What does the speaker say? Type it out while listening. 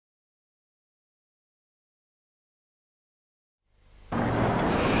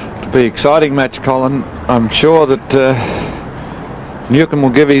to be an exciting match, Colin. I'm sure that Newcombe will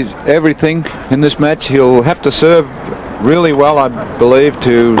give his everything in this match. He'll have to serve really well, I believe,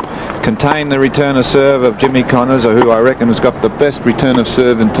 to contain the return of serve of Jimmy Connors, who I reckon has got the best return of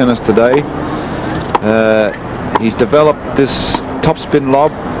serve in tennis today. He's developed this topspin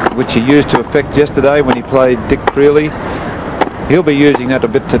lob, which he used to effect yesterday when he played Dick Creeley. He'll be using that a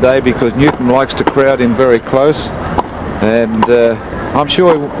bit today because Newcombe likes to crowd in very close, and I'm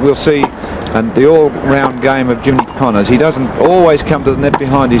sure we'll see the all-round game of Jimmy Connors. He doesn't always come to the net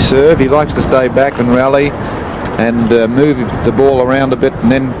behind his serve. He likes to stay back and rally and move the ball around a bit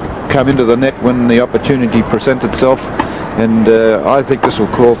and then come into the net when the opportunity presents itself. And I think this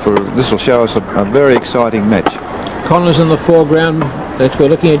will show us a very exciting match. Connors in the foreground. We're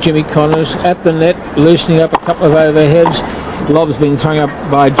looking at Jimmy Connors at the net, loosening up a couple of overheads. Lob's being thrown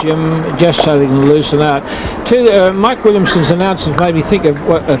up by Jim just so they can loosen out. Mike Williamson's announcement made me think of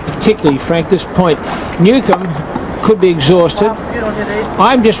particularly, Frank, this point. Newcombe could be exhausted.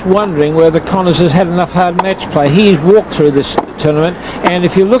 I'm just wondering whether Connors has had enough hard match play. He's walked through this tournament, and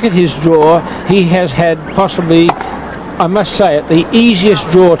if you look at his draw, he has had possibly, I must say it, the easiest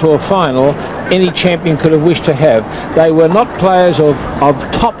draw to a final any champion could have wished to have. They were not players of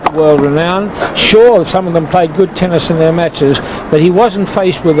top world renown. Sure, some of them played good tennis in their matches, but he wasn't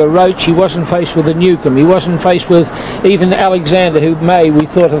faced with a Roach, he wasn't faced with a Newcombe, he wasn't faced with even Alexander, who we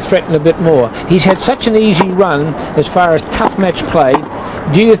thought have threatened a bit more. He's had such an easy run as far as tough match play.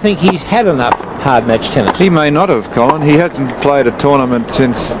 Do you think he's had enough hard match tennis? He may not have, Colin. He hasn't played a tournament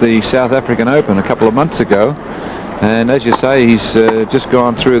since the South African Open a couple of months ago. And as you say, he's just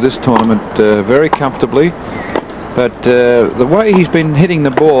gone through this tournament very comfortably. But the way he's been hitting the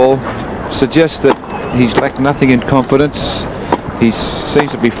ball suggests that he's lacked nothing in confidence. He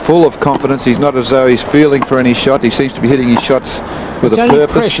seems to be full of confidence. He's not as though he's feeling for any shot. He seems to be hitting his shots with a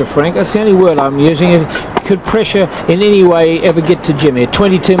purpose. Pressure, Frank. That's the only word I'm using. Could pressure in any way ever get to Jimmy? At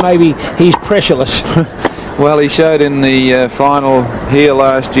 22, maybe he's pressureless. Well, he showed in the final here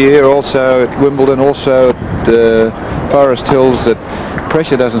last year, also at Wimbledon, also at Forest Hills, that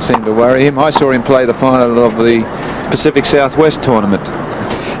pressure doesn't seem to worry him. I saw him play the final of the Pacific Southwest tournament.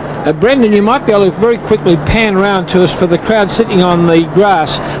 Brendan, you might be able to very quickly pan round to us for the crowd sitting on the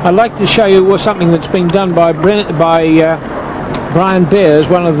grass. I'd like to show you something that's been done by Brian Bears,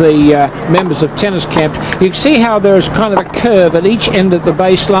 one of the members of Tennis Camp. You can see how there's kind of a curve at each end of the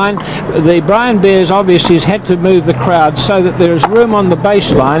baseline. The Brian Bears obviously has had to move the crowd so that there is room on the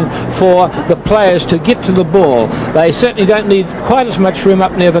baseline for the players to get to the ball. They certainly don't need quite as much room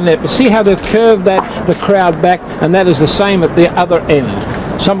up near the net, but see how they've curved the crowd back, and that is the same at the other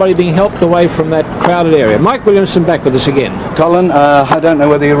end. Somebody being helped away from that crowded area. Mike Williamson back with us again. Colin, I don't know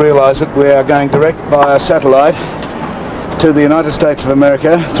whether you realise that we are going direct via satellite to the United States of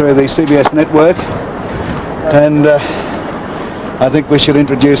America through the CBS network, and I think we should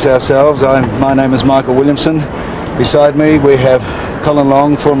introduce ourselves. My name is Michael Williamson. Beside me we have Colin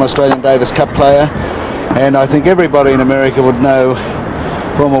Long, former Australian Davis Cup player, and I think everybody in America would know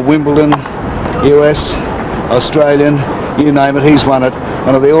former Wimbledon, US, Australian, you name it, he's won it,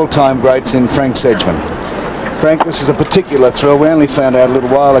 one of the all-time greats in Frank Sedgman. Frank, this is a particular thrill. We only found out a little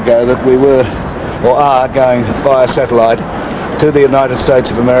while ago that we were or are going via satellite to the United States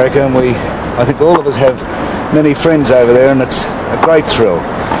of America, and I think all of us have many friends over there, and it's a great thrill.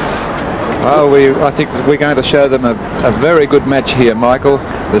 Oh, I think we're going to show them a very good match here, Michael.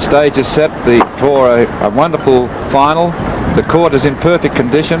 The stage is set for a wonderful final. The court is in perfect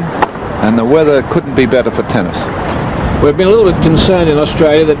condition, and the weather couldn't be better for tennis. We've been a little bit concerned in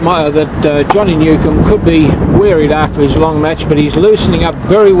Australia that Johnny Newcombe could be wearied after his long match, but he's loosening up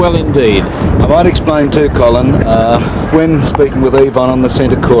very well indeed. I might explain too, Colin, when speaking with Yvonne on the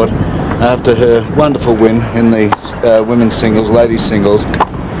centre court after her wonderful win in the women's singles, ladies singles,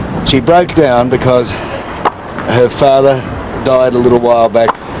 she broke down because her father died a little while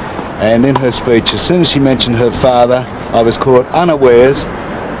back, and in her speech, as soon as she mentioned her father, I was caught unawares.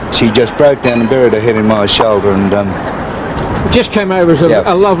 She just broke down and buried her head in my shoulder, and just came over as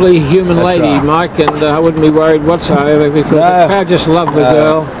a lovely human lady, right, Mike, and I wouldn't be worried whatsoever because the crowd just loved the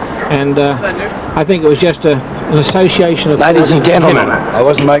girl, and I think it was just an association of... Ladies and gentlemen, I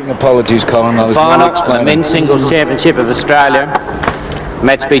wasn't making apologies, Colin. I was final of the Men's Singles Championship of Australia,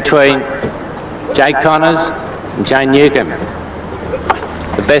 match between Jay Connors and Jane Newcombe.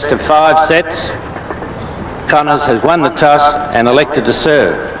 The best of 5 sets. Connors has won the toss and elected to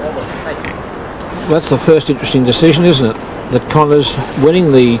serve. That's the first interesting decision, isn't it? That Connors,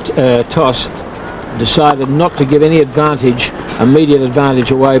 winning the toss, decided not to give any immediate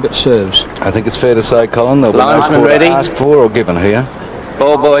advantage away, but serves. I think it's fair to say, Colin, there'll be no score asked for or given here.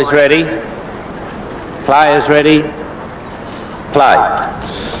 Ball boys ready. Players ready. Play.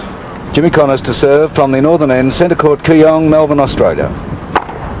 Jimmy Connors to serve from the northern end, centre court, Kooyong, Melbourne, Australia.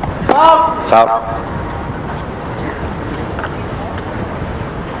 Foul.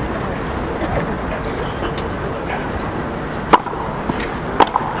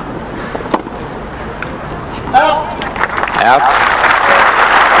 Out.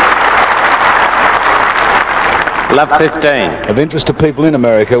 Love 15. Of interest to people in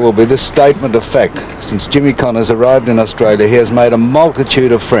America will be this statement of fact. Since Jimmy Connors arrived in Australia, he has made a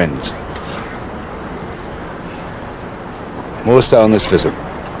multitude of friends. More so on this visit.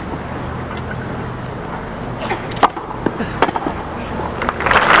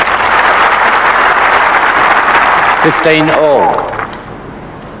 all.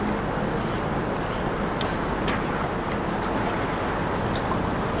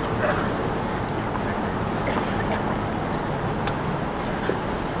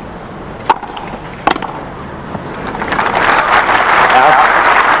 Out.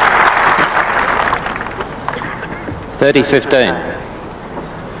 30-15.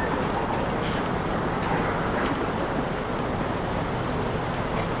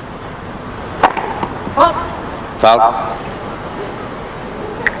 Foul.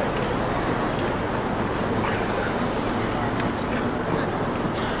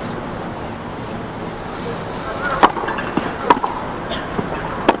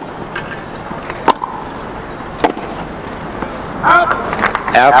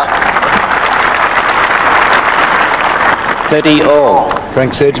 Out. 30 all.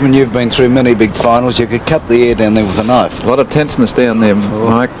 Frank Sedgman, you've been through many big finals. You could cut the air down there with a knife. A lot of tenseness down there,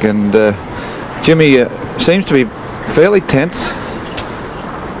 Mike, and Jimmy seems to be fairly tense.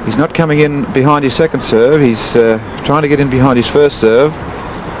 He's not coming in behind his second serve. He's trying to get in behind his first serve.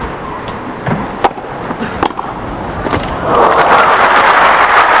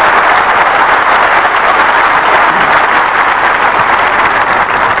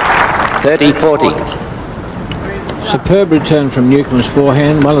 Superb return from Newcombe's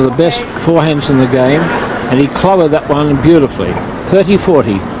forehand, one of the best forehands in the game, and he clobbered that one beautifully.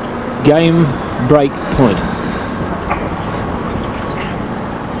 30-40, game break point.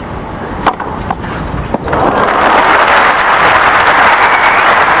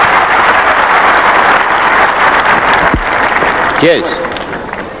 Yes.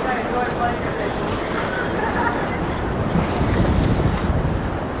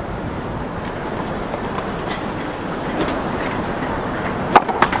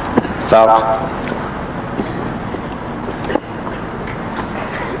 Foul.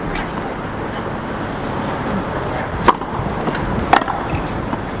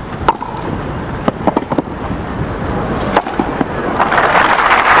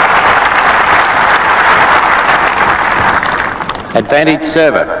 Advantage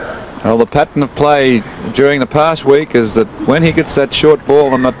server. Well, the pattern of play during the past week is that when he gets that short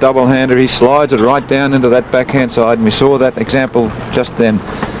ball on that double-hander, he slides it right down into that backhand side, and we saw that example just then.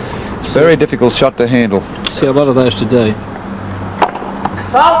 Very difficult shot to handle. See a lot of those today.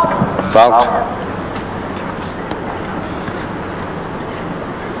 Fault.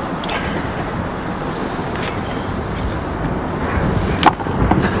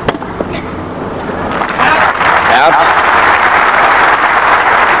 Out.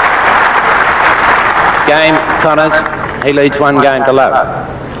 Game, Connors. He leads one game to love.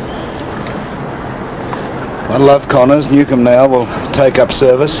 One love, Connors. Newcombe now will take up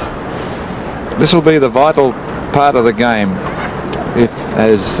service. This will be the vital part of the game, if,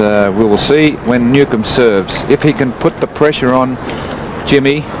 as we will see when Newcombe serves. If he can put the pressure on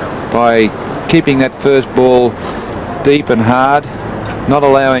Jimmy by keeping that first ball deep and hard, not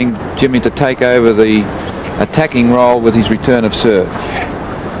allowing Jimmy to take over the attacking role with his return of serve.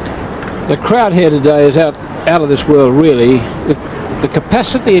 The crowd here today is out of this world, really. The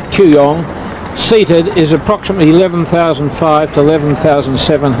capacity at Kooyong seated is approximately 11,500 to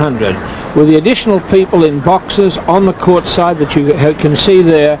 11,700. With the additional people in boxes on the court side that you can see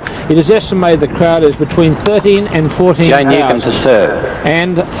there, it is estimated the crowd is between 13 and 14,000. Newcombe to serve.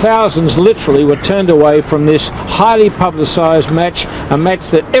 And thousands literally were turned away from this highly publicised match, a match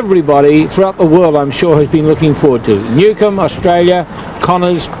that everybody throughout the world, I'm sure, has been looking forward to. Newcombe, Australia,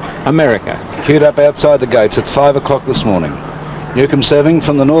 Connors, America. Queued up outside the gates at 5 o'clock this morning. Newcombe serving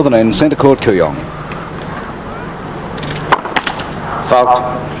from the northern end, centre court, Kooyong.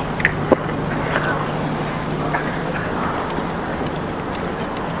 Fault.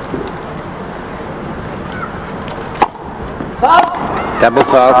 Double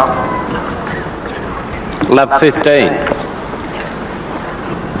fault. Love 15.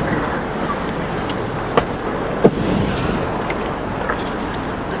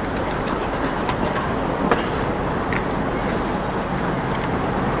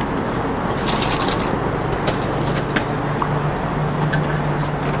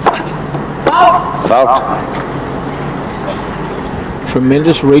 Fault.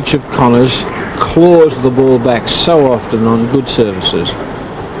 Tremendous reach of Connors, claws the ball back so often on good services.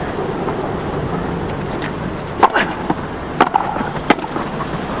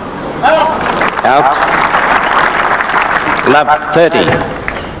 Out. Love 30.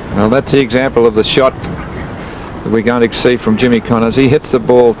 Well, that's the example of the shot that we're going to see from Jimmy Connors. He hits the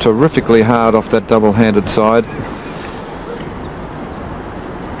ball terrifically hard off that double-handed side.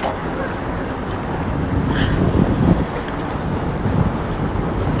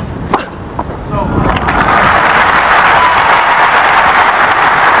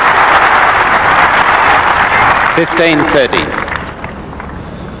 $15.30.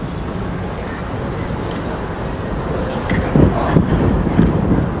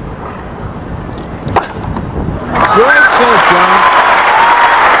 Great serve, John.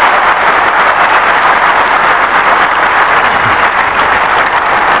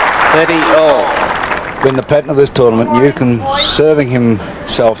 Been the pattern of this tournament, Newcombe serving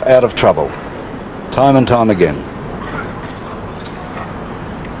himself out of trouble, time and time again.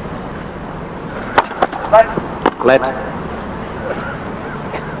 Let.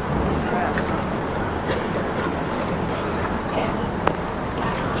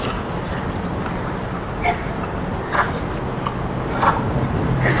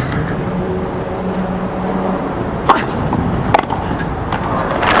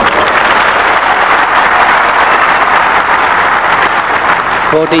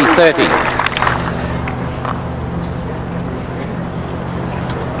 $40.30.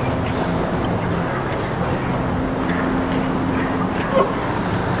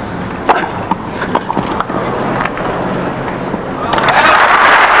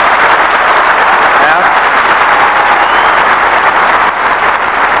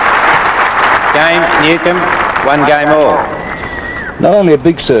 Newcombe, 1 game all. Not only a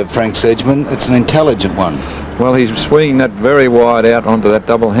big serve, Frank Sedgman, it's an intelligent one. Well, he's swinging that very wide out onto that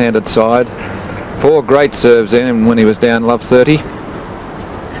double-handed side. 4 great serves in when he was down love 30.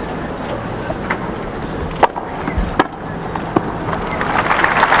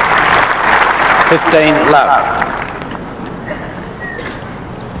 $15 love.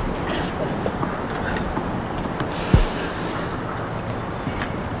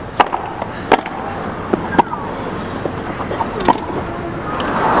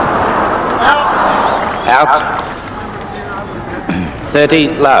 Out. 30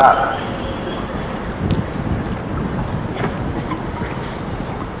 love.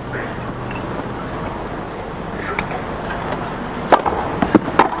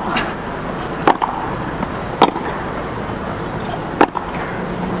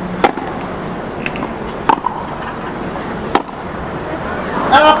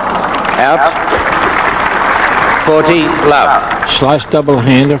 Out. 40 love. Slice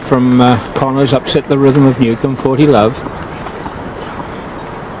double-hander from Connors, upset the rhythm of Newcombe, 40 love.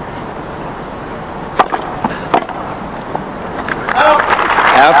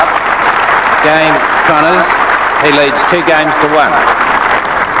 Out. Game Connors. He leads 2 games to 1.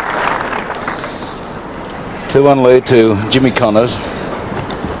 2-1 lead to Jimmy Connors.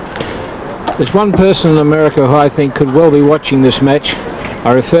 There's one person in America who I think could well be watching this match.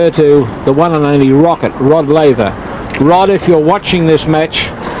 I refer to the one and only Rocket, Rod Laver. Rod, if you're watching this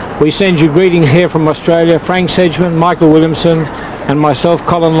match, we send you greetings here from Australia. Frank Sedgman, Michael Williamson and myself,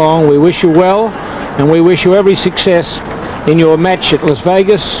 Colin Long, we wish you well and we wish you every success in your match at Las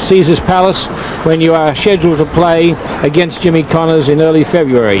Vegas, Caesars Palace, when you are scheduled to play against Jimmy Connors in early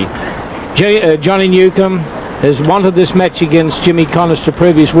February. Johnny Newcombe has wanted this match against Jimmy Connors to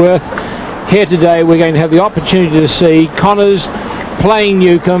prove his worth. Here today we're going to have the opportunity to see Connors playing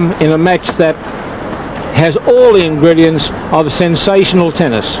Newcombe in a match that has all the ingredients of sensational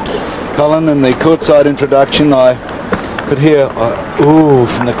tennis. Colin, in the courtside introduction, I could hear ooh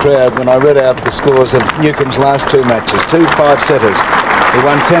from the crowd when I read out the scores of Newcombe's last 2 matches. 2 5-setters. He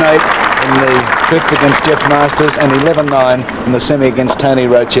won 10-8 in the 5th against Jeff Masters and 11-9 in the semi against Tony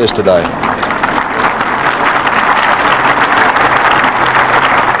Roach yesterday.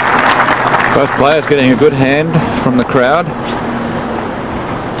 Both players getting a good hand from the crowd.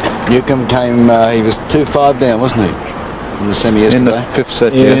 Newcombe came, he was 2-5 down, wasn't he, in the semi yesterday? In the 5th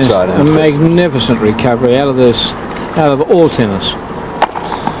set, yes. yes. A magnificent recovery out of this, out of all tennis.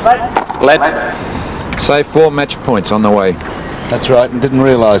 Let. Say 4 match points on the way. That's right, and didn't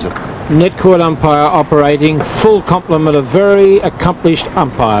realise it. Net court umpire operating, full complement of very accomplished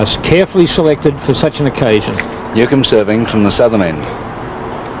umpires, carefully selected for such an occasion. Newcombe serving from the southern end.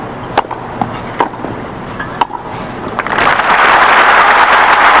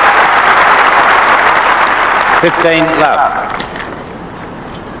 $15 love.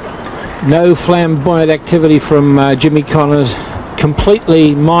 No flamboyant activity from Jimmy Connors,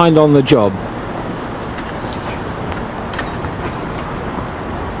 completely mind on the job.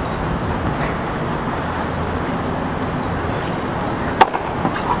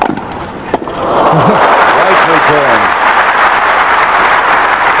 Great return.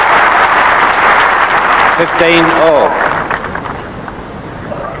 15 all.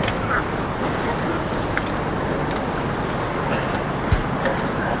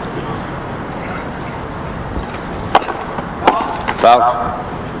 Foul.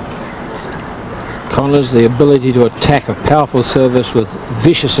 Connors, the ability to attack a powerful service with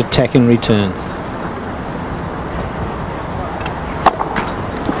vicious attack in return.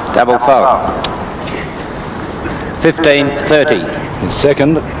 Double foul. 15-30. His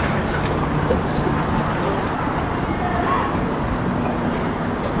second.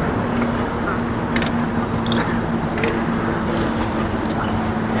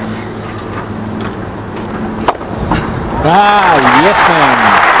 Ah, yes, ma'am.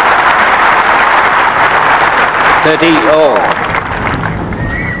 30 all.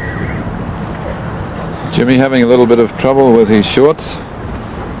 Jimmy having a little bit of trouble with his shorts.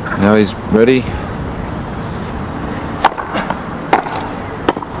 Now he's ready.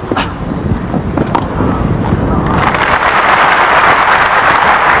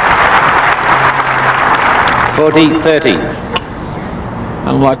 $40-30.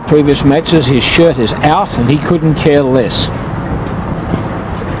 Unlike previous matches, his shirt is out and he couldn't care less.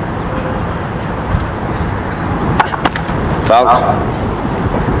 Foul.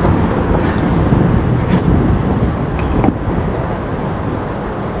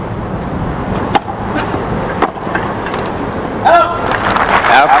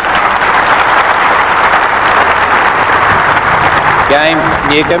 Out. Game,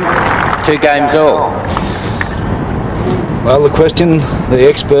 Newcombe, 2 games all. Well, the question the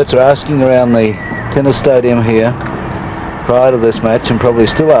experts are asking around the tennis stadium here prior to this match, and probably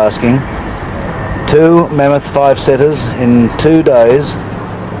still asking, 2 mammoth 5-setters in 2 days.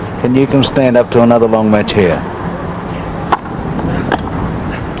 Can Newcombe stand up to another long match here?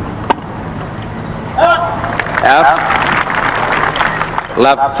 Out.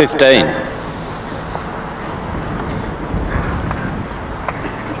 Love 15.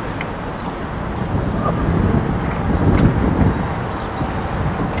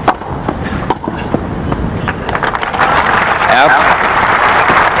 Out.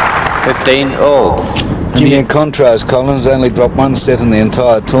 15 all. Jimmy, in contrast, Collins only dropped 1 set in the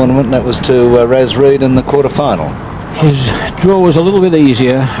entire tournament, and that was to Raz Reid in the quarter-final. His draw was a little bit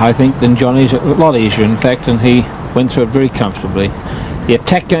easier, I think, than Johnny's, a lot easier in fact, and he went through it very comfortably. The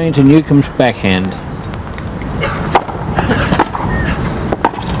attack going to Newcombe's backhand.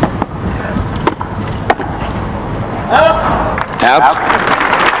 Out.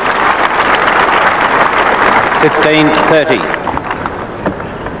 15-30.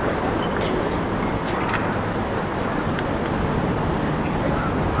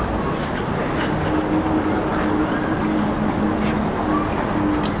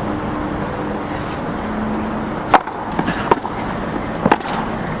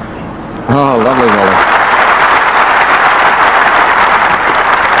 Oh, lovely volley.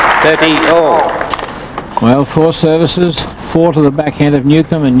 30 all. Well, 4 services, 4 to the backhand of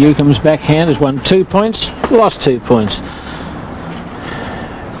Newcombe, and Newcombe's backhand has won 2 points, lost 2 points.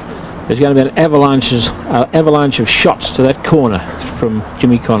 There's going to be an avalanche of shots to that corner from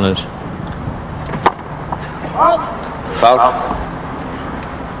Jimmy Connors. Foul.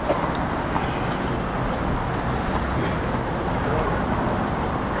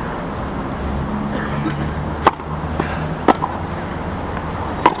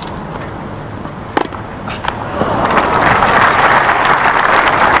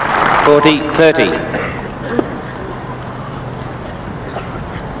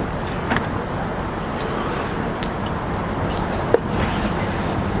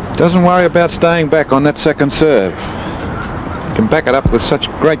 $40-30. Doesn't worry about staying back on that second serve. Can back it up with such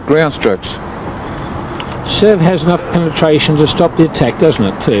great ground strokes. Serve has enough penetration to stop the attack, doesn't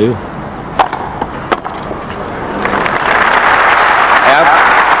it, too? Out.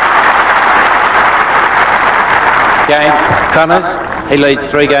 Game, Connors. He leads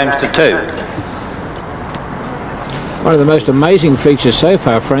 3 games to 2. One of the most amazing features so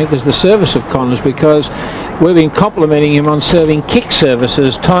far, Frank, is the service of Connors, because we've been complimenting him on serving kick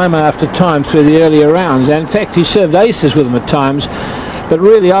services time after time through the earlier rounds. And in fact, he served aces with them at times. But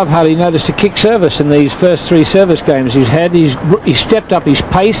really, I've hardly noticed a kick service in these first 3 service games he's had. He's stepped up his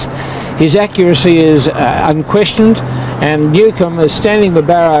pace. His accuracy is unquestioned. And Newcombe is standing the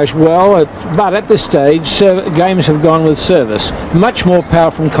barrage well. But at this stage, games have gone with service. Much more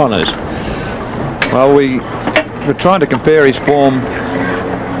power from Connors. Well, we're trying to compare his form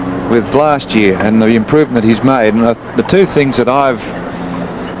with last year and the improvement he's made, and the two things that I've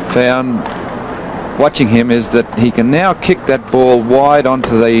found watching him is that he can now kick that ball wide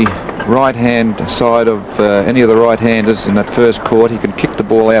onto the right-hand side of any of the right-handers in that first court. He can kick the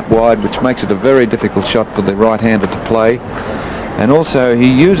ball out wide, which makes it a very difficult shot for the right-hander to play. And also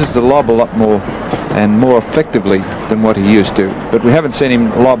he uses the lob a lot more and more effectively than what he used to. But we haven't seen him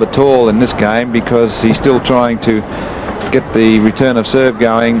lob at all in this game because he's still trying to get the return of serve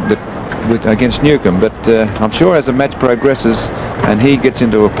going against Newcombe. But I'm sure as the match progresses and he gets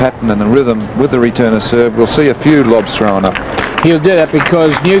into a pattern and a rhythm with the return of serve, we'll see a few lobs thrown up. He'll do that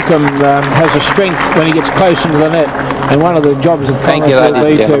because Newcombe has a strength when he gets close into the net, and one of the jobs of Connors will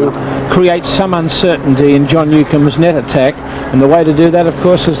be to create some uncertainty in John Newcombe's net attack, and the way to do that, of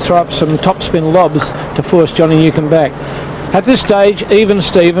course, is throw up some topspin lobs to force Johnny Newcombe back. At this stage, even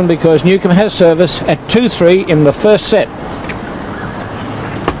Steven, because Newcombe has service at 2-3 in the first set.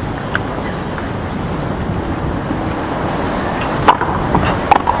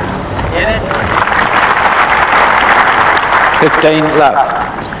 Love.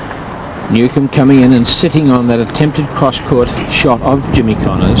 Newcombe coming in and sitting on that attempted cross-court shot of Jimmy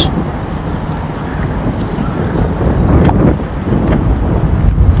Connors.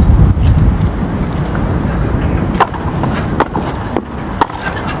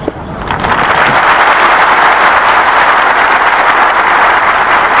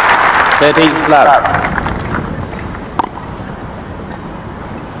 Love.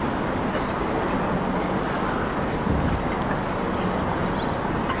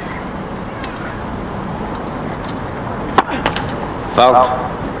 Fault.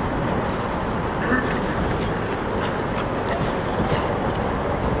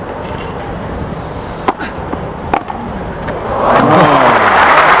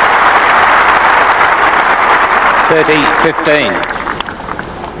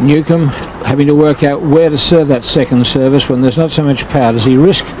 Newcombe having to work out where to serve that second service when there's not so much power. Does he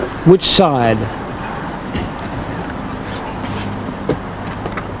risk which side?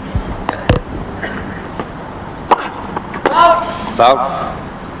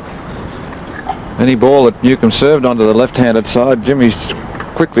 Any ball that Newcombe served onto the left-handed side, Jimmy's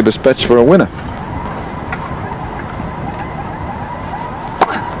quickly dispatched for a winner.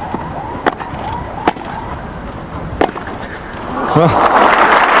 Well,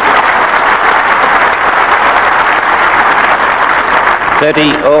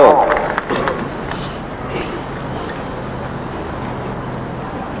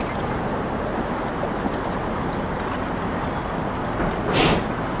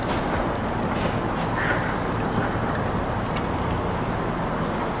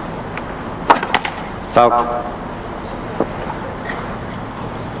 Fault.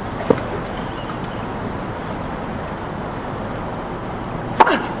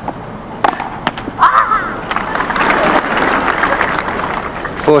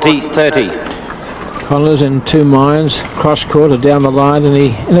 Connors in two minds, cross court or down the line, and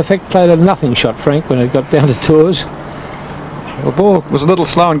he in effect played a nothing shot, Frank, when it got down to tours. The ball was a little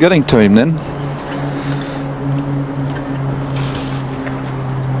slow in getting to him then.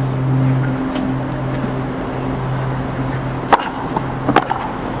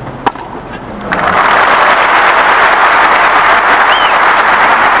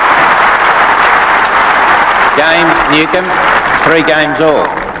 Newcombe, 3 games all.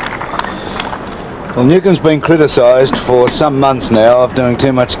 Well, Newcombe's been criticised for some months now of doing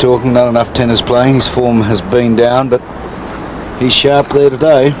too much talking, not enough tennis playing. His form has been down, but he's sharp there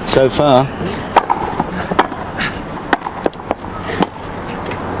today so far.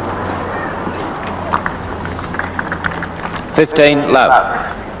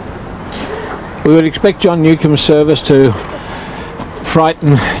 Love. We would expect John Newcombe's service to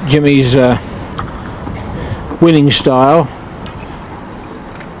frighten Jimmy's winning style.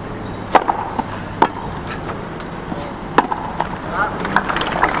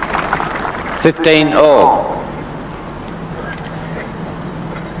 All.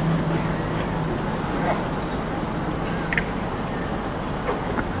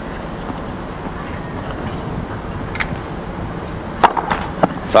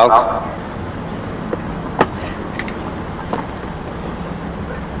 Fault.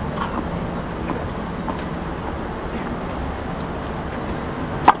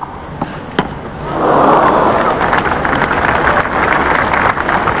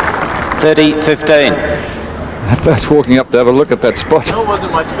 That's walking up to have a look at that spot. No, it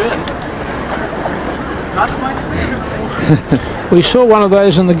wasn't my spin. We saw one of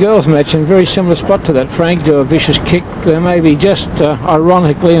those in the girls' match in a very similar spot to that. Frank do a vicious kick. There may be just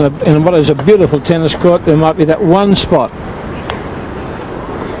ironically in what is a beautiful tennis court, there might be that one spot.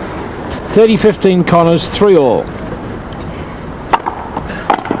 30-15 Connors, 3-all.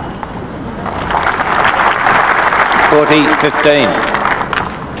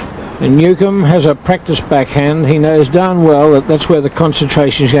 And Newcombe has a practice backhand. He knows darn well that that's where the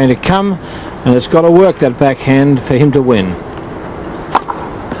concentration is going to come, and it's got to work that backhand for him to win.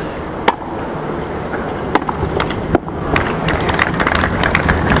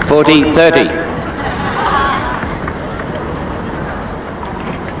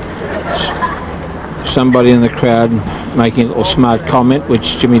 Somebody in the crowd making a little smart comment,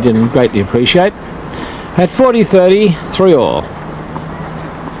 which Jimmy didn't greatly appreciate. At 40-30, 3-all.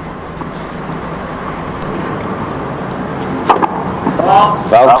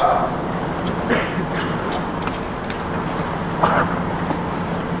 Foul.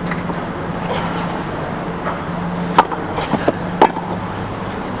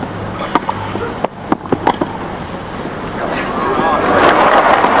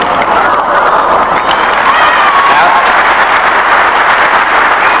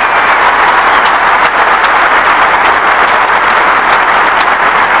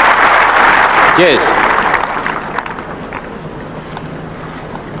 Yes.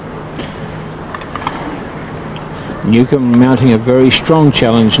 Newcombe mounting a very strong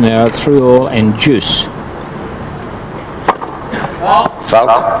challenge now at 3-all and juice.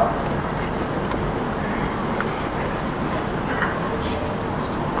 Foul.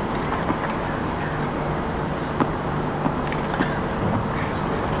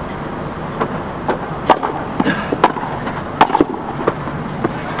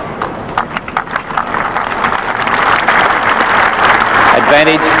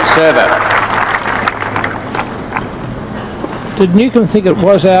 Advantage server. Did Newcombe think it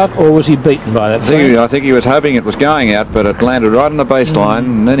was out, or was he beaten by that? I think he was hoping it was going out, but it landed right on the baseline,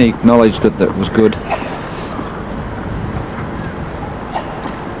 and then he acknowledged that that was good.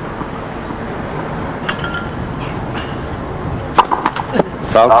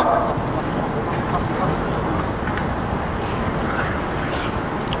 Foul.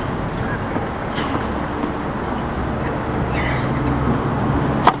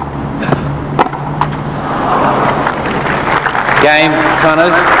 Game,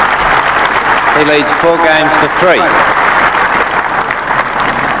 Connors. He leads 4 games to 3.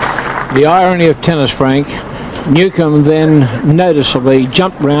 The irony of tennis, Frank. Newcombe then noticeably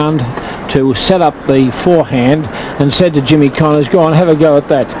jumped round to set up the forehand and said to Jimmy Connors, go on, have a go at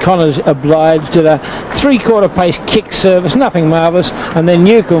that. Connors obliged, did a 3/4 pace kick service, nothing marvellous, and then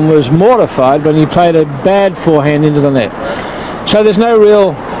Newcombe was mortified when he played a bad forehand into the net. So there's no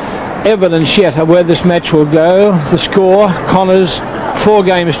real evidence yet of where this match will go. The score, Connors 4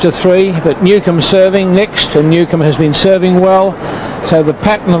 games to 3, but Newcombe serving next, and Newcombe has been serving well. So the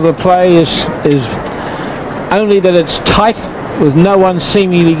pattern of the play is only that it's tight with no one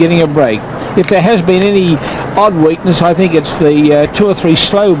seemingly getting a break. If there has been any odd weakness, I think it's the 2 or 3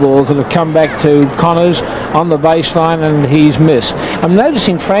 slow balls that have come back to Connors on the baseline, and he's missed. I'm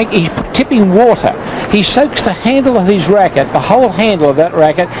noticing, Frank, he's tipping water. He soaks the handle of his racket, the whole handle of that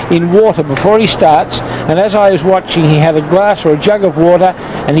racket, in water before he starts, and as I was watching, he had a glass or a jug of water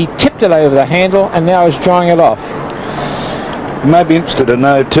and he tipped it over the handle and now is drying it off. You may be interested to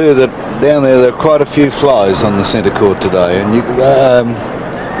know too that down there are quite a few flies on the centre court today, and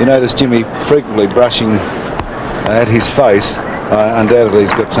you notice Jimmy frequently brushing at his face. Undoubtedly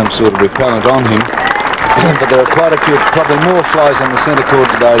he's got some sort of repellent on him. But there are quite a few, probably more flies on the centre court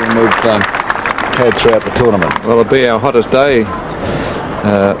today than we've had throughout the tournament. Well, it'll be our hottest day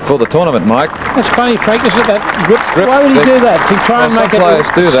for the tournament, Mike. That's funny, Frank, isn't that? Why would he do that? To try and make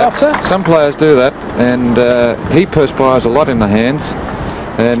it softer? Some players do that, and he perspires a lot in the hands,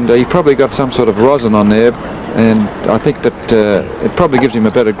 and he probably got some sort of rosin on there, and I think that it probably gives him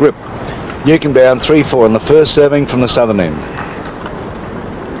a better grip. Newcombe down 3-4 in the first serving from the southern end.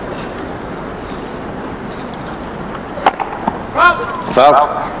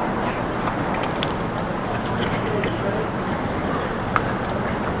 Foul.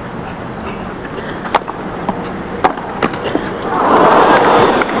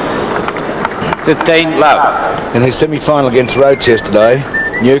 In his semi-final against Rhodes yesterday,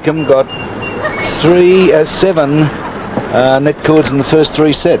 Newcombe got 7 net cords in the first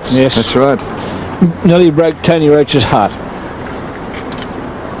 3 sets. Yes, that's right. Nearly broke Tony Roach's heart.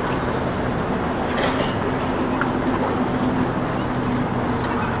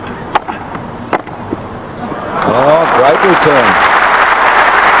 Oh, great return.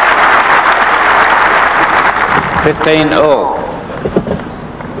 15 all.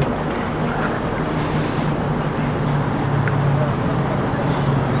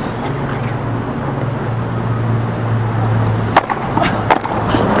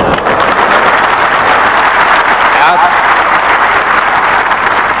 Out.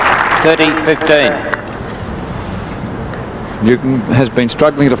 30-15. Newcombe has been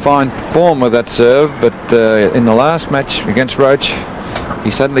struggling to find form with that serve, but in the last match against Roach,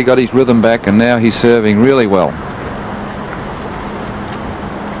 he suddenly got his rhythm back, and now he's serving really well.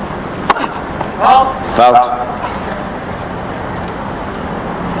 Fault. Out.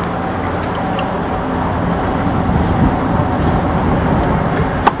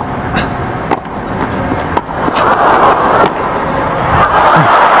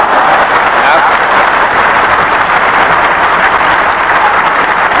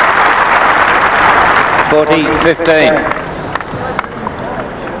 40-15.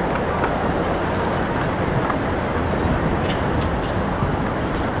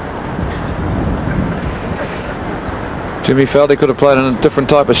 Jimmy felt he could have played a different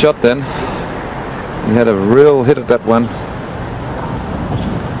type of shot then. He had a real hit at that one.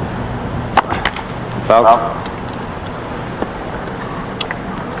 Foul.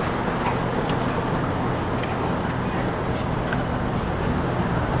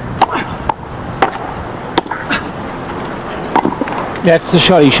 That's the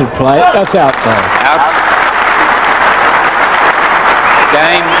shot he should play. That's out though. Out.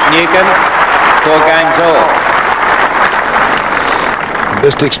 Game, Newcombe. 4 games all.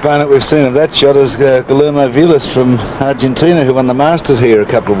 Best exponent we've seen of that shot is Guillermo Vilas from Argentina, who won the Masters here a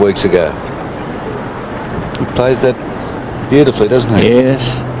couple of weeks ago. He plays that beautifully, doesn't he?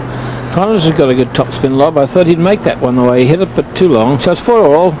 Yes. Connors has got a good topspin lob. I thought he'd make that one the way he hit it, but too long. So it's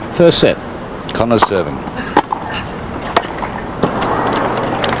 4 all, first set. Connors serving.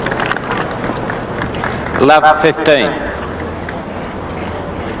 Love 15.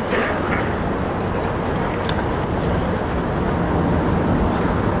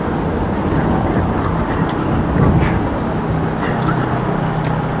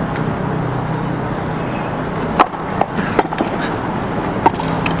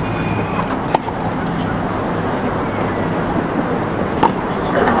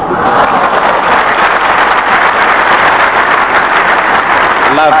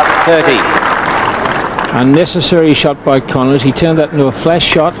 Love 30. Unnecessary shot by Connors. He turned that into a flash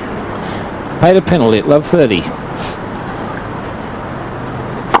shot. Paid a penalty at love 30.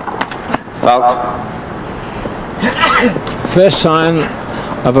 Fault. First sign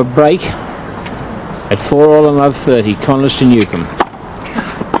of a break at 4 all and love 30. Connors to Newcombe.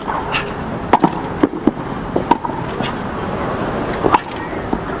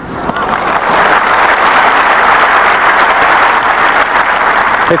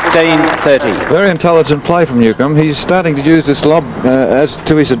 $15.30. Very intelligent play from Newcombe. He's starting to use this lob as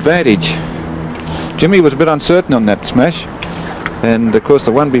to his advantage. Jimmy was a bit uncertain on that smash, and of course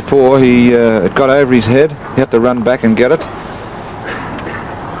the one before it got over his head. He had to run back and get it.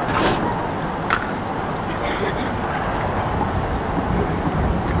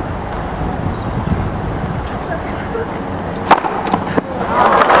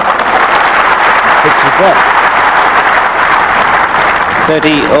 Fixes that.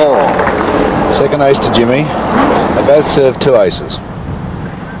 30 all. Second ace to Jimmy. They both serve 2 aces.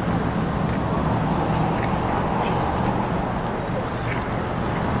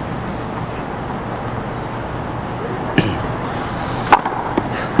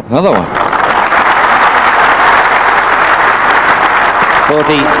 Another one.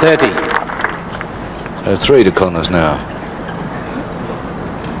 40-30. So 3 to Connors now.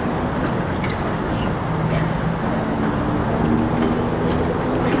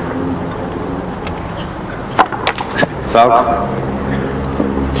 Fault.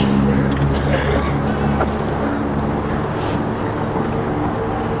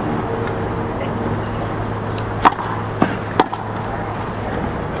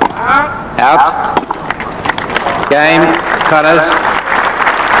 Out. Game, Connors.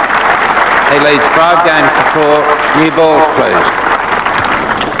 He leads 5 games to 4. New balls, please.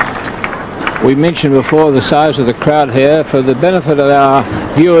 We mentioned before the size of the crowd here. For the benefit of our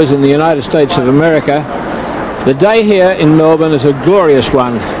viewers in the United States of America, the day here in Melbourne is a glorious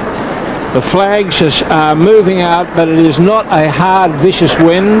one. The flags are moving out, but it is not a hard, vicious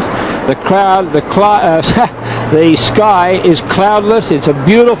wind. The crowd, the sky is cloudless. It's a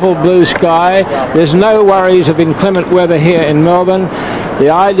beautiful blue sky. There's no worries of inclement weather here in Melbourne. The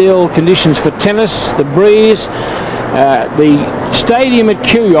ideal conditions for tennis, the breeze. The stadium at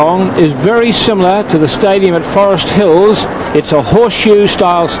Kooyong is very similar to the stadium at Forest Hills. It's a horseshoe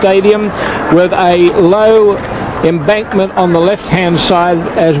style stadium with a low embankment on the left-hand side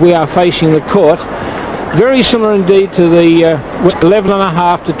as we are facing the court. Very similar indeed to the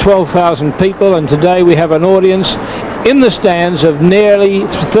 11,500 to 12,000 people, and today we have an audience in the stands of nearly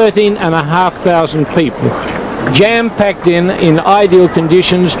 13,500 people, jam-packed in ideal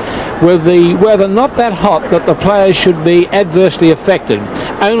conditions, with the weather not that hot that the players should be adversely affected.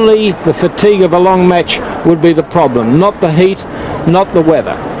 Only the fatigue of a long match would be the problem, not the heat, not the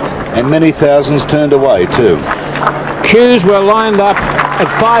weather. And many thousands turned away too. Queues were lined up at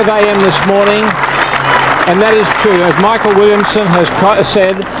 5 a.m. this morning, and that is true. As Michael Williamson has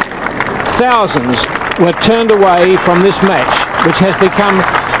said, thousands were turned away from this match, which has become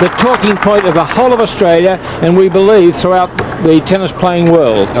the talking point of the whole of Australia, and we believe throughout the tennis playing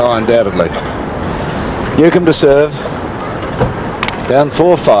world. Oh, undoubtedly. Newcombe to serve. Down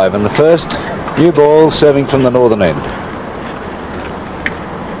 4-5 in the first. New ball serving from the northern end.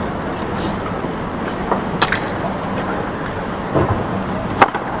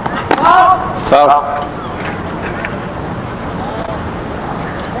 Foul.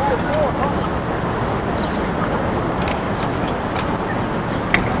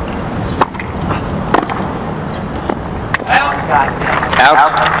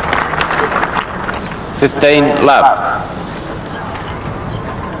 Out. 15 love.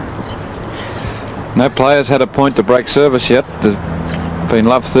 No players had a point to break service yet. There's been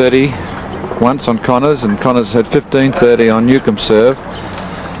love 30 once on Connors, and Connors had 15-30 on Newcombe serve.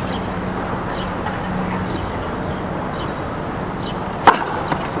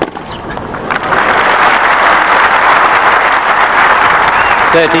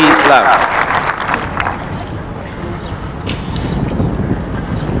 Love.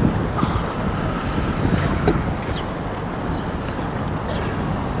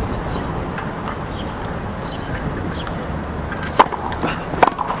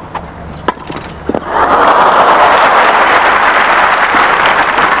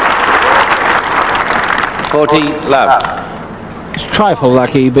 Love. It's trifle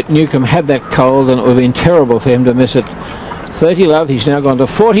lucky, but Newcombe had that cold and it would have been terrible for him to miss it. 30 love, he's now gone to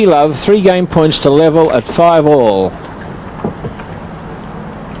 40 love, 3 game points to level at 5 all.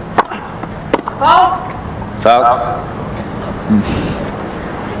 Foul.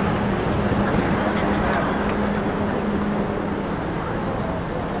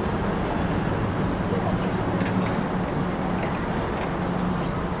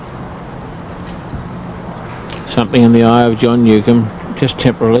 Something in the eye of John Newcombe, just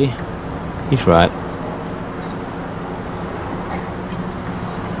temporarily. He's right.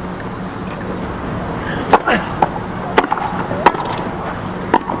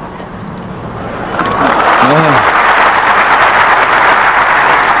 Oh.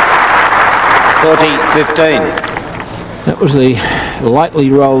 40-15. That was the lightly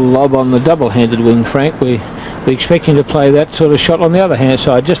rolled lob on the double-handed wing, Frank. We're expecting to play that sort of shot on the other hand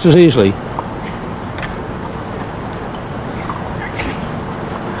side just as easily.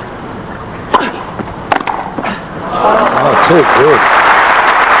 Too good.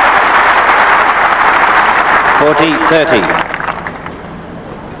 40-30.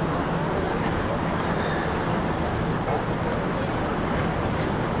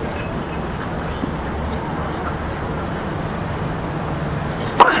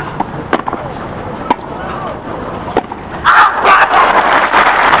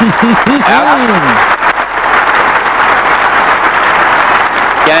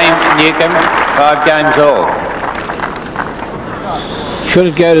 Game Newcombe, 5 games all. Should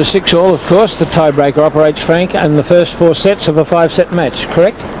it go to 6 all, of course, the tiebreaker operates, Frank, and the first 4 sets of a 5-set match,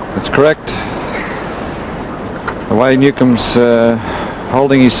 correct? That's correct. The way Newcombe's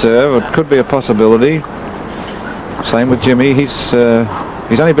holding his serve, it could be a possibility. Same with Jimmy. He's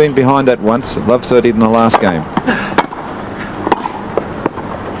only been behind that once, love 30 in the last game.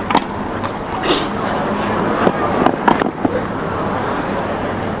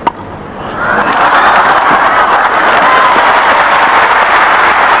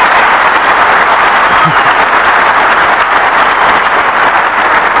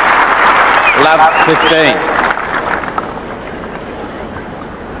 Love 15.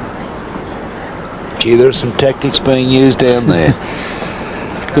 Gee, there's some tactics being used down there.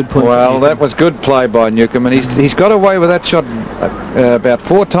 Good point. Well, that was good play by Newcombe, and he's got away with that shot about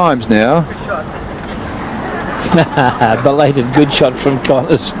 4 times now. Belated good shot from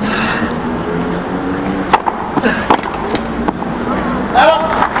Connors.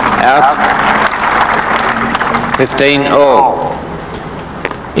 Out. 15 all.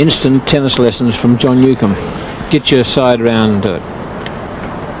 Instant tennis lessons from John Newcombe. Get your side round and do it.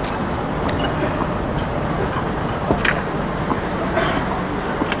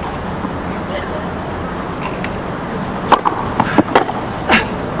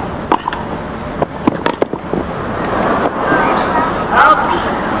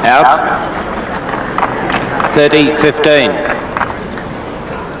 Out. 30-15.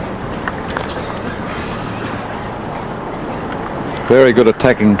 Very good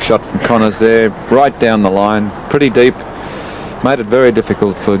attacking shot from Connors there, right down the line, pretty deep. Made it very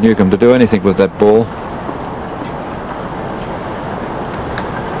difficult for Newcombe to do anything with that ball.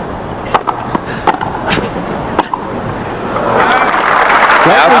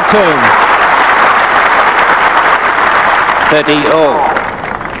 Great return. 30-all.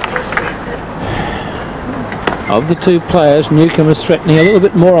 Of the two players, Newcombe is threatening a little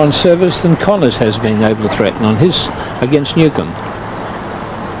bit more on service than Connors has been able to threaten on his against Newcombe.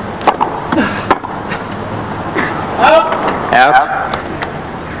 Out.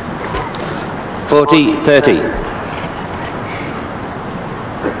 40-30.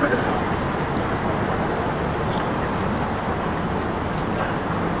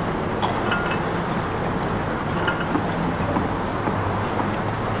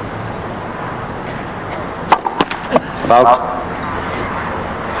 Fault.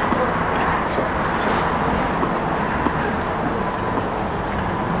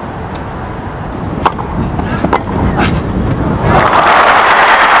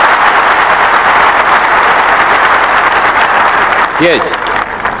 Yes.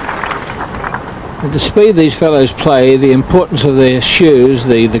 With the speed these fellows play, the importance of their shoes,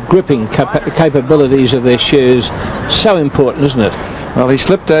 the gripping capabilities of their shoes, so important, isn't it? Well, he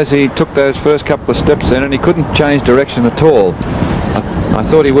slipped as he took those first couple of steps in, and he couldn't change direction at all. I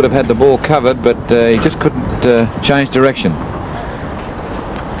thought he would have had the ball covered, but he just couldn't change direction.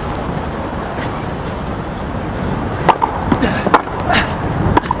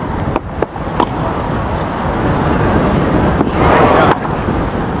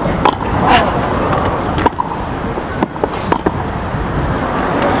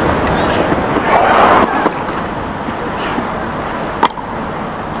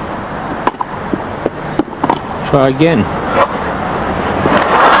 Try again.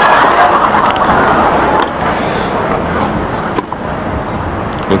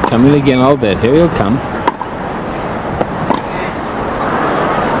 He'll come in again, I'll bet. Here he'll come.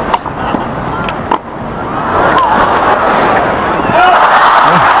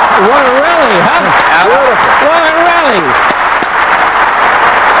 What a rally, huh? Beautiful. What a rally!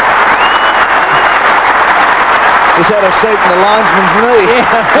 He's had a seat in the linesman's knee.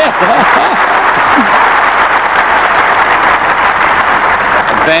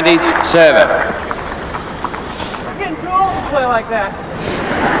 Advantage server. I'm getting too old to play like that.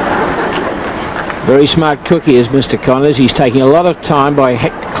 Very smart cookie is Mr. Connors. He's taking a lot of time by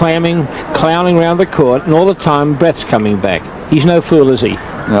clowning around the court, and all the time breath's coming back. He's no fool, is he?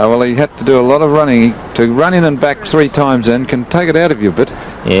 No, well, he had to do a lot of running. To run in and back 3 times in can take it out of you a bit.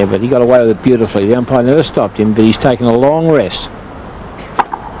 Yeah, but he got away with it beautifully. The umpire never stopped him, but he's taken a long rest.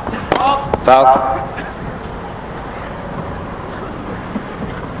 Foul.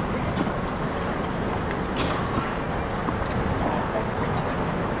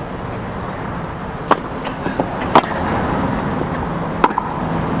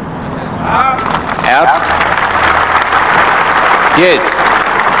 Out. Yes.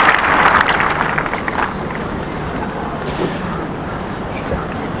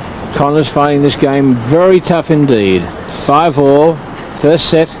 Connors finding this game very tough indeed. 5-all, first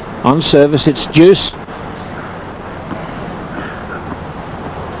set on service. It's deuce.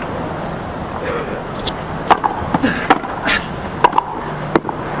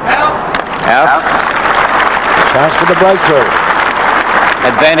 Out. Chance for the breakthrough.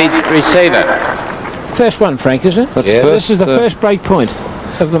 Advantage receiver. First one, Frank, isn't it? That's Yes. This is the first break point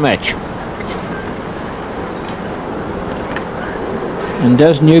of the match. And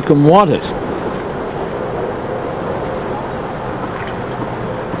does Newcombe want it?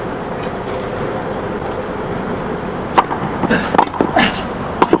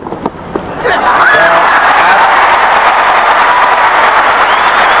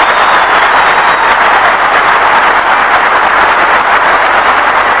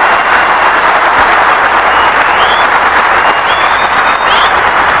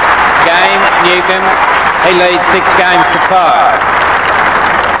 Newcombe. He leads 6 games to 5.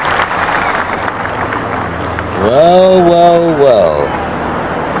 Well, well, well.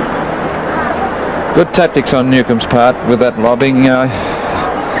 Good tactics on Newcombe's part with that lobbing.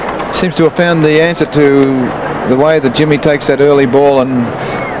 Seems to have found the answer to the way that Jimmy takes that early ball and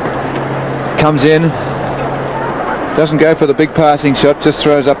comes in. Doesn't go for the big passing shot, just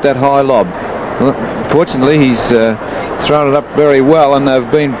throws up that high lob. Well, fortunately, he's thrown it up very well, and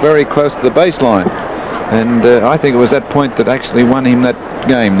they've been very close to the baseline. And I think it was that point that actually won him that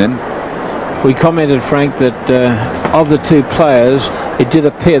game then. we commented, Frank, that of the two players, it did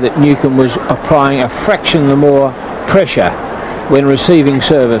appear that Newcombe was applying a fraction the more pressure when receiving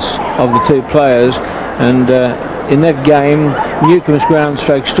service of the two players, and in that game Newcombe's ground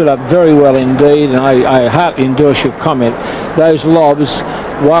stroke stood up very well indeed, and I heartily endorse your comment. Those lobs,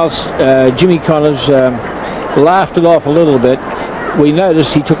 whilst Jimmy Connors laughed it off a little bit, we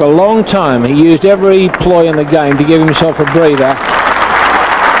noticed he took a long time. He used every ploy in the game to give himself a breather.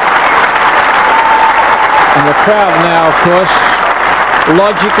 And the crowd now, of course,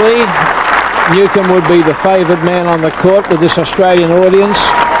 logically, Newcombe would be the favoured man on the court with this Australian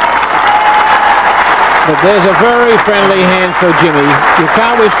audience. But there's a very friendly hand for Jimmy. You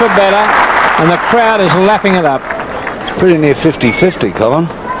can't wish for better, and the crowd is lapping it up. Pretty near 50-50, Colin.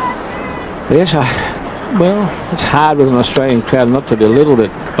 Yes, well, it's hard with an Australian crowd not to be a little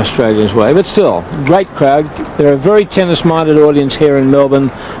bit Australian's way, but still, great crowd. They're a very tennis-minded audience here in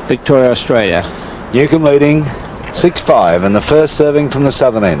Melbourne, Victoria, Australia. Newcombe leading 6-5, and the first serving from the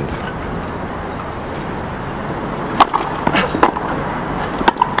southern end.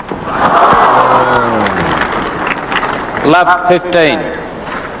 Love 15.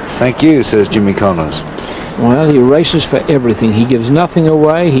 Thank you, says Jimmy Connors. Well, he races for everything. He gives nothing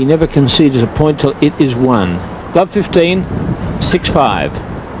away. He never concedes a point till it is won. Love 15, 6-5.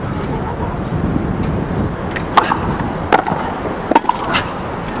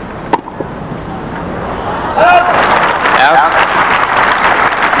 Out.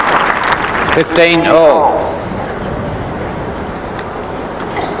 15 all.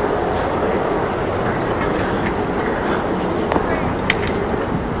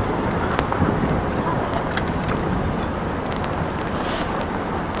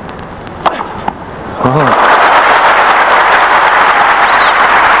 Oh.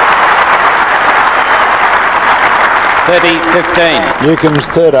 30-15. Newcombe's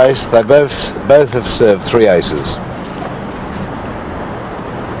third ace. They both have served 3 aces.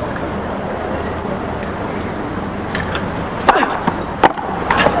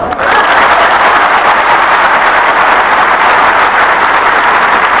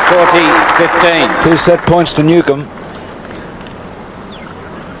 $40-15. 2 set points to Newcombe.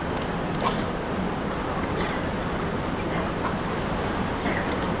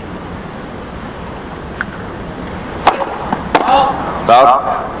 Foul.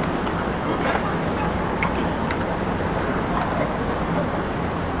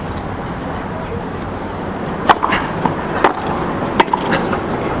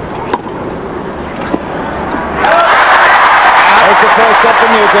 There's the first set to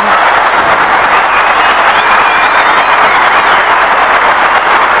Newcombe.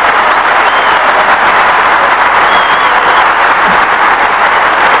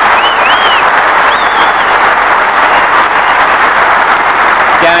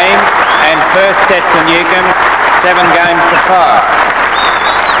 Game and first set to Newcombe, 7 games to 5.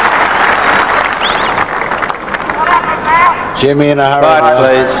 Jimmy in a hurry 5, now.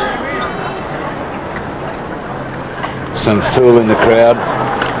 please. Some fool in the crowd.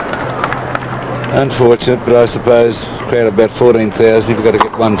 Unfortunate, but I suppose crowd about 14,000. You've got to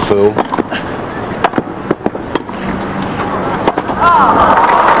get one fool.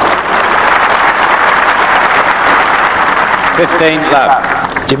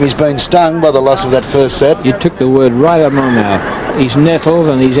 Love. Jimmy's been stung by the loss of that first set. You took the word right out of my mouth. He's nettled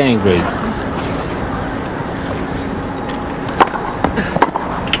and he's angry.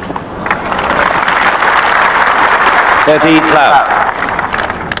 Love.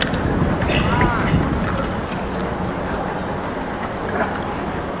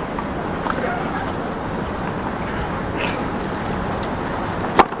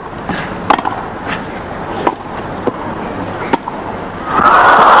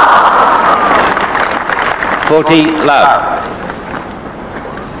 Love.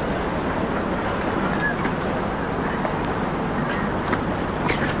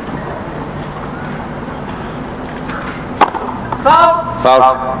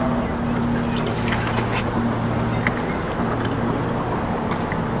 Foul.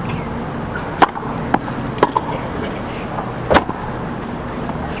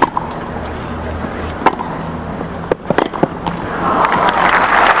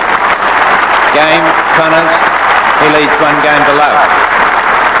 Game, Connors. He leads 1 game to love.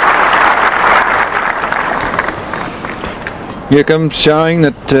 Newcombe showing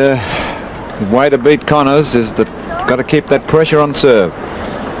that the way to beat Connors is that got to keep that pressure on serve,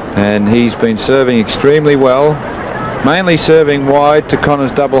 and he's been serving extremely well, mainly serving wide to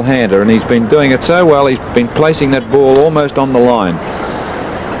Connors' double-hander, and he's been doing it so well he's been placing that ball almost on the line.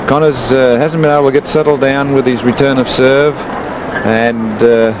 Connors hasn't been able to get settled down with his return of serve, and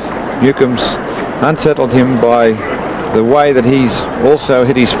Newcombe's unsettled him by the way that he's also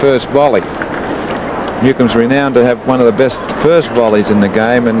hit his first volley. Newcombe's renowned to have one of the best first volleys in the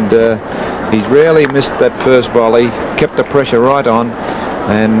game, and he's rarely missed that first volley, kept the pressure right on,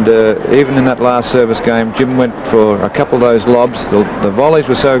 and even in that last service game, Jim went for a couple of those lobs. The volleys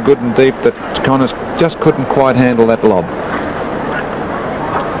were so good and deep that Connors just couldn't quite handle that lob.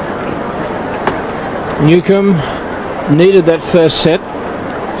 Newcombe needed that first set.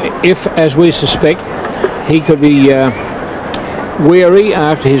 If, as we suspect, he could be weary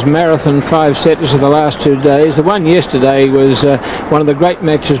after his marathon 5-setters of the last 2 days. The one yesterday was one of the great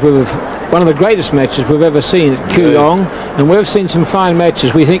matches one of the greatest matches we've ever seen at Kooyong, and we've seen some fine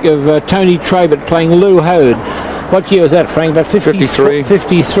matches. We think of Tony Trabert playing Lou Hode. What year was that, Frank? About 53.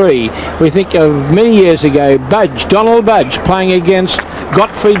 53. We think of many years ago, Donald Budge playing against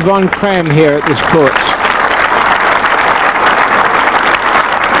Gottfried von Cram here at this course.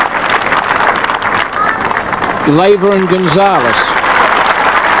 Laver and Gonzalez.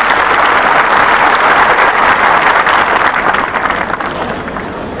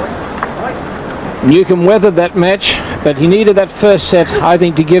 Newcombe weathered that match, but he needed that first set, I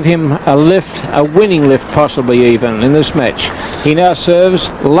think, to give him a lift, a winning lift possibly even in this match. He now serves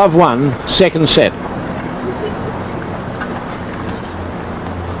love 1, second set.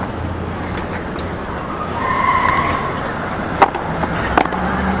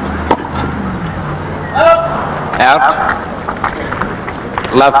 Out.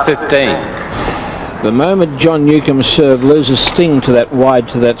 Love 15. The moment John Newcombe's serve loses sting to that wide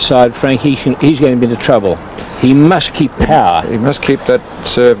to that side, Frank, he's going to be into trouble. He must keep power. He must keep that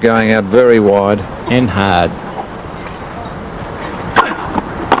serve going out very wide. And hard.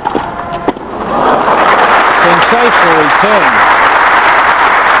 Sensational return.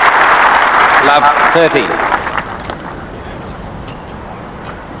 Love 30.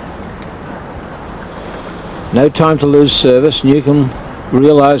 No time to lose service. Newcombe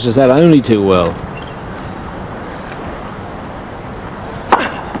realises that only too well.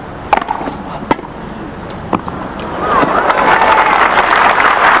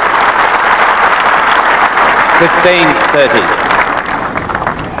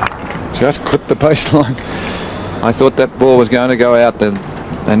 Just clipped the baseline. I thought that ball was going to go out then,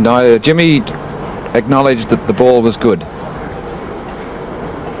 and Jimmy acknowledged that the ball was good.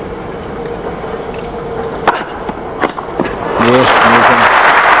 Yes, Newcombe.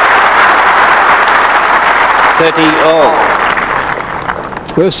 30 all.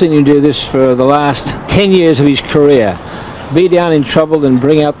 We've seen him do this for the last 10 years of his career. Be down in trouble and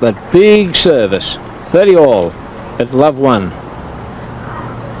bring out that big service. 30 all at love 1.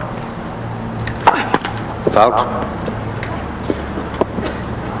 Fault.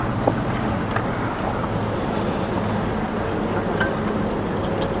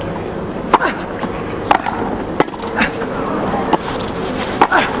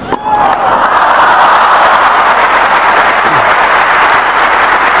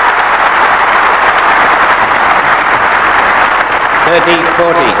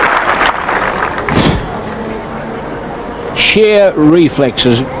 Sheer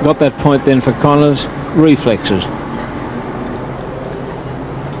reflexes. Got that point then for Connors. Reflexes.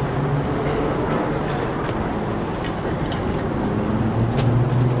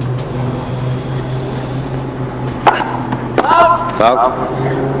 Foul.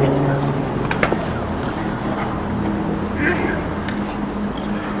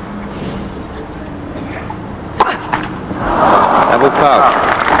 Double foul.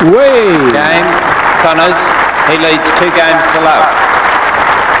 Way. Game. Connors. He leads 2 games to love.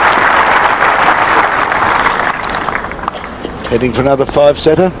 Heading for another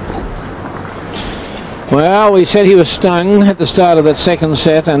 5-setter. Well, we said he was stung at the start of that second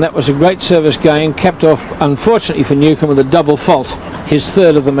set, and that was a great service game, capped off, unfortunately for Newcombe, with a double fault, his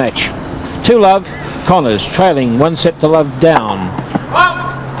third of the match. 2 love, Connors trailing 1 set to love down.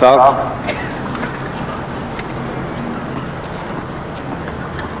 Foul.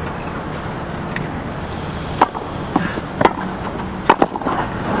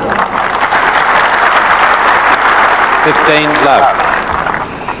 Love.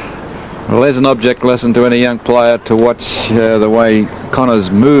 Well, there's an object lesson to any young player to watch the way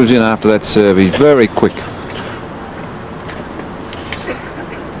Connors moves in after that serve. He's very quick.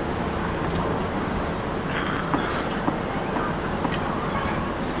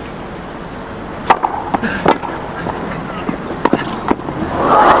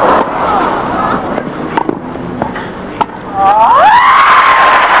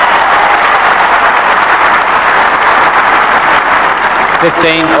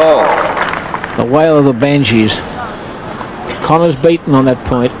 The wail of the Banshees. Connors beaten on that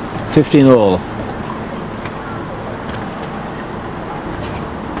point. 15 all.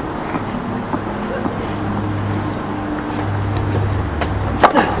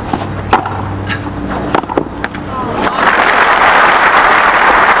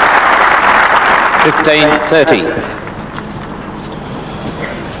 $15.30.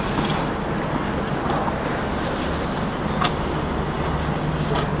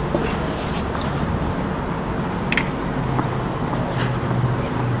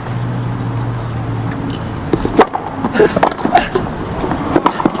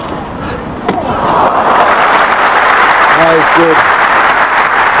 That is good.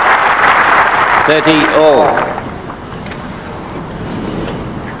 30 all.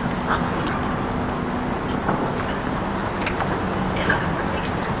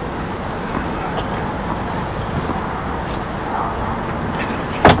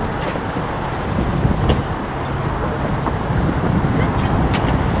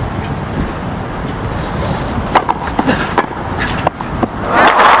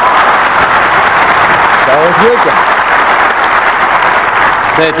 So is Newcombe.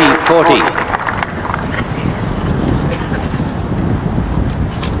 30-40.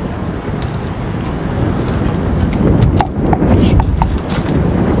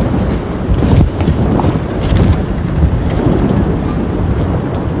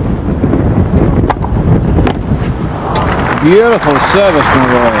 Beautiful service, my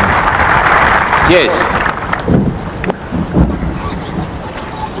boy. Yes.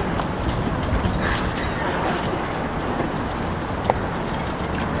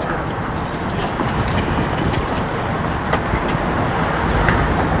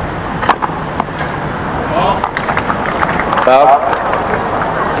 Foul.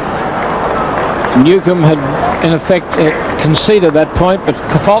 Newcombe had, in effect, conceded that point, but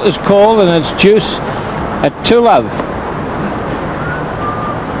fault is called, and it's deuce at 2-love.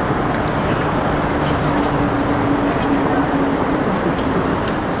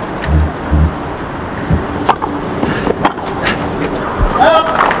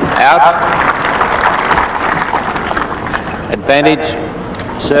 Out. Advantage,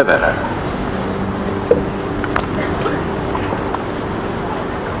 server.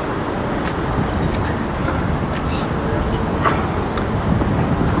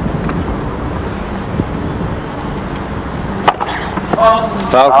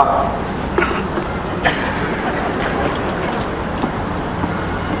 Foul.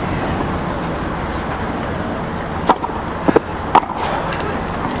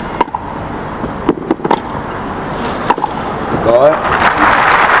 Goodbye.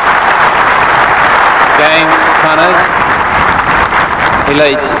 Game, Connors. He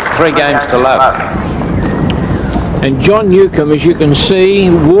leads 3 games to love. And John Newcombe, as you can see,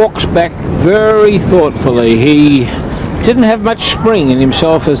 walks back very thoughtfully. He didn't have much spring in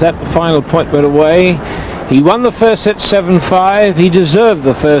himself as that final point went away. He won the first set 7-5. He deserved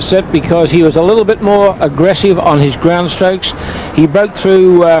the first set because he was a little bit more aggressive on his ground strokes. He broke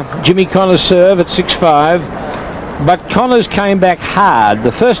through Jimmy Connors' serve at 6-5, but Connors came back hard.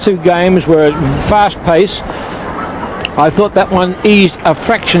 The first 2 games were at fast pace. I thought that one eased a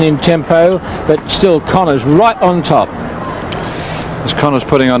fraction in tempo, but still Connors right on top. As Connors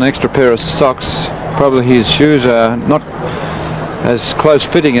putting on an extra pair of socks, probably his shoes are not as close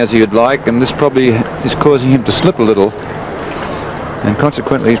fitting as he would like, and this probably is causing him to slip a little, and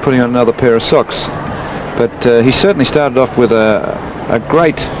consequently he's putting on another pair of socks. But he certainly started off with a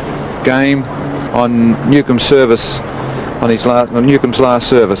great game on Newcombe's service, on Newcombe's last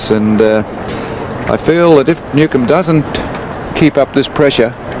service, and I feel that if Newcombe doesn't keep up this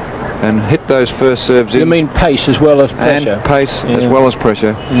pressure and hit those first serves You mean pace as well as pressure? And pace as well as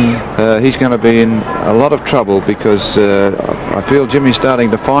pressure. He's going to be in a lot of trouble because I feel Jimmy's starting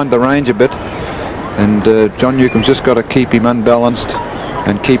to find the range a bit, and John Newcombe's just got to keep him unbalanced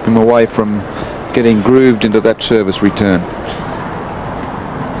and keep him away from getting grooved into that service return.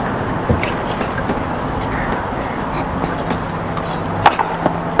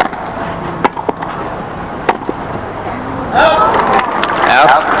 Out.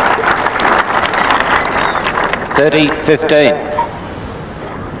 30-15.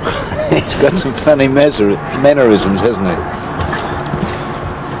 He's got some funny mannerisms, hasn't he?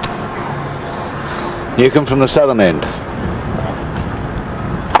 Newcombe from the southern end.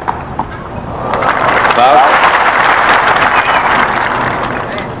 Foul.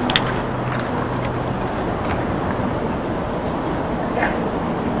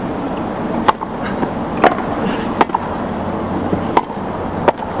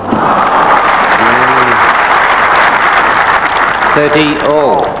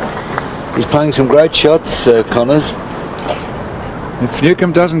 All. He's playing some great shots, Connors. If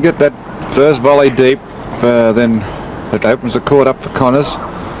Newcombe doesn't get that first volley deep, then it opens the court up for Connors.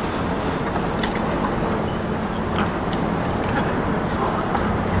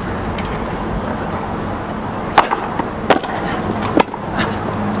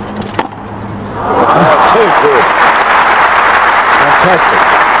 Too good. Fantastic.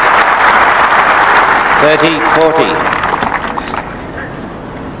 30-40.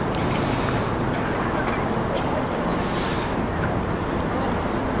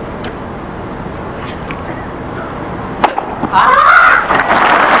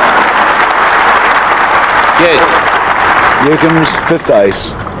 Newcombe's 5th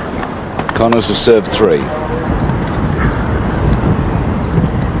ace. Connors has served 3.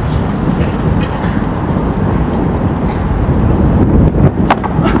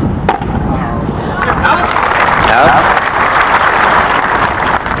 Out.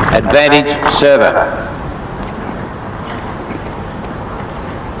 Advantage server.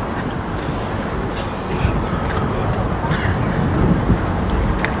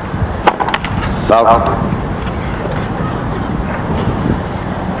 Foul.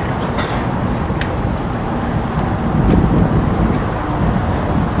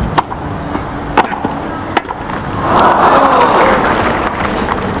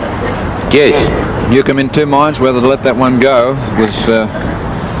 Yes. Newcombe in 2 minds whether to let that one go. It was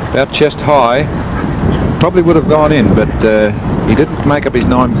about chest high. Probably would have gone in, but he didn't make up his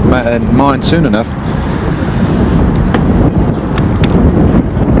mind soon enough.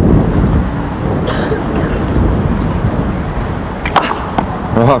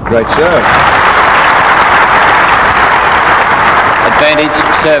 Oh, great serve. Advantage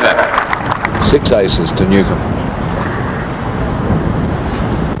server. 6 aces to Newcombe.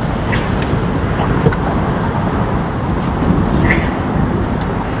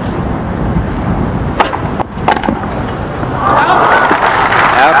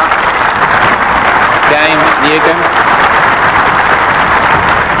 Newcombe.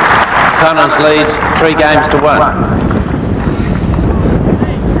 Connors leads 3 games to 1.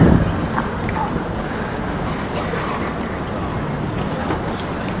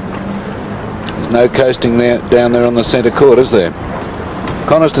 There's no coasting there down there on the centre court, is there?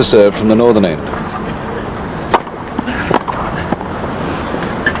 Connors to serve from the northern end.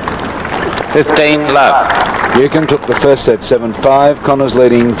 15 love. Newcombe took the first set 7-5. Connors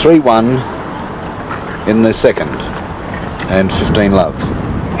leading 3-1 in the second, and 15 love.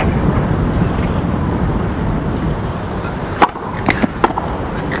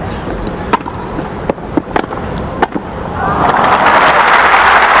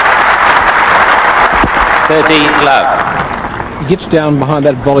 Love. He gets down behind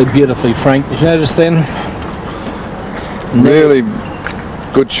that volley beautifully, Frank. Did you notice then? Really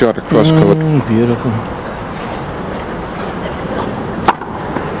good shot across court. Beautiful.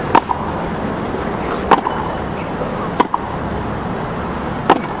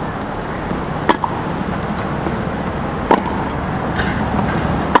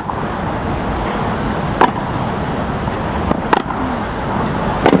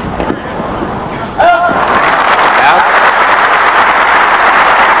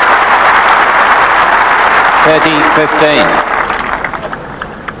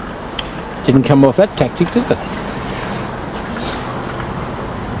 Didn't come off that tactic, did it?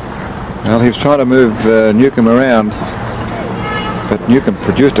 Well, he was trying to move Newcombe around, but Newcombe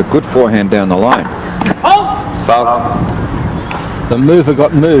produced a good forehand down the line. Foul. The mover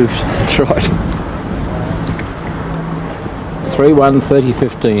got moved. That's right. 3-1,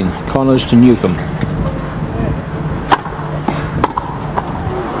 30-15. Connors to Newcombe.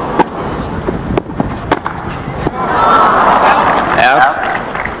 Out.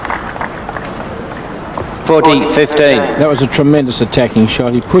 40-15. That was a tremendous attacking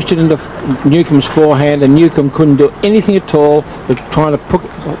shot. He pushed it into Newcombe's forehand, and Newcombe couldn't do anything at all but trying to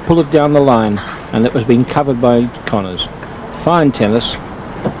pull it down the line, and that was being covered by Connors. Fine tennis.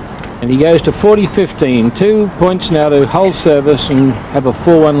 And he goes to 40-15. 2 points now to hold service and have a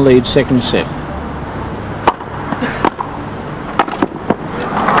 4-1 lead second set.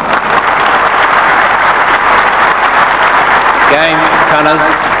 Game, Connors.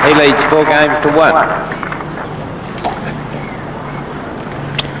 He leads 4 games to 1.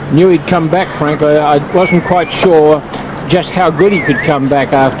 Knew he'd come back, frankly. I wasn't quite sure just how good he could come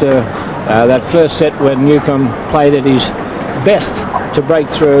back after that first set when Newcombe played at his best to break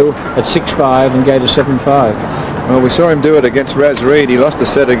through at 6-5 and go to 7-5. Well, we saw him do it against Raz Reid. He lost a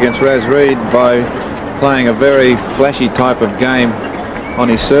set against Raz Reid by playing a very flashy type of game on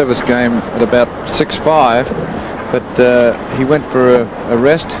his service game at about 6-5, but he went for a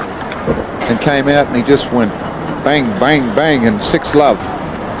rest and came out and he just went bang, bang, bang, and 6 love.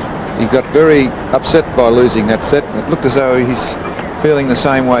 He got very upset by losing that set. It looked as though he's feeling the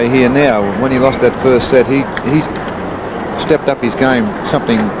same way here now. When he lost that first set, he's stepped up his game,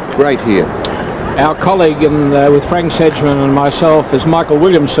 something great here. Our colleague with Frank Sedgman and myself is Michael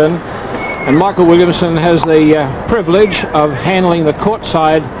Williamson, and Michael Williamson has the privilege of handling the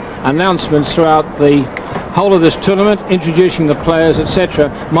courtside announcements throughout the whole of this tournament, introducing the players, etc.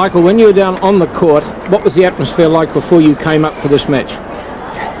 Michael, when you were down on the court, what was the atmosphere like before you came up for this match?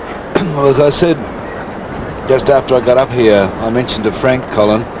 Well, as I said just after I got up here, I mentioned to Frank,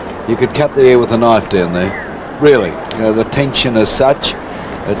 Colin, you could cut the air with a knife down there. Really, you know, the tension as such.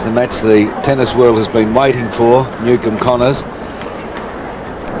 It's the match the tennis world has been waiting for, Newcombe Connors.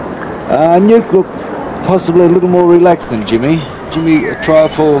 Nuke looked possibly a little more relaxed than Jimmy. Jimmy a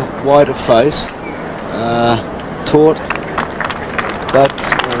trifle white of face, taut, but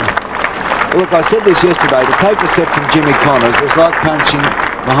look, I said this yesterday, to take a set from Jimmy Connors is like punching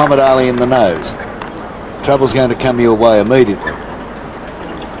Muhammad Ali in the nose. Trouble's going to come your way immediately.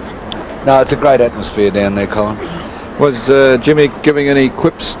 No, it's a great atmosphere down there, Colin. Was Jimmy giving any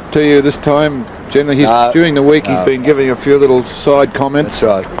quips to you this time? Generally, during the week he's been giving a few little side comments.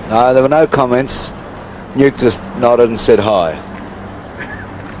 That's right. No, there were no comments. Nuke just nodded and said hi.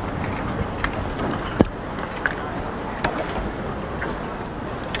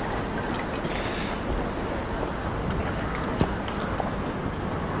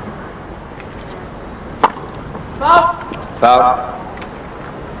 Foul.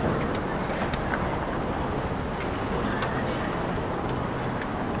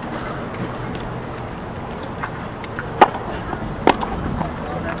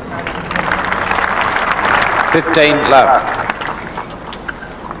 Love.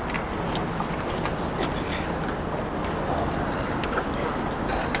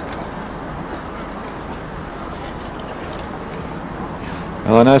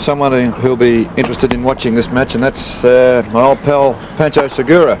 Well, I know someone who'll be interested in watching this match, and that's my old pal Pancho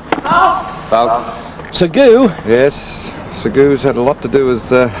Segura. Foul. Segu. Yes, Segu's had a lot to do with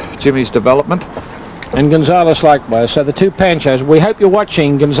Jimmy's development. And Gonzalez likewise. So the two Panchos. We hope you're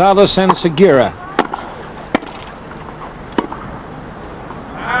watching Gonzalez and Segura.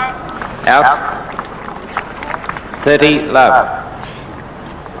 Out. 30 love.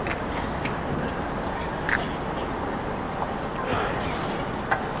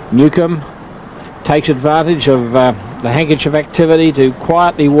 Newcombe takes advantage of the handkerchief activity to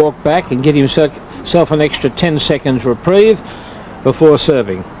quietly walk back and get himself an extra 10 seconds reprieve before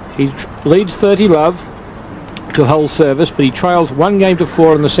serving. He leads 30 love to hold service, but he trails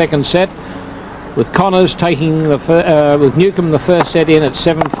 1-4 in the second set, with Connors taking with Newcombe the first set in at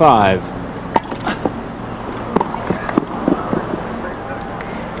 7-5.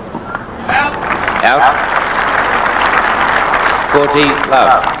 Out. 40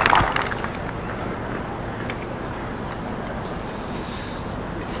 love.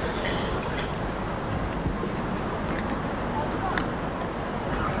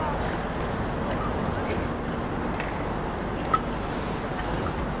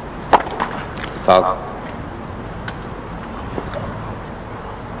 Foul.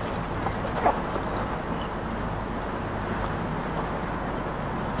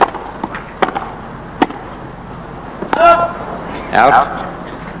 Out.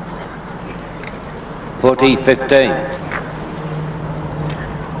 40-15.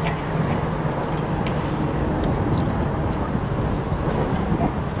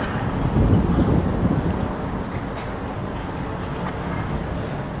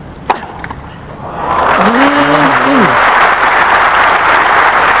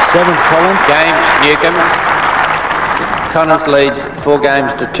 Seventh, Colin. Game, Newcombe. Connors leads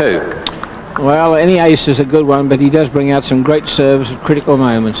 4-2. Well, any ace is a good one, but he does bring out some great serves at critical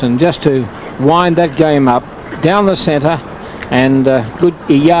moments. And just to wind that game up, down the centre, and a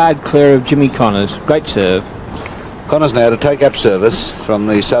yard clear of Jimmy Connors. Great serve. Connors now to take up service from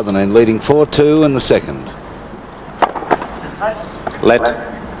the southern end, leading 4-2 in the second. Let.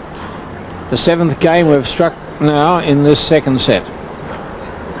 The seventh game we've struck now in this second set.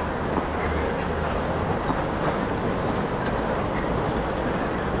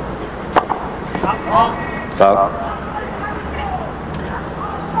 Foul.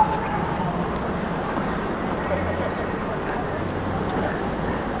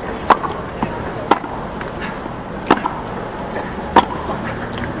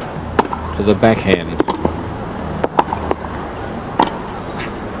 To the backhand.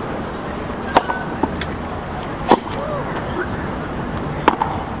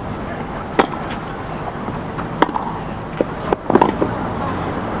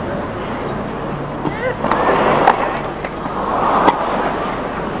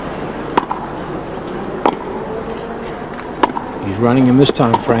 running him this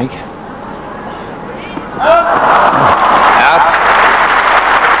time, Frank. Out.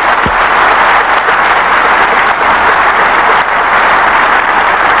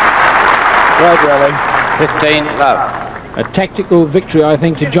 Great rally. 15 love. A tactical victory, I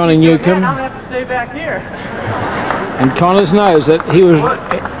think, to Johnny Newcombe. I'm going to have to stay back here. And Connors knows that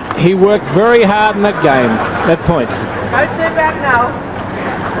he worked very hard in that game, that point. I stay back now.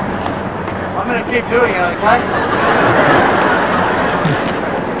 I'm going to keep doing it, okay?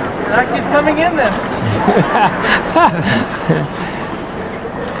 I keep coming in then.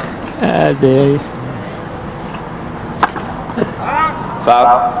 Ah, dear.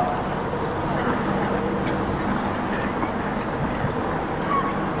 Foul.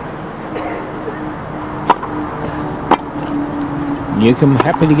 Newcombe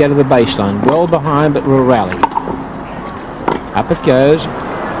happy to go to the baseline. Well behind, but will rally. Up it goes.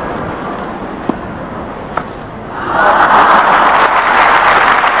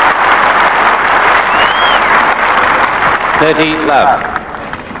 Love.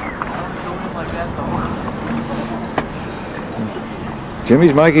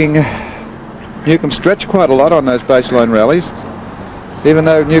 Jimmy's making Newcombe stretch quite a lot on those baseline rallies. Even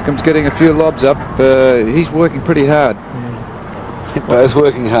though Newcombe's getting a few lobs up, he's working pretty hard. Both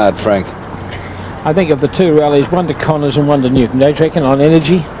working hard, Frank. I think of the two rallies, one to Connors and one to Newcombe. Don't you reckon, on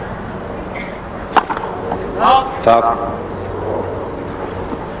energy? Foul.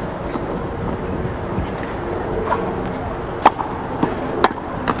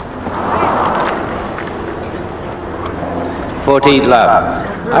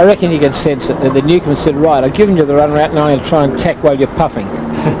 Love. I reckon you can sense it. The Newcombe said, right, I've given you the run route, now I'm going to try and attack while you're puffing.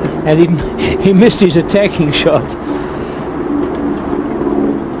 And he missed his attacking shot.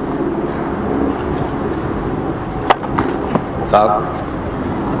 Foul.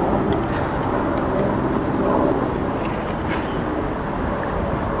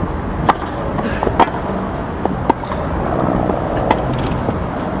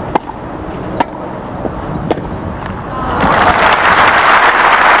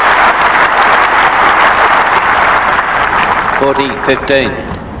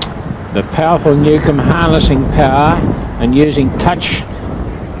 The powerful Newcombe harnessing power and using touch,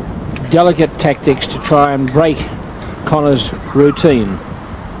 delicate tactics to try and break Connors' routine.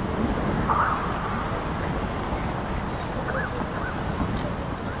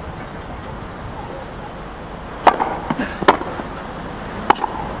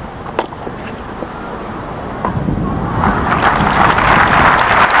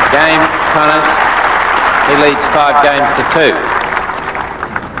 Game, Connors. He leads 5 games to 2.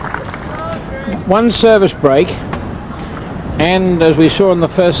 One service break, and as we saw in the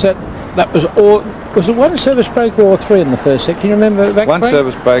first set, that was all. Was it one service break or 3 in the first set? Can you remember that? One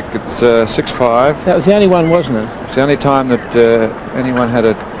service break. It's 6-5. That was the only one, wasn't it? It's the only time that anyone had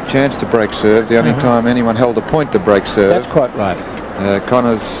a chance to break serve. The only time anyone held a point to break serve. That's quite right.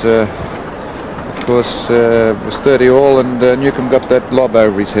 Connors, of course, was 30 all, and Newcombe got that lob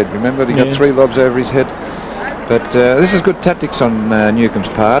over his head. Remember, he got 3 lobs over his head. But this is good tactics on Newcombe's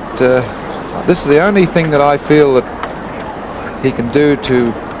part. This is the only thing that I feel that he can do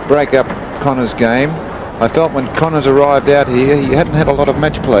to break up Connors' game. I felt when Connors arrived out here, he hadn't had a lot of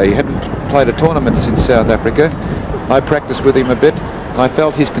match play. He hadn't played a tournament since South Africa. I practiced with him a bit. I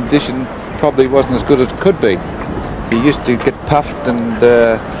felt his condition probably wasn't as good as it could be. He used to get puffed and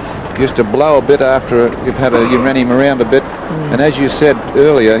used to blow a bit after you ran him around a bit. And as you said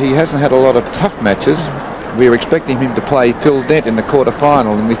earlier, he hasn't had a lot of tough matches. We were expecting him to play Phil Dent in the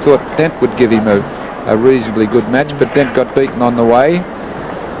quarter-final, and we thought Dent would give him a reasonably good match, but Dent got beaten on the way.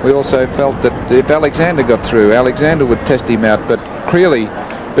 We also felt that if Alexander got through, Alexander would test him out, but Creeley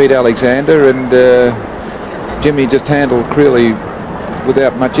beat Alexander, and Jimmy just handled Creeley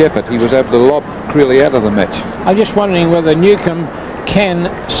without much effort. He was able to lob Creeley out of the match. I'm just wondering whether Newcombe can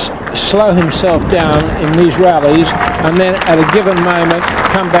slow himself down in these rallies and then at a given moment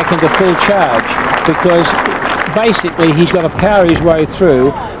come back into full charge, because basically he's got to power his way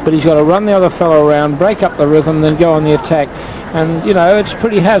through, but he's got to run the other fellow around, break up the rhythm, then go on the attack. And you know, it's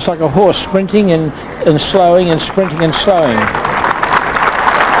pretty hard. It's like a horse sprinting and slowing and sprinting and slowing.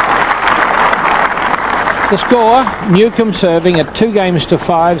 The score, Newcombe serving at 2 games to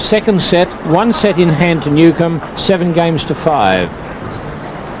 5. Second set, 1 set in hand to Newcombe, 7 games to 5.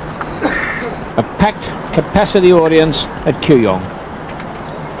 A packed capacity audience at Kooyong.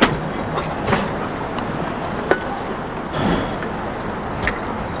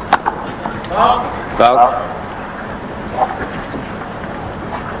 Foul.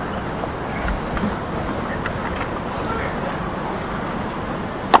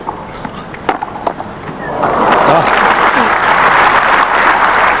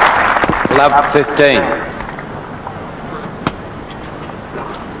 Love 15.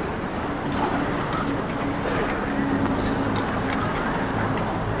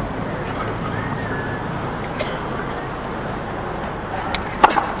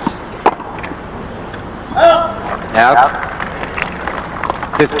 Out.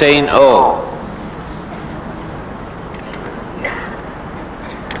 15 all.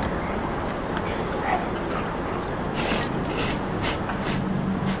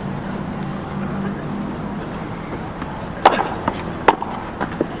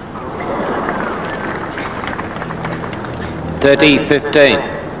 Thirty 15.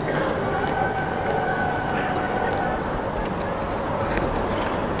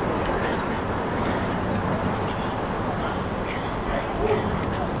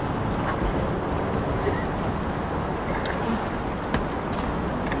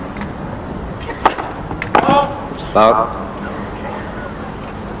 Out.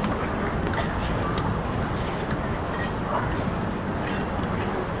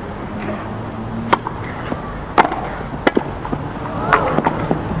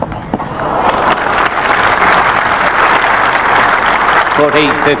 Forty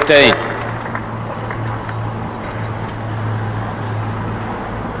 15.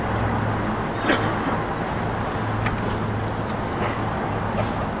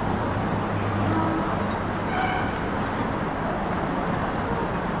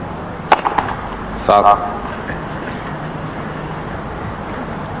 Foul.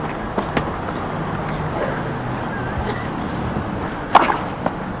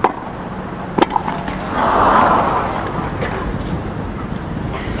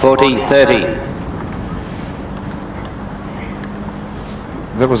 Forty 30.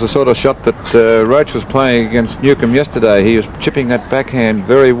 That was the sort of shot that Roach was playing against Newcombe yesterday. He was chipping that backhand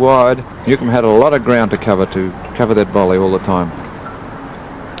very wide. Newcombe had a lot of ground to cover that volley all the time.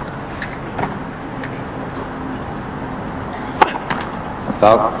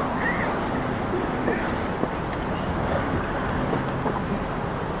 Foul.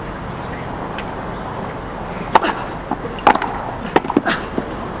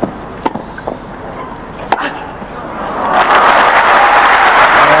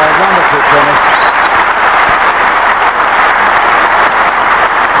 Wonderful tennis.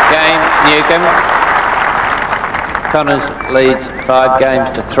 Game Newcombe. Connors leads 5 games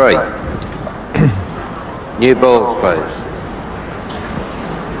to 3. New balls, please.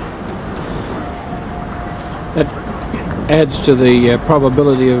 That adds to the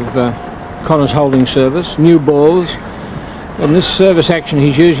probability of Connors holding service. New balls. And this service action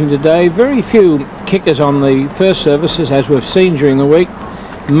he's using today, very few kickers on the first services, as we've seen during the week.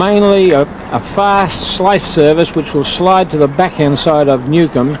 Mainly a fast slice service which will slide to the backhand side of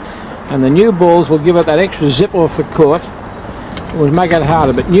Newcombe, and the new balls will give it that extra zip off the court. It will make it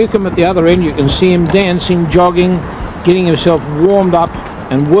harder. But Newcombe at the other end, you can see him dancing, jogging, getting himself warmed up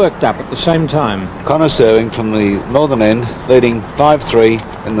and worked up at the same time. Connor serving from the northern end, leading 5-3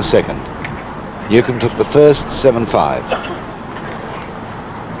 in the second. Newcombe took the first 7-5.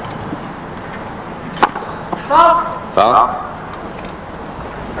 Foul.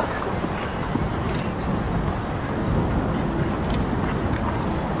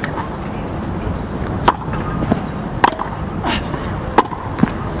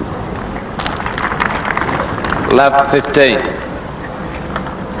 Love 15.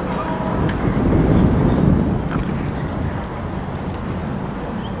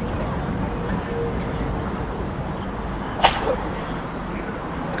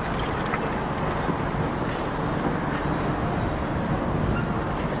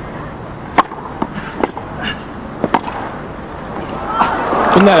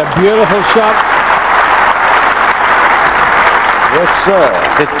 Isn't that a beautiful shot? Yes, sir.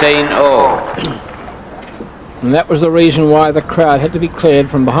 15 all. And that was the reason why the crowd had to be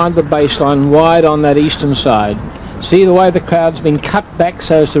cleared from behind the baseline wide on that eastern side. See the way the crowd's been cut back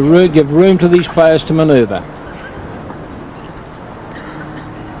so as to give room to these players to manoeuvre.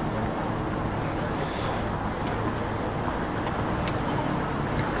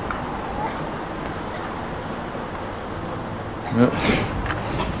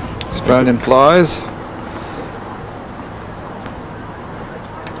 Australian flies.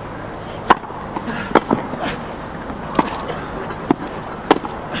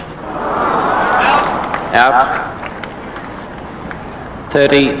 Out.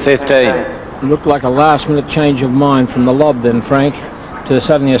 30-15. Looked like a last-minute change of mind from the lob then, Frank, to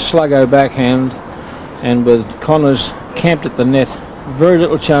suddenly a sluggo backhand, and with Connors camped at the net, very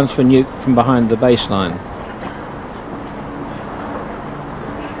little chance for Newt from behind the baseline.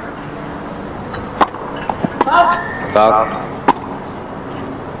 Foul.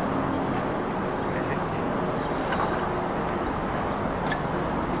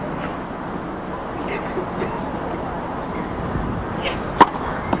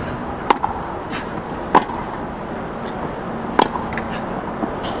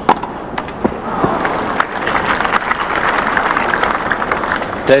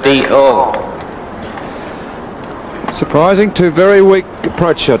 30 all. Surprising, two very weak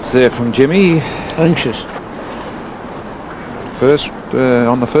approach shots there from Jimmy. Anxious. First,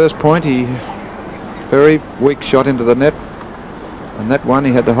 on the first point, he very weak shot into the net. And that one,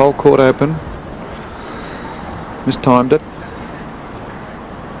 he had the whole court open. Mistimed it.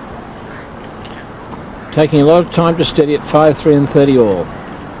 Taking a lot of time to steady at 5-3 and 30 all.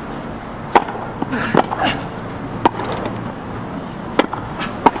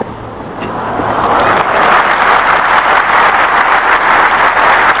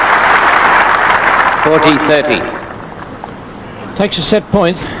 Takes a set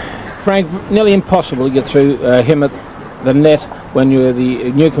point. Frank, nearly impossible to get through him at the net when you're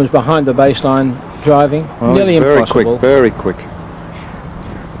the Newcombe's behind the baseline driving. Well, nearly very impossible. quick, very quick.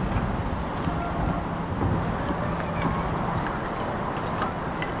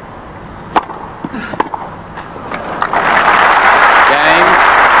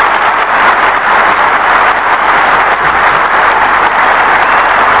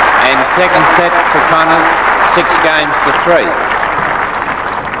 Second set to Connors, 6 games to 3.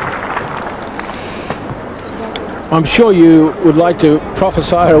 I'm sure you would like to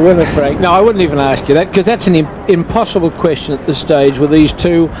prophesy a winner, Frank. No, I wouldn't even ask you that, because that's an impossible question at this stage with these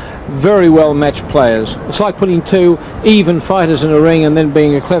two very well matched players. It's like putting two even fighters in a ring and then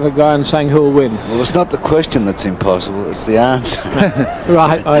being a clever guy and saying who will win. Well, it's not the question that's impossible, it's the answer.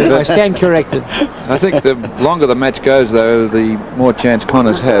 Right, I stand corrected. I think the longer the match goes, though, the more chance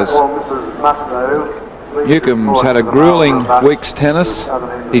Connors has. Newcombe's had a grueling week's tennis.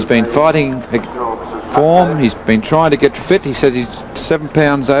 He's been fighting form. He's been trying to get fit. He says he's 7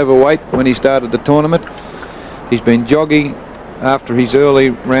 pounds overweight when he started the tournament. He's been jogging after his early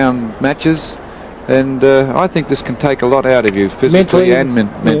round matches, and I think this can take a lot out of you physically and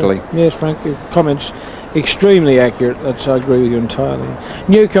mentally. Yeah, yes, Frank, your comments extremely accurate. I agree with you entirely.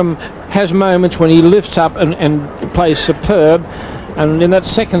 Newcombe has moments when he lifts up and plays superb, and in that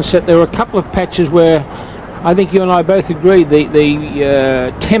second set there were a couple of patches where I think you and I both agreed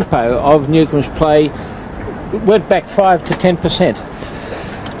the tempo of Newcombe's play went back 5 to 10%.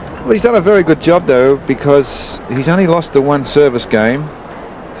 Well, he's done a very good job, though, because he's only lost the one service game.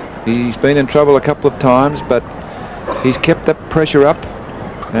 He's been in trouble a couple of times, but he's kept that pressure up,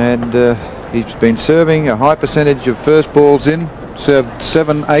 and he's been serving a high percentage of first balls in, served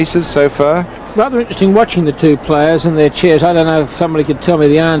 7 aces so far. Rather interesting watching the two players in their chairs. I don't know if somebody could tell me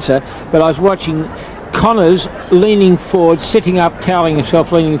the answer, but I was watching Connors leaning forward, sitting up, toweling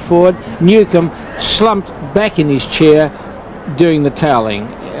himself, leaning forward. Newcombe slumped back in his chair doing the toweling.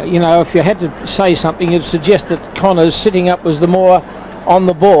 You know, if you had to say something, you'd suggest that Connors sitting up was the more on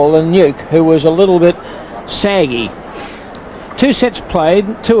the ball than Newk, who was a little bit saggy. 2 sets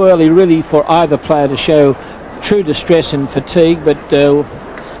played, too early really for either player to show true distress and fatigue, but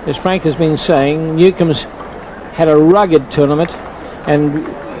as Frank has been saying, Newcombe's had a rugged tournament, and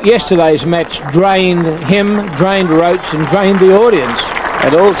yesterday's match drained him, drained Roach, and drained the audience.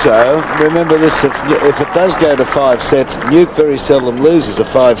 And also, remember this, if it does go to 5 sets, Newk very seldom loses a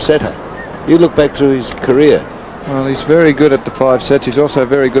 5-setter. You look back through his career. Well, he's very good at the 5 sets. He's also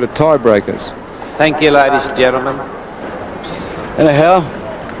very good at tiebreakers. Thank you, ladies and gentlemen. Anyhow,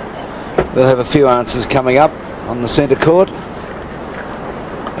 we'll have a few answers coming up on the centre court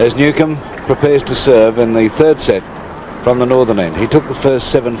as Newcombe prepares to serve in the 3rd set from the northern end. He took the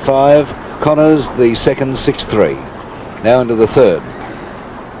first 7-5, Connors the second 6-3. Now into the 3rd.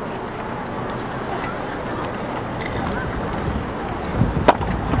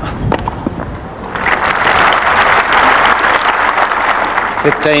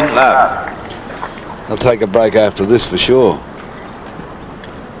 Love. I'll take a break after this for sure.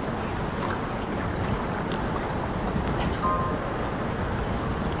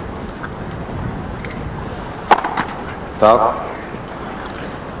 Foul.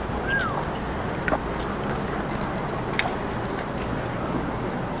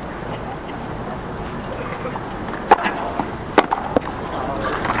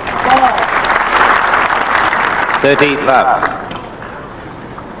 Love.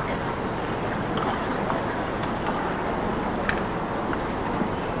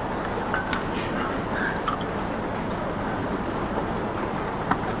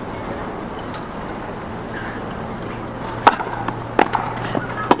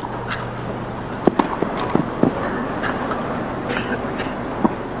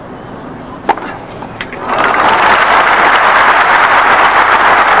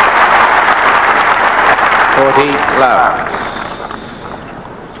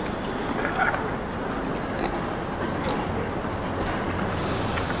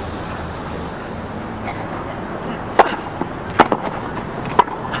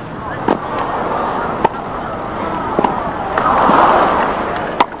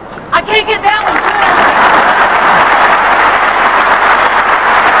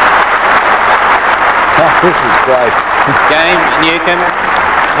 This is great. Game, Newcombe.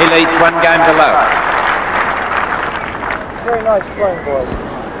 He leads 1 game to love. Very nice playing, boys.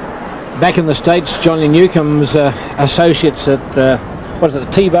 Back in the States, Johnny Newcombe's associates at, what is it,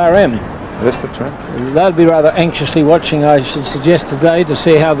 the T-Bar M. Yes, that's right. They'll be rather anxiously watching, I should suggest, today to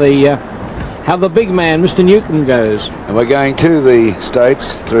see how the big man, Mr. Newcombe, goes. And we're going to the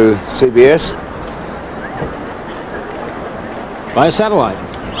States through CBS. By satellite.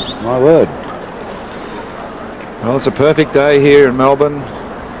 My word. Well, it's a perfect day here in Melbourne.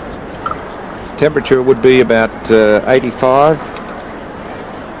 Temperature would be about 85.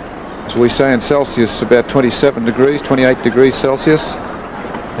 As we say in Celsius, about 27 degrees, 28 degrees Celsius.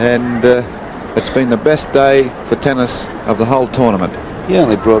 And it's been the best day for tennis of the whole tournament. You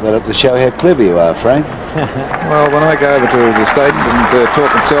only brought that up to show how clever you are, Frank. Well, when I go over to the States and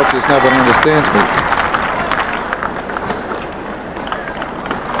talk in Celsius, nobody understands me.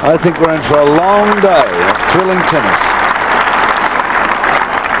 I think we're in for a long day of thrilling tennis.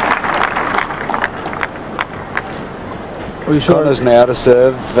 Connors now to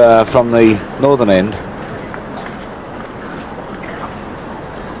serve from the northern end.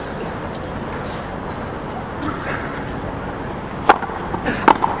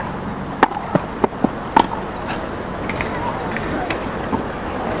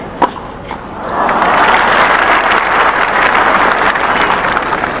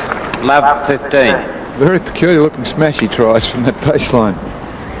 Love 15. Very peculiar looking smash he tries from that baseline.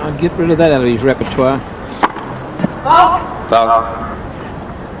 I'd get rid of that out of his repertoire. Foul.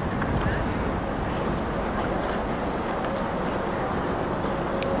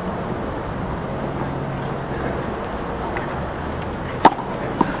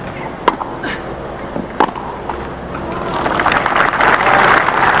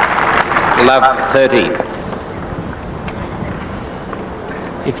 Love 30.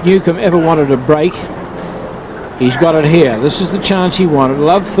 If Newcombe ever wanted a break, he's got it here. This is the chance he wanted.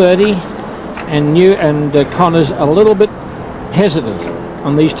 Love 30, and Connors a little bit hesitant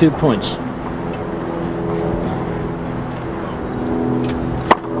on these 2 points.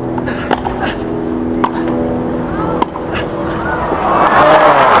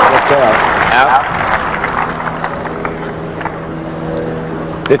 Just out. Out.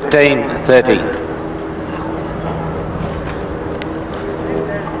 15-30.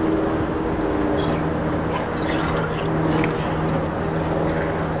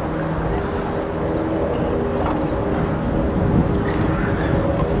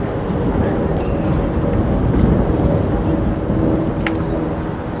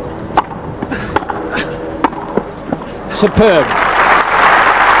 Superb.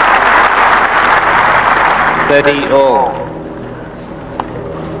 30 all.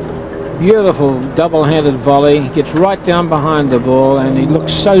 Beautiful double-handed volley. Gets right down behind the ball, and he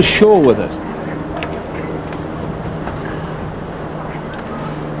looks so sure with it.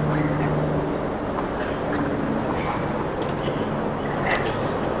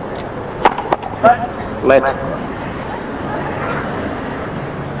 Let.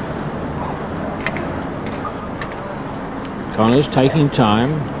 Connors taking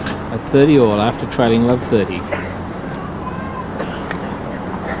time at 30 all after trailing love 30. Oh.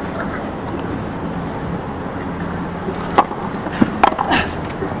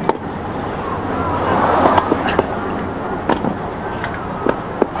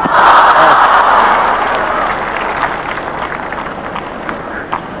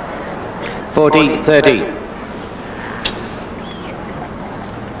 40-30.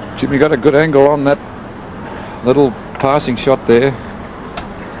 Jimmy got a good angle on that little passing shot there.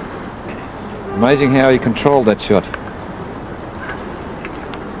 Amazing how he controlled that shot.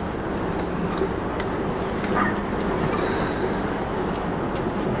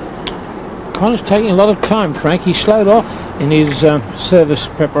 Connor's taking a lot of time, Frank. He slowed off in his service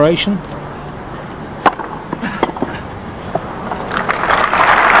preparation.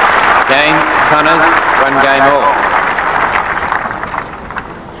 Game, Connors, 1 game all.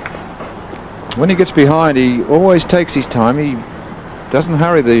 When he gets behind, he always takes his time. He doesn't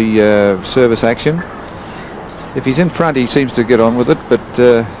hurry the service action. If he's in front, he seems to get on with it, but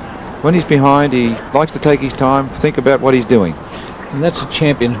when he's behind, he likes to take his time, think about what he's doing. And that's a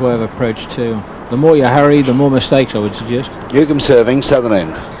champion's way of approach too. The more you hurry, the more mistakes, I would suggest. Newcombe serving, southern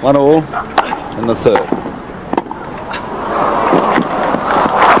end. 1 all in the third.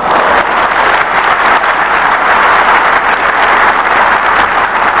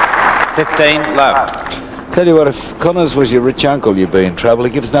 Love. Tell you what, if Connors was your rich uncle, you'd be in trouble.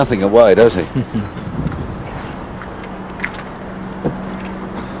 He gives nothing away, does he?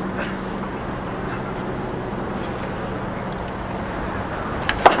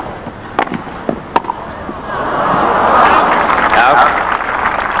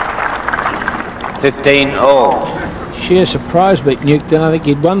 15 all. Sheer surprise beat Newt. Then I think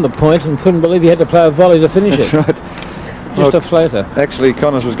he'd won the point and couldn't believe he had to play a volley to finish That's it. right. Just a floater. Actually,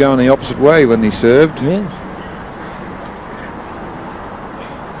 Connors was going the opposite way when he served. Yes.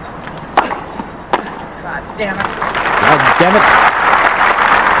 Damn it. Oh, damn it.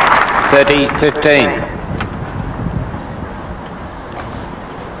 30-15.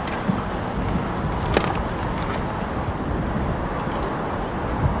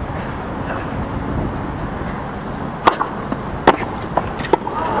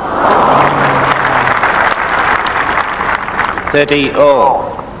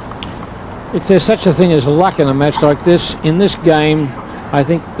 All. If there's such a thing as luck in a match like this, in this game, I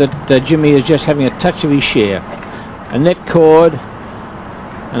think that Jimmy is just having a touch of his share. A net cord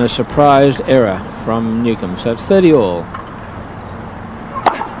and a surprised error from Newcombe. So it's 30 all.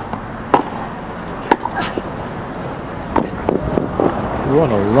 What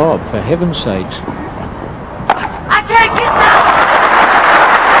a lob, for heaven's sakes. I can't get that!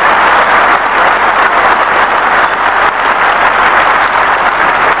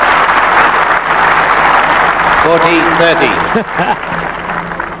 40-30.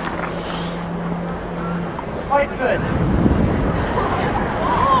 Quite good.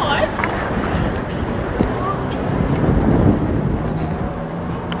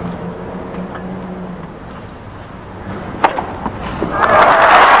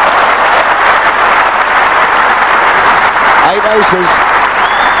 Eight aces.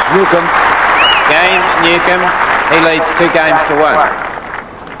 Newcombe. Game, Newcombe. He leads 2 games to 1.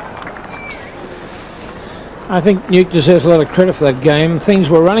 I think Newt deserves a lot of credit for that game. Things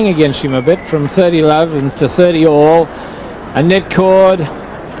were running against him a bit from 30 love into 30 all. A net cord,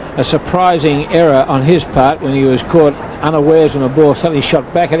 a surprising error on his part when he was caught unawares when a ball suddenly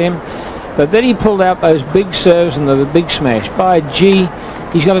shot back at him. But then he pulled out those big serves and the big smash. By gee,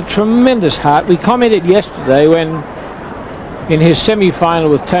 he's got a tremendous heart. We commented yesterday when in his semi-final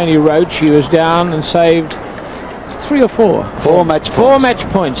with Tony Roach he was down and saved 3 or 4? 4 match points. 4 match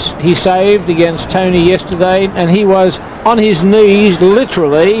points he saved against Tony yesterday, and he was on his knees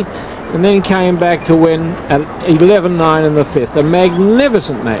literally, and then came back to win at 11-9 in the 5th. A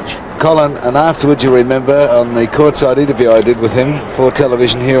magnificent match. Colin, and afterwards you remember on the courtside interview I did with him for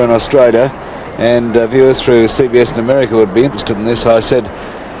television here in Australia, and viewers through CBS in America would be interested in this, I said,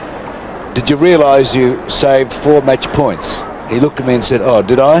 did you realise you saved 4 match points? He looked at me and said, oh,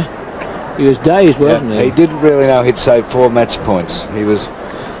 did I? He was dazed, wasn't he? He didn't really know he'd saved 4 match points. He was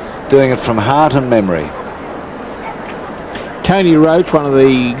doing it from heart and memory. Tony Roach, one of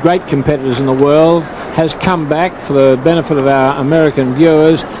the great competitors in the world, has come back for the benefit of our American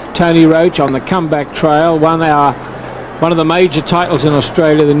viewers. Tony Roach on the comeback trail won one of the major titles in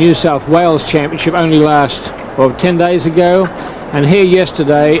Australia, the New South Wales Championship, only last 10 days ago, and here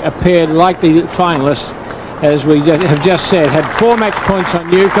yesterday appeared like the finalist, as we have just said, had 4 match points on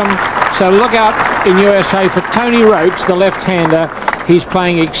Newcombe. So look out in USA for Tony Roach, the left-hander. He's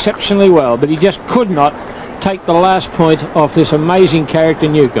playing exceptionally well, but he just could not take the last point off this amazing character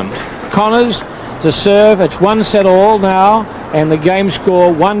Newcombe. Connors to serve. It's 1 set all now, and the game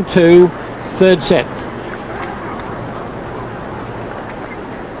score 1-2, 3rd set.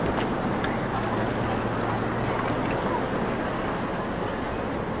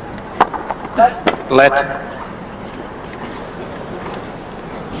 Let.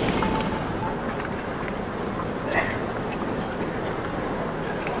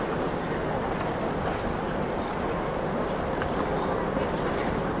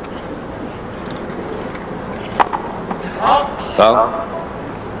 Well.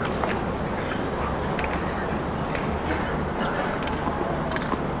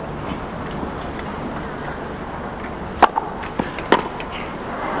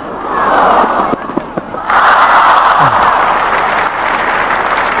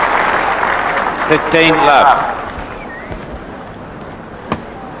 Fifteen love.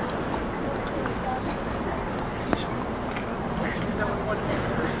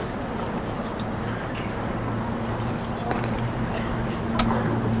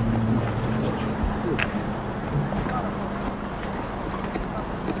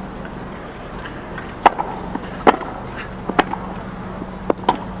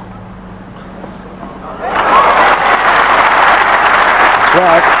 That's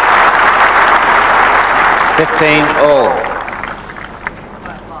right. 15 all.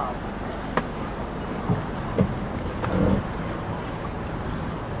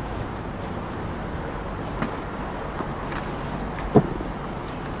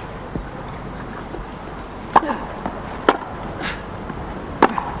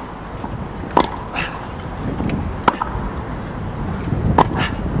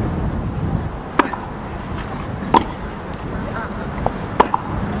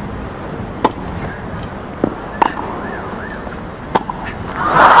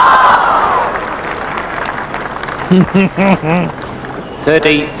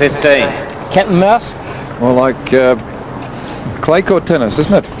 30-15. Cat and mouse? More like clay court tennis,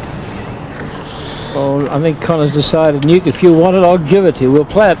 isn't it? Well, I think Connors decided, Nuke, if you want it, I'll give it to you. We'll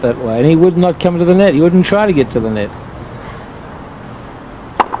play it that way. And he would not come to the net. He wouldn't try to get to the net.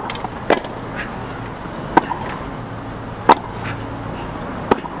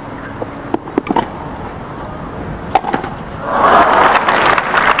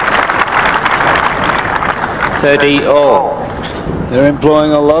 All. They're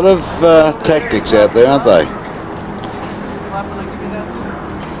employing a lot of tactics out there, aren't they?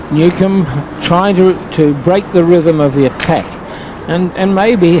 Newcombe trying to break the rhythm of the attack and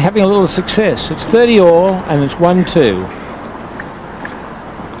maybe having a little success. It's 30 all and it's 1-2.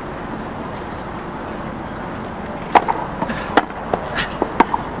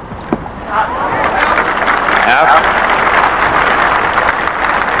 Out.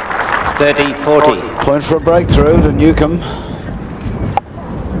 30-40. Point for a breakthrough to Newcombe.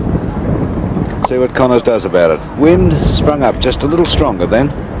 See what Connors does about it. Wind sprung up just a little stronger then.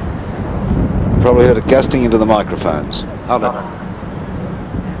 Probably heard it gusting into the microphones. Hold it.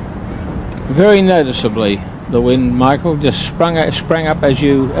 Very noticeably, the wind, Michael, just sprang up as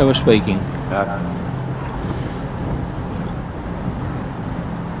you were speaking.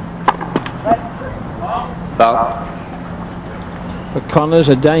 Foul. For Connors,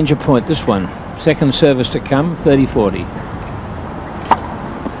 a danger point, this one. Second service to come, 30-40.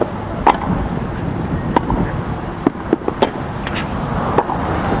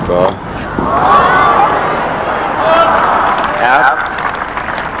 Goodbye. Out.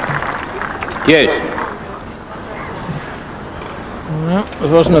 Yes. Well, it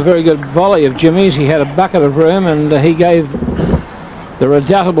wasn't a very good volley of Jimmy's. He had a bucket of room and he gave the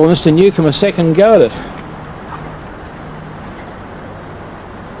redoubtable Mr. Newcombe a second go at it.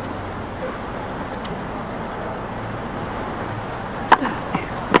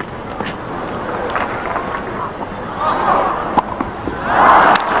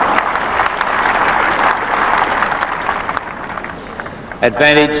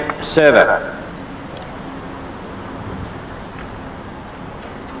 Advantage server.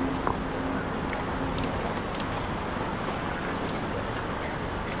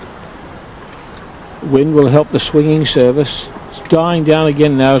 Wind will help the swinging service. It's dying down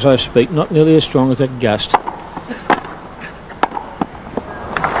again now as I speak, not nearly as strong as that gust.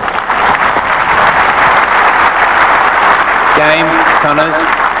 Game, Connors.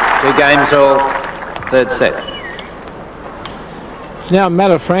 2 games all. Third set. It's now a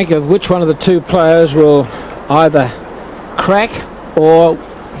matter, Frank, of which one of the two players will either crack or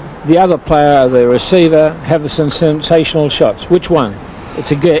the other player, the receiver, have some sensational shots. Which one?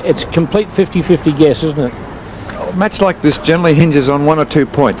 It's a complete 50-50 guess, isn't it? A match like this generally hinges on 1 or 2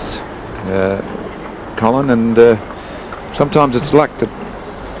 points, Colin, and sometimes it's luck that.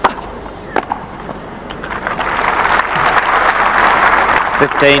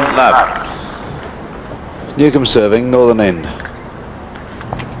 Love. Newcombe serving, northern end.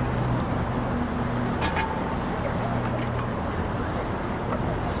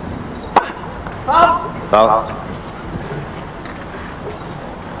 Foul.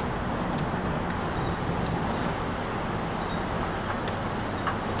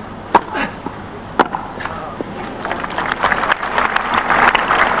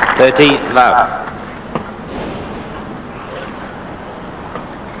 Love.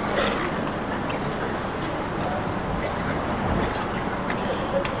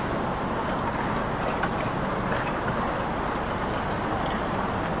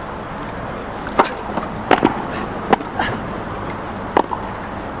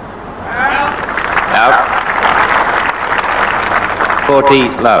 Out. 40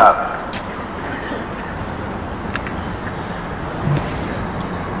 love.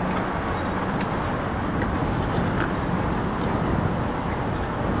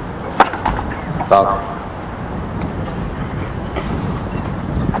 Foul.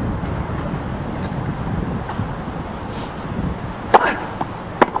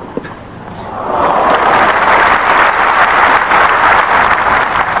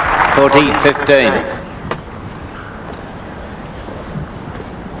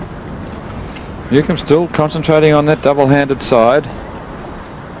 Newcombe still concentrating on that double-handed side.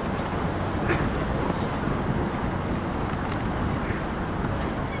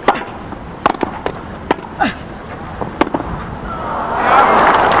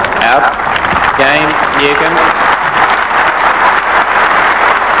 Out. Game, Newcombe.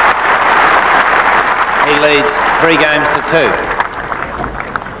 He leads 3 games to 2.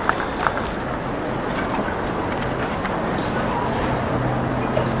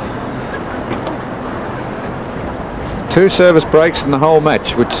 2 service breaks in the whole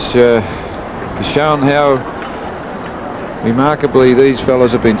match, which has shown how remarkably these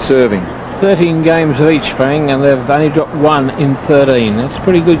fellas have been serving. 13 games of each, Fang, and they've only dropped 1 in 13. That's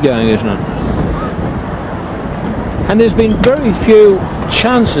pretty good going, isn't it? And there's been very few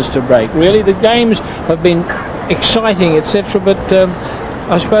chances to break, really. The games have been exciting, etc., but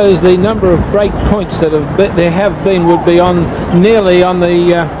I suppose the number of break points that there have been would be nearly on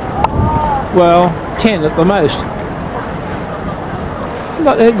the, well, 10 at the most.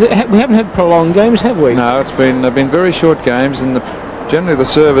 But we haven't had prolonged games, have we? No, they've been very short games, and generally the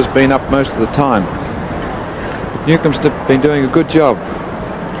serve has been up most of the time. Newcombe's been doing a good job.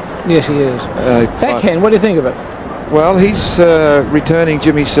 Yes, he is. Backhand, what do you think of it? Well, he's returning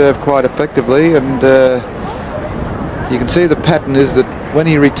Jimmy's serve quite effectively, and you can see the pattern is that when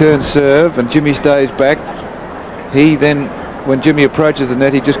he returns serve and Jimmy stays back, he then, when Jimmy approaches the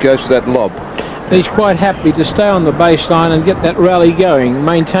net, he just goes for that lob. He's quite happy to stay on the baseline and get that rally going,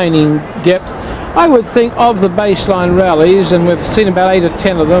 maintaining depth. I would think of the baseline rallies, and we've seen about 8 or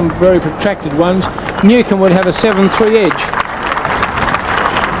 10 of them, very protracted ones, Newcombe would have a 7-3 edge.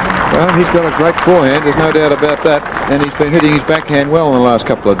 Well, he's got a great forehand, there's no doubt about that, and he's been hitting his backhand well in the last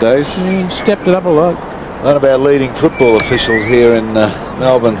couple of days. He stepped it up a lot. One of our leading football officials here in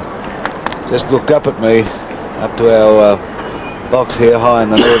Melbourne just looked up at me, up to our box here high in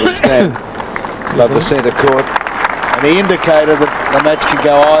the northern stand, above the centre court, and he indicated that the match could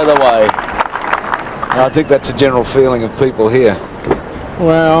go either way. And I think that's a general feeling of people here.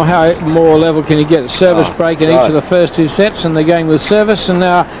 Well, how more level can you get? A service break in each of the first 2 sets, and they're going with service, and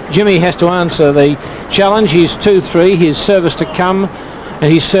now Jimmy has to answer the challenge. He's 2-3, his service to come,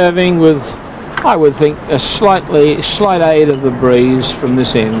 and he's serving with, I would think, a slight aid of the breeze from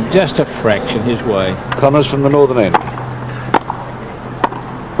this end, just a fraction his way. Connors from the northern end. All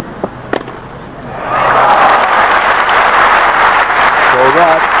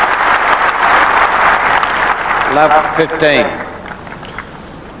right. Love 15.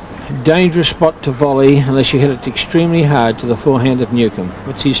 Dangerous spot to volley unless you hit it extremely hard to the forehand of Newcombe.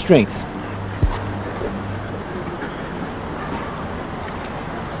 What's his strength?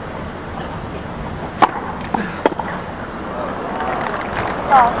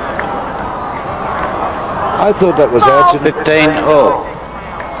 I thought that was out. 15 all.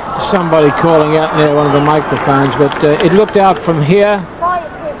 Somebody calling out near one of the microphones, but it looked out from here.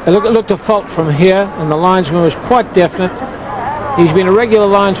 It looked a fault from here, and the linesman was quite definite. He's been a regular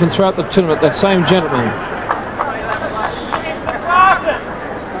linesman throughout the tournament, that same gentleman.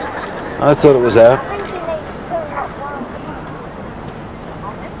 I thought it was out.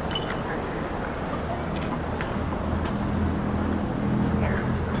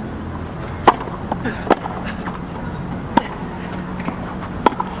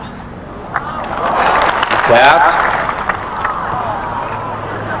 It's out.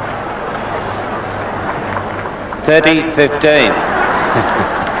 30-15.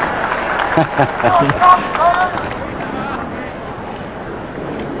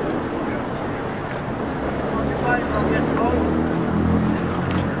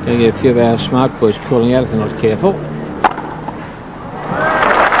 Going to get a few of our smart boys calling out if they're not careful.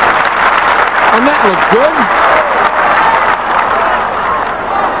 And that looked good.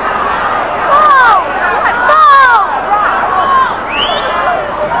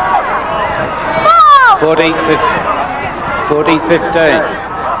 Ball! 40-15.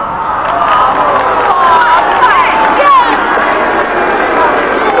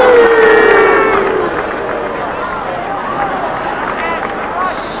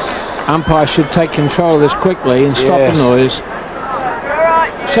 Umpire should take control of this quickly and stop the noise.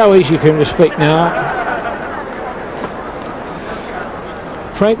 So easy for him to speak now.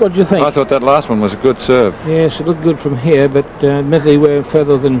 Frank, what do you think? I thought that last one was a good serve. Yes, it looked good from here, but admittedly we're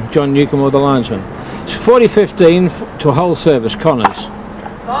further than John Newcombe or the linesman. It's 40-15 to a whole service, Connors.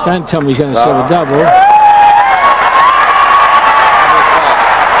 Don't tell me he's going to serve a double.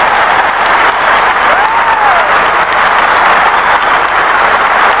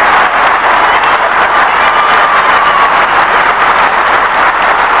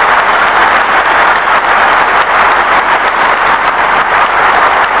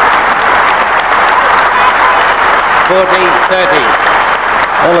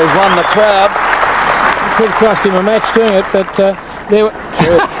 Well, he's won the crowd. Could cost him a match doing it, but there were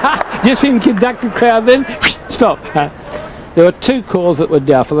just him conduct the crowd then. Stop. There were 2 calls that were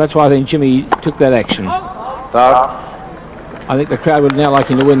doubtful. That's why I think Jimmy took that action. Foul. I think the crowd would now like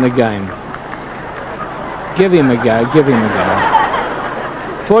him to win the game. Give him a go. Give him a go.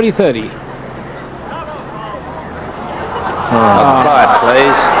 40-30. Try it,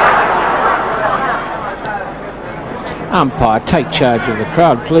 please. Umpire, take charge of the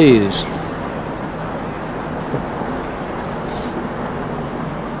crowd, please.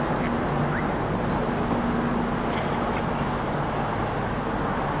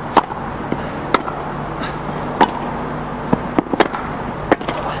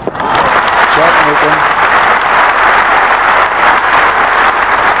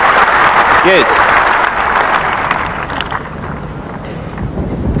 Yes.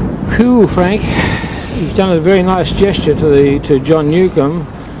 Phew, Frank. He's done a very nice gesture to John Newcombe,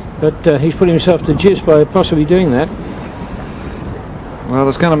 but he's put himself to juice by possibly doing that. Well,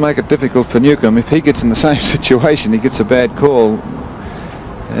 it's going to make it difficult for Newcombe. If he gets in the same situation, he gets a bad call,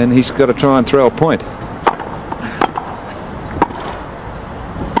 and he's got to try and throw a point.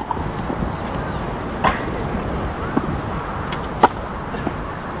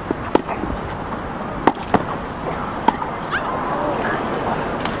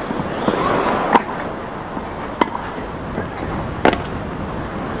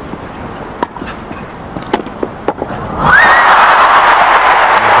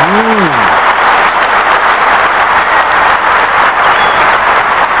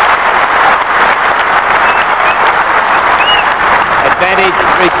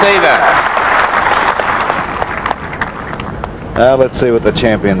 Receiver. Let's see what the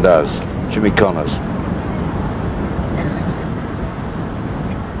champion does. Jimmy Connors.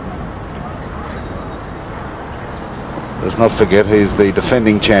 Let's not forget he's the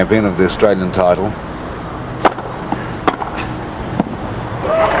defending champion of the Australian title.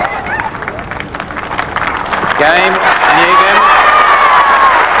 Game, Newcombe.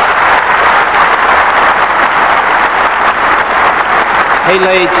 He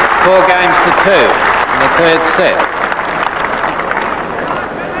leads 4 games to 2 in the 3rd set.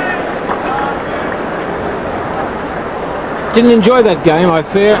 Didn't enjoy that game, I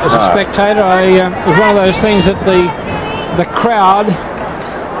fear, as a spectator. It was one of those things that the crowd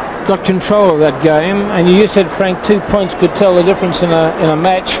got control of that game, and you said, Frank, 2 points could tell the difference in a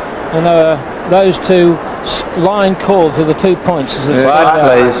match, and those two line calls are the 2 points.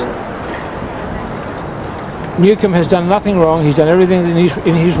 Right, please. Newcombe has done nothing wrong. He's done everything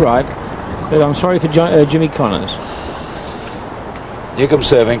in his right. But I'm sorry for Jimmy Connors. Newcombe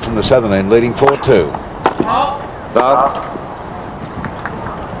serving from the southern end, leading 4-2. Foul.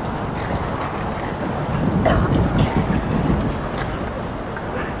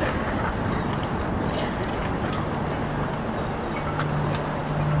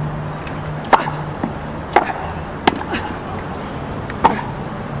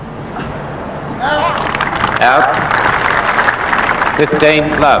 Out.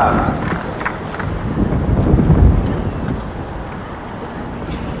 15 love.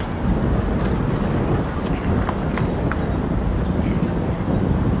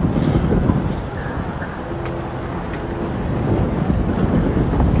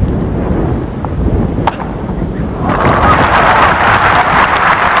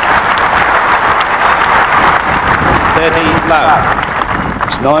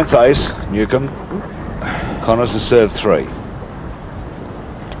 It's 9th ace, Newcombe. Connors has served 3.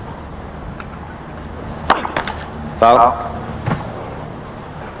 Foul.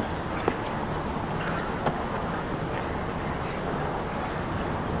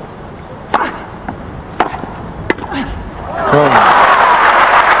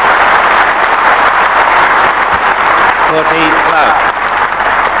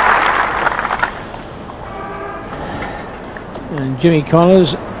 And Jimmy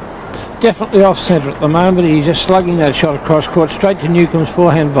Connors definitely off centre at the moment. He's just slugging that shot across court straight to Newcombe's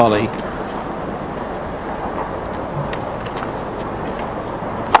forehand volley.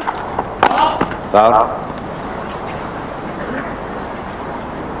 Foul.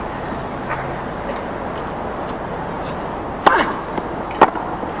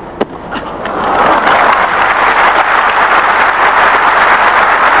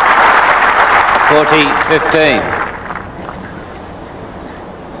 (40-15).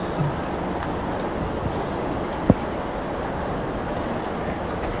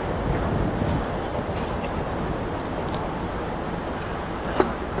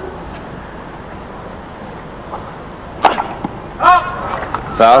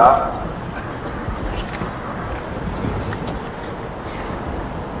 Foul.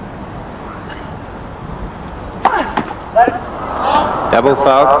 Double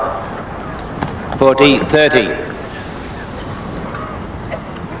foul. 40-30.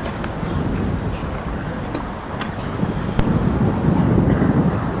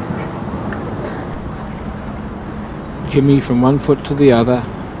 Jimmy from one foot to the other,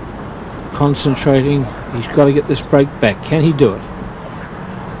 concentrating. He's got to get this break back. Can he do it?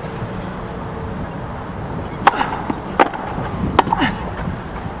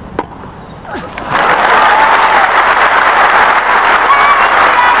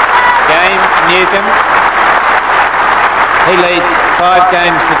 5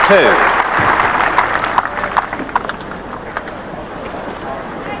 games to 2.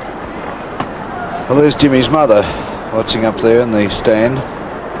 Well, there's Jimmy's mother watching up there in the stand.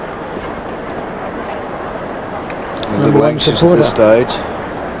 A little anxious at this stage.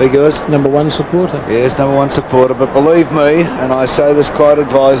 Because #1 supporter. yes, #1 supporter, but believe me, and I say this quite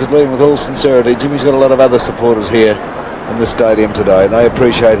advisedly and with all sincerity, Jimmy's got a lot of other supporters here in the stadium today. They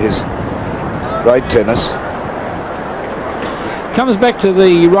appreciate his great tennis. Comes back to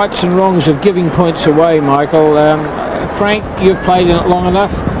the rights and wrongs of giving points away, Michael. Frank, you've played in it long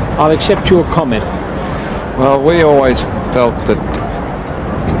enough. I'll accept your comment. Well, we always felt that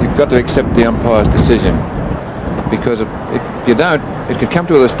you've got to accept the umpire's decision, because if you don't, it could come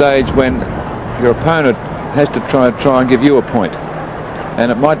to a stage when your opponent has to try and give you a point,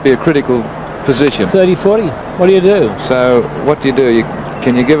 and it might be a critical position. 30-40. What do you do? So what do?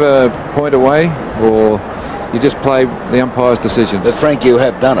 Can you give a point away, or you just play the umpire's decisions? But Frank, you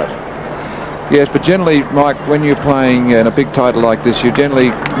have done it. Yes, but generally, Mike, when you're playing in a big title like this, you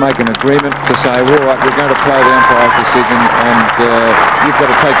generally make an agreement to say, well, all right, we're going to play the umpire's decision, and you've got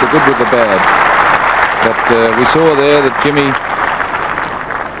to take the good with the bad. But we saw there that Jimmy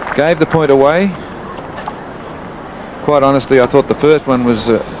gave the point away. Quite honestly, I thought the first one was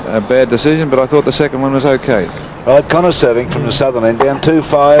a bad decision, but I thought the second one was okay. Right, Connor serving from the southern end, down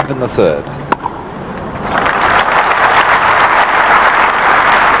 2-5 in the third.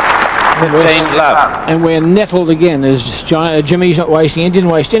 15 love. And we're nettled again as Jimmy's not wasting. He didn't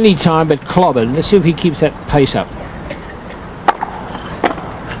waste any time, but clobbered. Let's see if he keeps that pace up.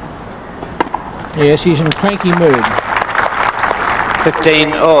 Yes, he's in a cranky mood.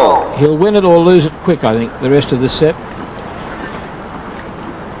 15 all. He'll win it or lose it quick, I think, the rest of the set.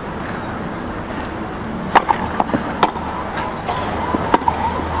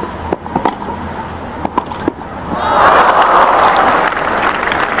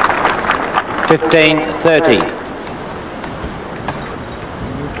 $15-30.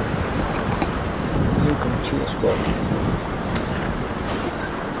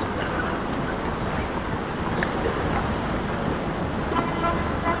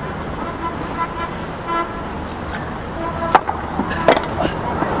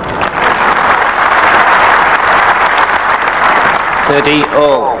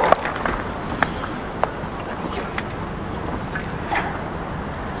 All.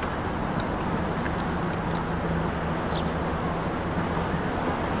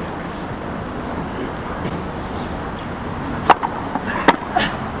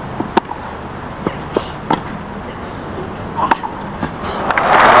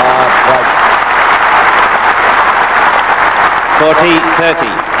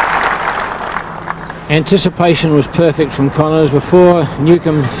 Anticipation was perfect from Connors. Before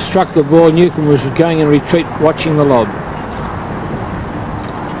Newcombe struck the ball, Newcombe was going in retreat, watching the lob.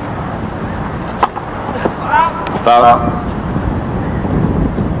 Foul.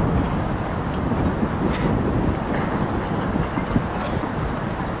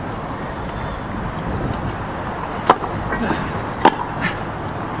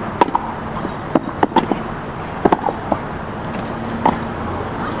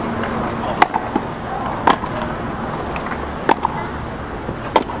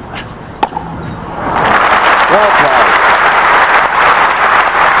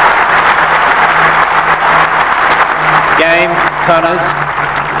 Connors,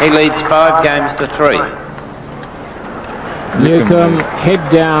 he leads 5 games to 3. Newcombe head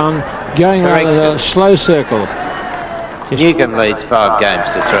down, going around in a slow circle. Newcombe leads 5 games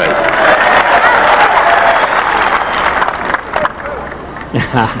to 3.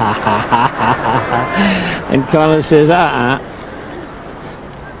 And Connors says,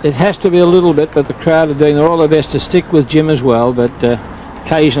 it has to be a little bit, but the crowd are doing all their best to stick with Jim as well, but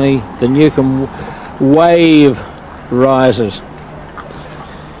occasionally the Newcombe wave rises.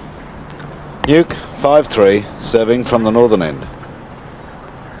 Nuke 5-3, serving from the northern end.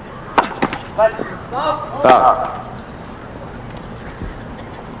 Foul.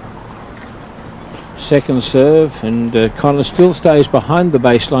 Second serve, and Connor still stays behind the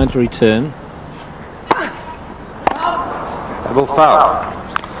baseline to return. Double foul.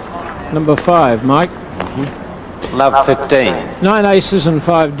 Number 5, Mike. Love 15. 9 aces and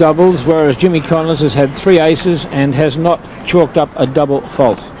 5 doubles, whereas Jimmy Connors has had 3 aces and has not chalked up a double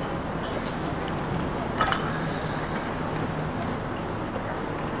fault.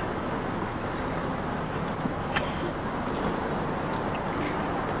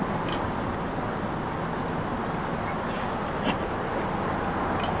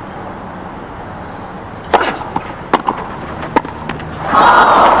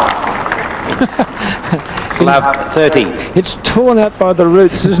 Love 30. It's torn out by the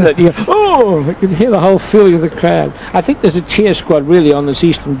roots, isn't it? Oh, I can hear the whole feeling of the crowd. I think there's a cheer squad really on this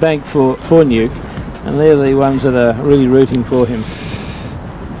eastern bank for Nuke, and they're the ones that are really rooting for him.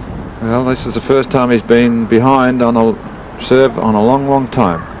 Well, this is the first time he's been behind on a serve on a long, long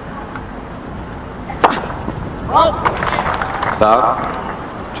time.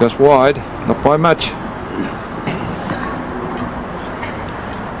 Foul. Just wide, not by much.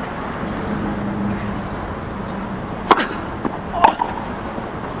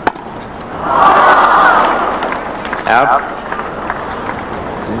 Out.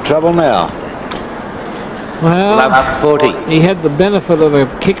 In trouble now. Well, Love 40. he had the benefit of a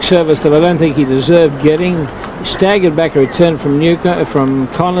kick service that I don't think he deserved getting. He staggered back a return from from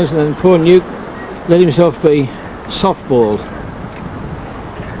Connors, and then poor Nuke let himself be softballed.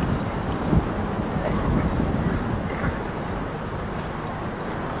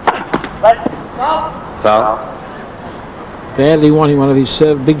 Foul. Badly wanting one of his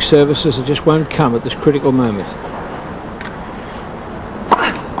big services that just won't come at this critical moment.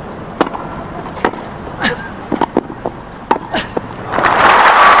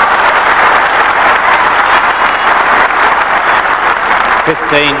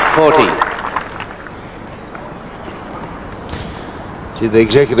 Gee, the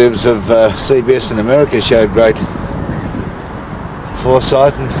executives of CBS in America showed great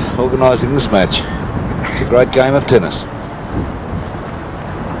foresight in organising this match. It's a great game of tennis.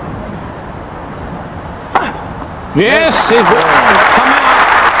 Yes, it's come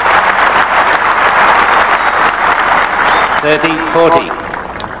out.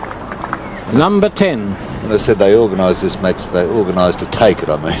 30-40. Number 10. When I said they organised this match, they organised to take it,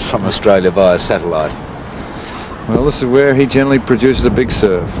 I mean, from Australia via satellite. Well, this is where he generally produces a big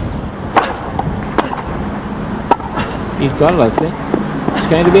serve. He's got it, I think. It's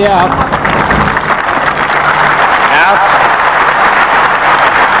going to be out. Out.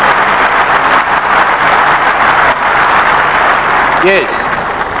 Yes.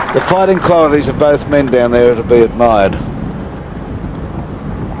 The fighting qualities of both men down there are to be admired.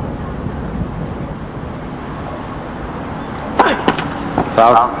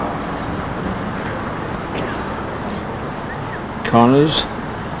 Foul. Connors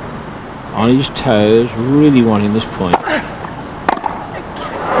on his toes, really wanting this point.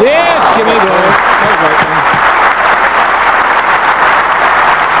 Yes, Jimmy ball.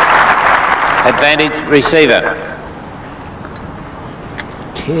 Advantage receiver.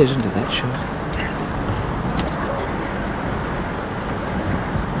 Tears into that shot.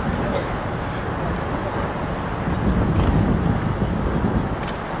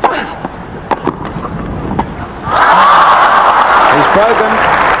 Broken.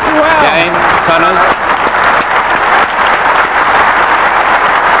 Wow. Game, Connors.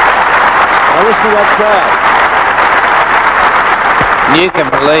 Now listen to that crowd.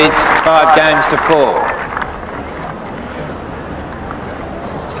 Newcombe leads 5 games to 4.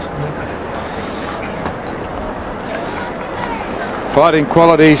 Fighting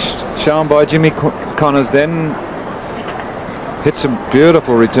qualities shown by Jimmy Connors then. Hit some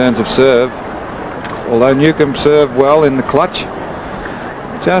beautiful returns of serve. Although Newcombe served well in the clutch.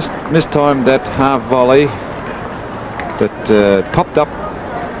 Just mistimed that half volley that popped up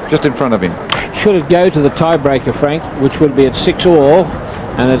just in front of him. Should it go to the tiebreaker, Frank, which would be at 6-all,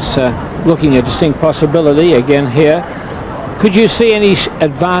 and it's looking a distinct possibility again here. Could you see any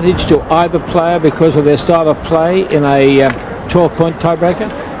advantage to either player because of their style of play in a 12-point tiebreaker?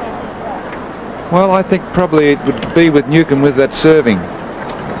 Well, I think probably it would be with Newcombe with that serving.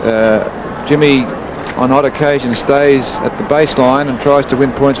 Jimmy on odd occasion stays at the baseline and tries to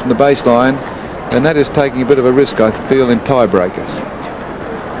win points from the baseline, and that is taking a bit of a risk, I feel, in tiebreakers.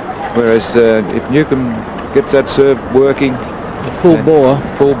 Whereas if Newcombe gets that serve working, full bore,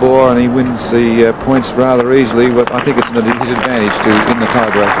 and he wins the points rather easily, but I think it's his advantage in the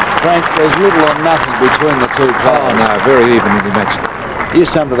tiebreakers. Frank, there's little or nothing between the two players. Oh, no, very evenly matched. You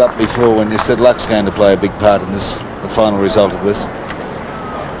summed it up before when you said luck's going to play a big part in this, the final result of this.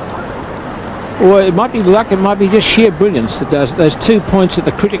 Or it might be luck, it might be just sheer brilliance that does those 2 points at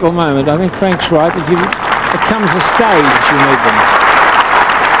the critical moment. I think Frank's right, that it comes a stage you need them.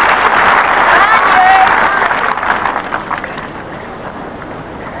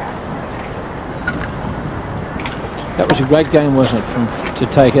 That was a great game, wasn't it, to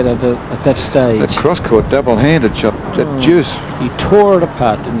take it at that stage? That cross-court double-handed shot, that juice. He tore it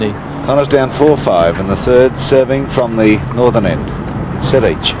apart, didn't he? Connors down 4-5 in the third, serving from the northern end. Set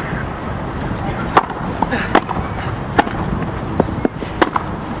each.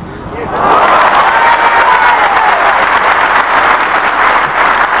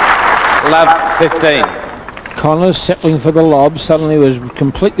 Love 15. Connors settling for the lob, suddenly was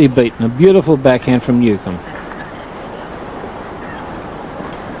completely beaten. A beautiful backhand from Newcombe.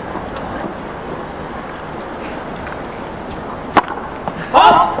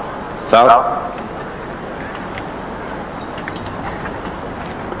 Foul.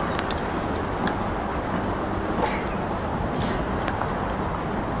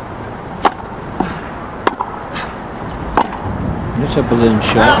 It's a balloon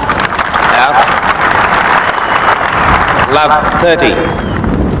shot. Out. Love 30.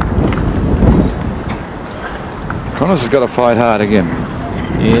 Connors has got to fight hard again.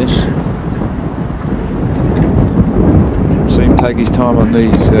 Yes. See him take his time on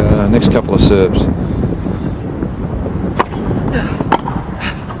these next couple of serves.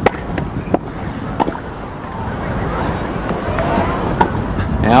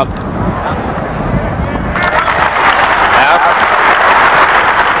 Out.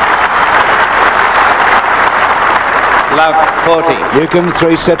 Love 40. Newcombe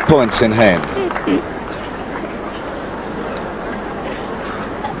 3 set points in hand.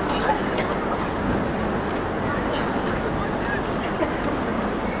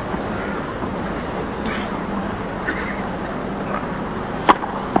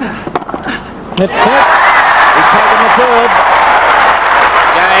 That's it. He's taken the third.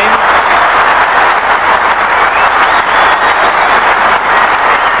 Game.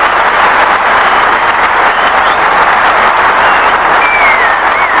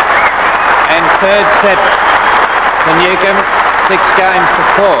 And third set for Newcombe, 6 games to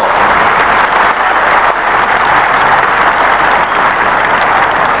 4.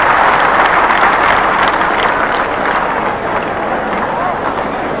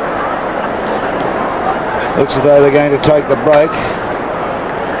 Looks as though they're going to take the break.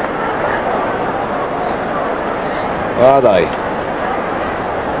 Are they?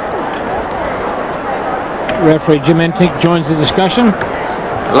 Referee Jim Entic joins the discussion.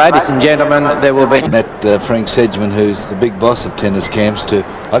 Ladies and gentlemen, there will be... Met Frank Sedgman, who's the big boss of tennis camps, to...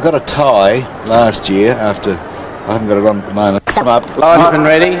 I got a tie last year after... I haven't got it on at the moment. Come up. Linesman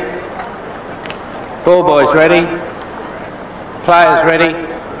ready. Ball boys ready. Players ready.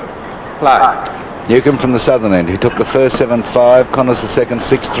 Play. Newcombe from the southern end. He took the first 7-5, Connors the second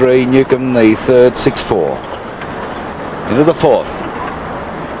 6-3, Newcombe the third 6-4. Into the fourth.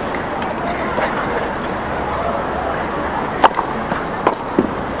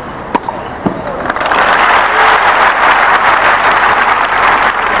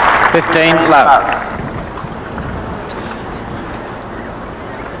 Love.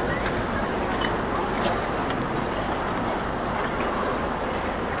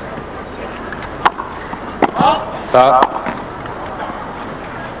 Foul.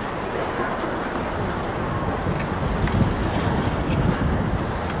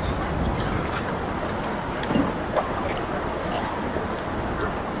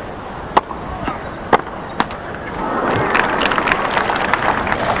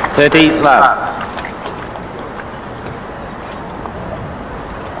 Love.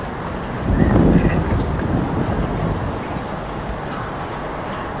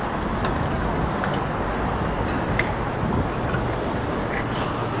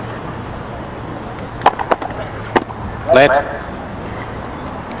 Let.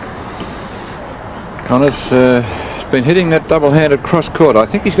 Connors has been hitting that double-handed cross court. I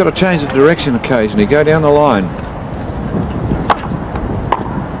think he's got to change the direction occasionally, go down the line.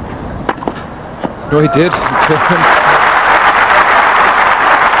 Oh, he did. 40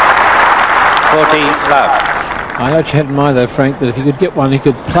 love. I know you had in mind though, Frank, that if he could get one, he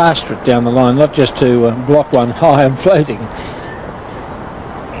could plaster it down the line, not just to block one high and floating.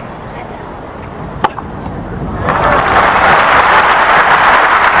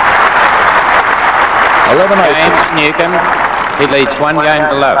 Newcombe. He leads 1 game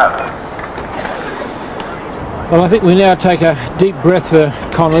to love. Well, I think we now take a deep breath for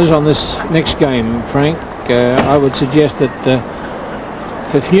Connors on this next game, Frank. I would suggest that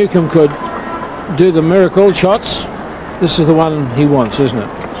if Newcombe could do the miracle shots, this is the one he wants, isn't it?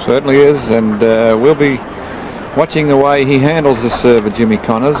 Certainly is, and we'll be watching the way he handles the serve of Jimmy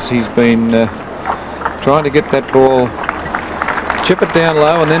Connors. He's been trying to get that ball, chip it down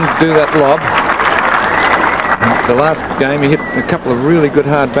low and then do that lob. And the last game he hit a couple of really good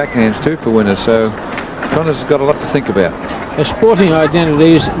hard backhands too for winners, so Connors has got a lot to think about. A sporting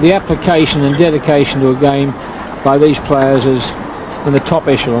identity is the application and dedication to a game by these players is in the top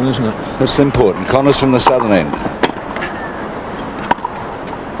echelon, isn't it? That's important. Connors from the southern end.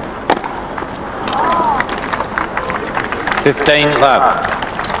 Love.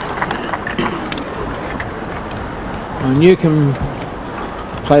 Newcombe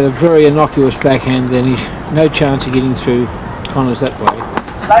played a very innocuous backhand then. He no chance of getting through Connors that way.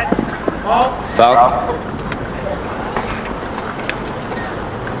 Foul.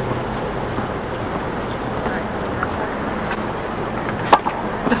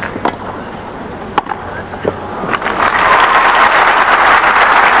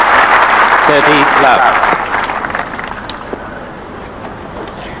 Love.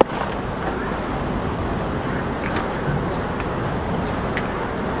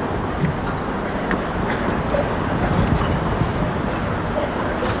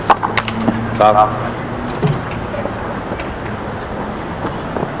 Foul.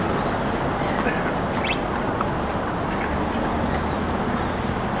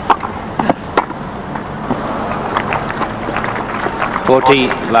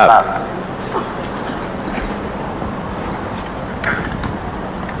 Love.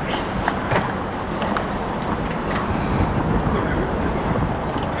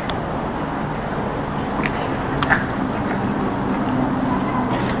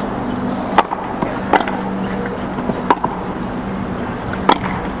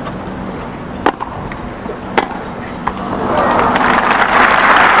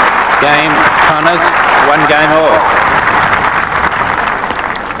 Game, Connors, 1 game all.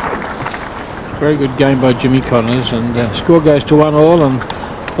 Very good game by Jimmy Connors, and score goes to 1-all, and a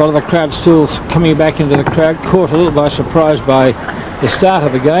lot of the crowd still coming back into the crowd, caught a little by surprise by the start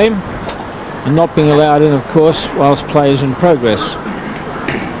of the game and not being allowed in, of course, whilst play is in progress.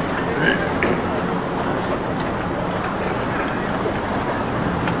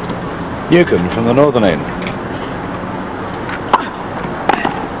 Newcombe from the northern end.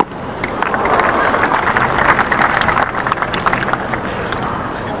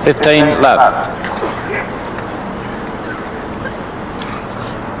 Love.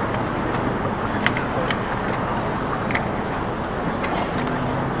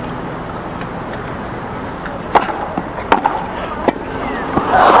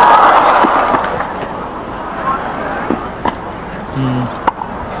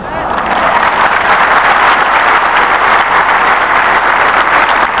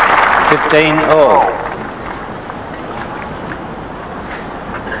 All.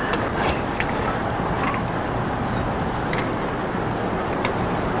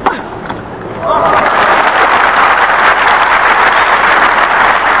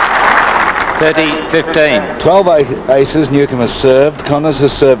 $30-15. 12 aces Newcombe has served. Connors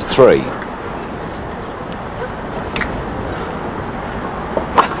has served 3.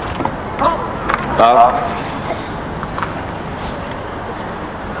 Foul.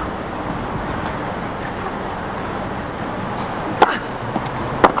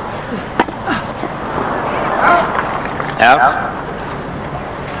 Out.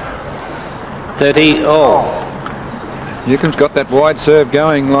 30-all. Newcombe's got that wide serve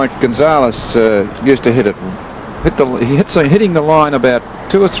going like Gonzalez used to hit it. Hitting the line about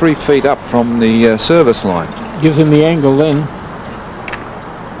 2 or 3 feet up from the service line. Gives him the angle then.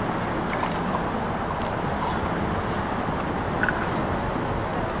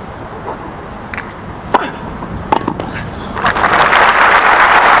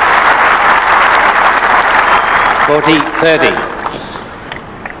 $40-30.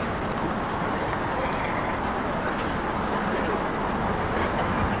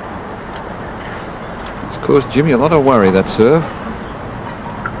 It's caused Jimmy a lot of worry, that serve.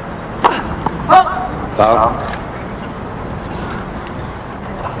 Foul.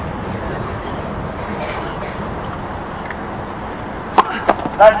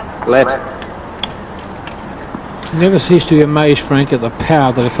 Let. Never cease to be amazed, Frank, at the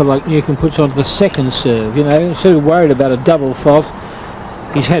power that a fellow like Newcombe puts onto the second serve. You know, instead of worried about a double fault,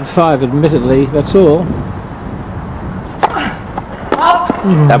 he's had 5, admittedly, that's all.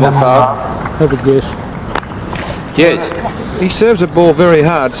 Double foul. Have a guess. Yes. He serves the ball very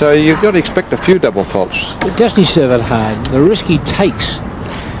hard, so you've got to expect a few double faults. But doesn't he serve it hard? The risk he takes.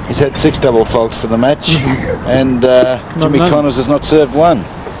 He's had 6 double faults for the match, and Jimmy Connors has not served 1.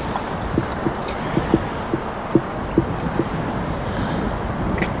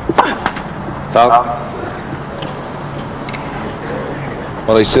 Foul.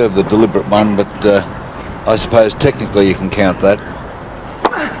 Well, he served the deliberate one, but I suppose technically you can count that.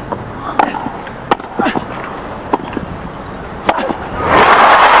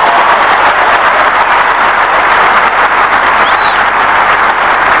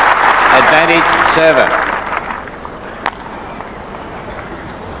 Advantage server.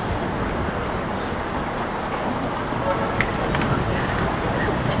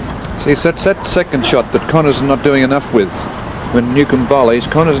 See, it's that second shot that Connors is not doing enough with. When Newcombe volleys,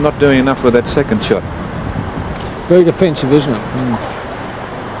 Connors is not doing enough with that second shot. Very defensive, isn't it?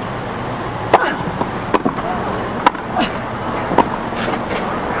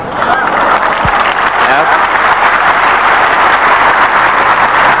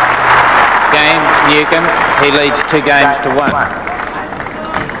 Newcombe. He leads 2 games to 1.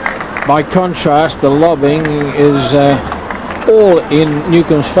 By contrast, the lobbing is all in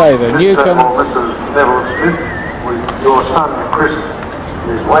Newcombe's favour. Newcombe. Mrs. Neville Smith, with your son Chris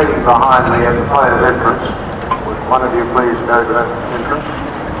is waiting behind me at the player's entrance. Would one of you please go to that entrance?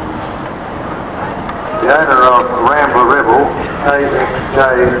 The owner of Rambler Rebel,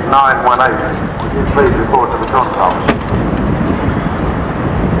 KXJ918. Would you please report to the console?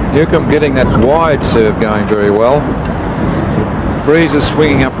 Newcombe getting that wide serve going very well. The breeze is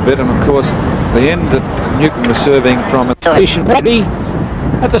swinging up a bit, and of course the end that Newcombe was serving from. Position ready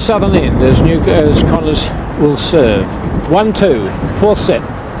at the southern end as Connors will serve. 1-2, 4th set.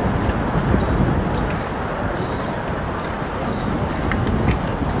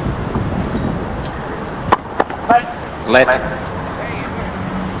 Let.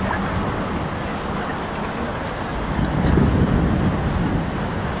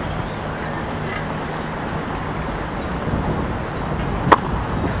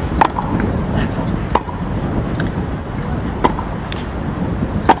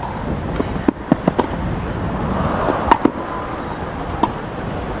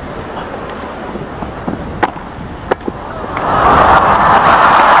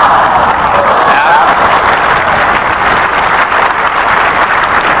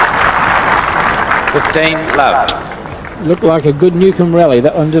 Love. Looked like a good Newcombe rally,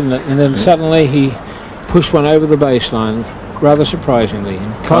 that one, didn't it? And then suddenly he pushed one over the baseline, rather surprisingly.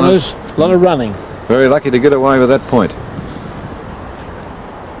 And Connors, a lot of running. Very lucky to get away with that point.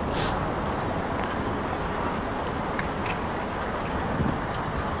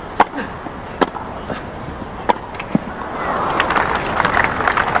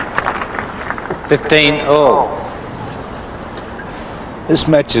 all. This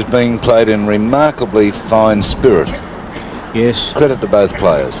match is being played in remarkably fine spirit. Yes. Credit to both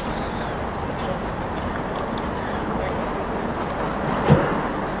players.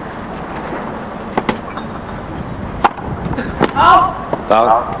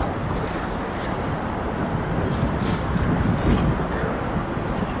 Foul.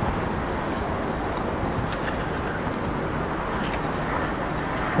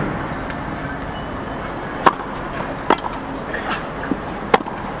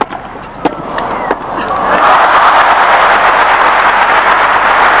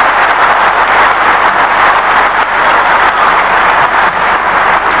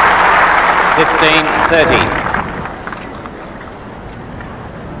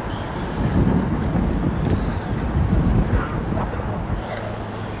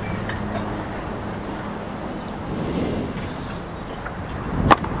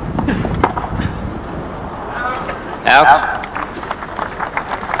 Out.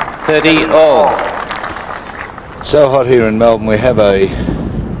 30 all. It's so hot here in Melbourne, we have a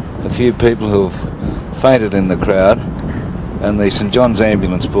few people who have fainted in the crowd, and the St John's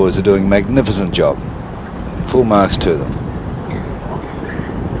ambulance boys are doing a magnificent job. Full marks to them.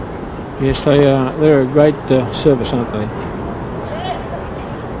 Yes, they are. They're a great service, aren't they?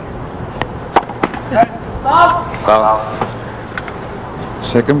 Foul.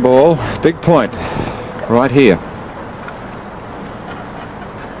 Second ball, big point, right here.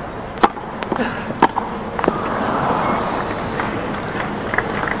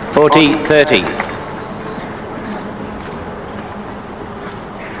 (40-30).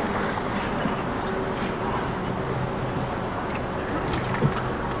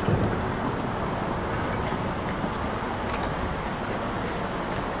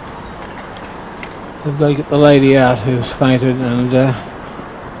 They've got to get the lady out who's fainted, and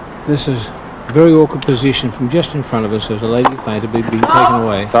this is a very awkward position from just in front of us as a lady fainted being taken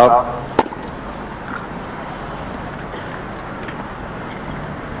away. Foul.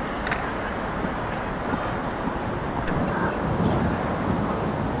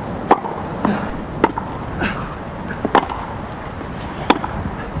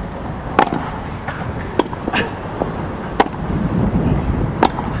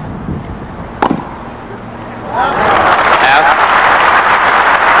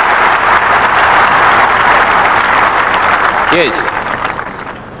 Yes.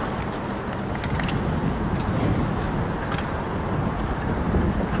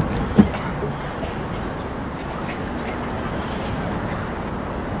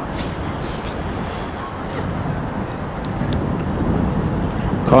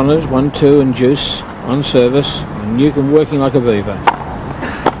 Connors, 1-2 and Juice on service, and Newcombe working like a beaver.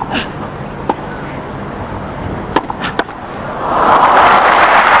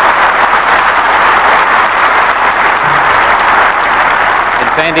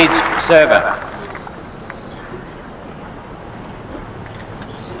 Advantage server.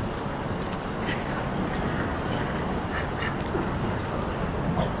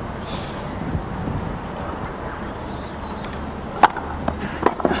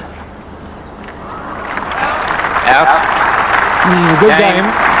 Out. Good game.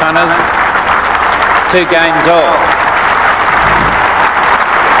 Connors. 2 games all.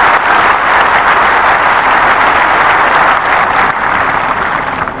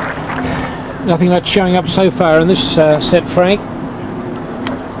 Nothing much showing up so far in this set, Frank.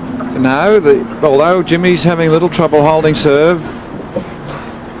 No, although Jimmy's having a little trouble holding serve,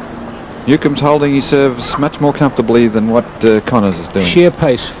 Newcombe's holding his serves much more comfortably than what Connors is doing. Sheer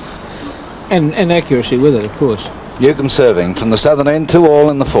pace and accuracy with it, of course. Newcombe serving from the southern end, 2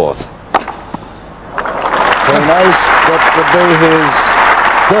 all in the 4th. Very nice. That would be his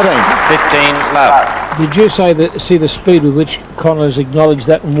 13th. 15 love. Did you see the speed with which Connors acknowledged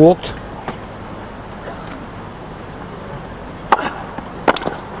that and walked?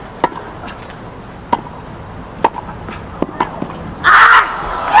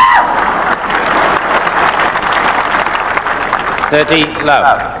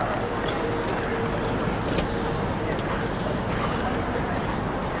 Love.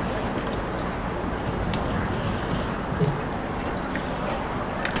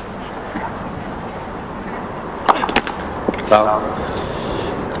 Foul.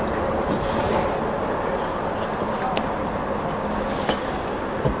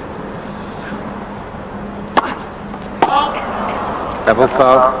 Double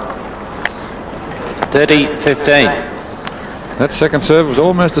foul. 30-15. That second serve was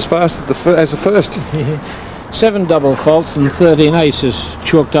almost as fast as the first. 7 double faults and 13 aces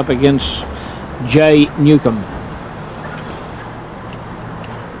chalked up against J. Newcombe.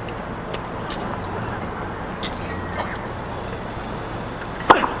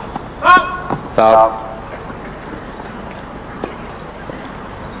 Foul.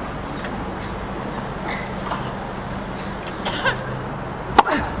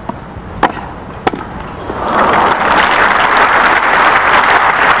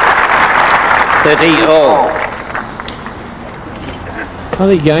 All.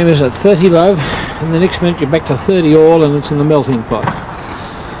 Funny game, is it? 30 love, and the next minute you're back to 30 all, and it's in the melting pot.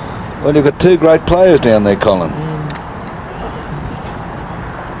 Well, you've got 2 great players down there, Colin.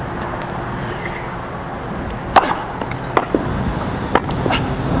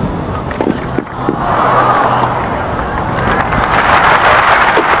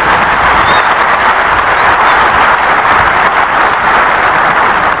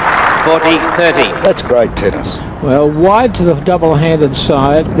 That's great tennis. Well, wide to the double-handed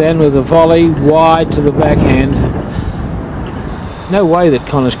side, then with a volley wide to the backhand. No way that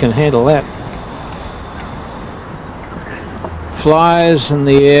Connors can handle that. Flyers in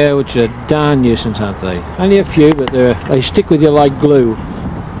the air, which are a darn nuisance, aren't they? Only a few, but they stick with you like glue.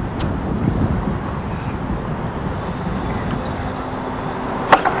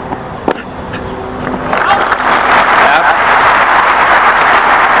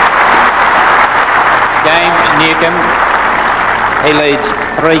 He leads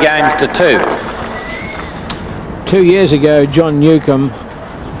 3 games to 2. 2 years ago, John Newcombe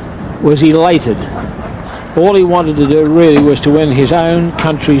was elated. All he wanted to do really was to win his own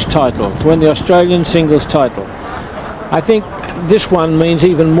country's title, to win the Australian singles title. I think this one means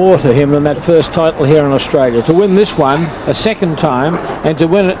even more to him than that first title here in Australia. To win this one a second time and to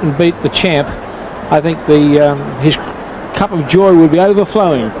win it and beat the champ, I think his cup of joy would be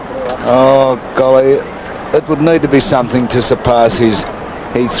overflowing. Oh, golly. It would need to be something to surpass his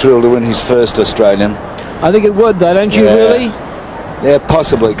thrill to win his first Australian. I think it would, though, don't you, really? Yeah,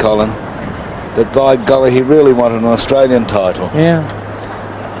 possibly, Colin. But by golly, he really wanted an Australian title. Yeah.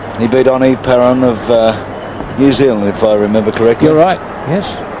 He beat Oni Perron of New Zealand, if I remember correctly. You're right,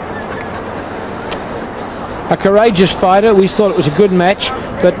 yes. A courageous fighter. We thought it was a good match,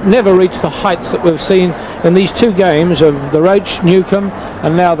 but never reached the heights that we've seen in these 2 games of the Roach, Newcombe,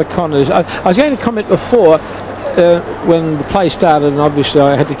 and now the Connors. I was going to comment before when the play started, and obviously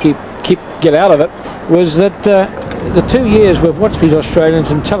I had to get out of it, was that the 2 years we've watched these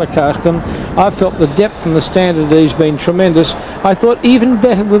Australians and telecast them, I felt the depth and the standard has been tremendous. I thought even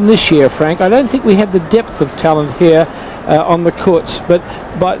better than this year, Frank. I don't think we had the depth of talent here on the courts, but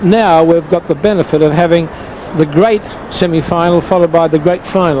now we've got the benefit of having the great semi-final followed by the great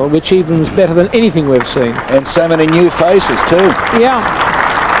final, which even was better than anything we've seen. And so many new faces too. Yeah.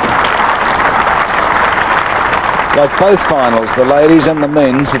 Like both finals, the ladies and the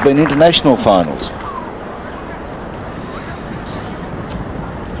men's have been international finals.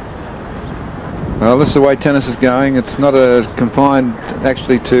 Well, this is the way tennis is going. It's not confined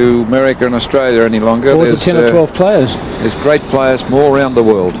actually to America and Australia any longer. Or to 10 or 12 players. There's great players from all around the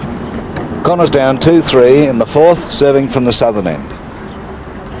world. Connors down 2-3 in the 4th, serving from the southern end.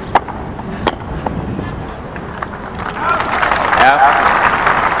 Out.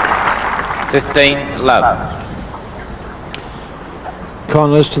 15 love.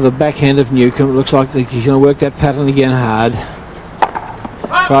 Connors to the backhand of Newcombe. It looks like he's going to work that pattern again hard.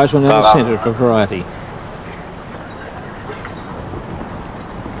 Tries one out of centre for variety.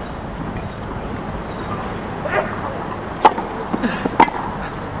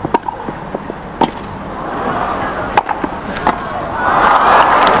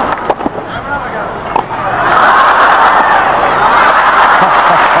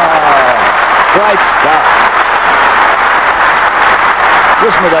 Great stuff.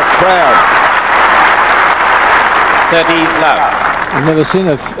 Listen to that crowd. 30 love. I've never seen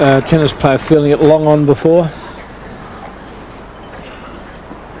a tennis player feeling it long on before.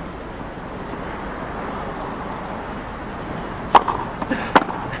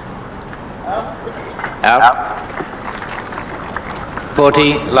 Out.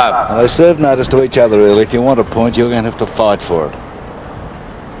 40 love. They serve notice to each other early. If you want a point, you're going to have to fight for it.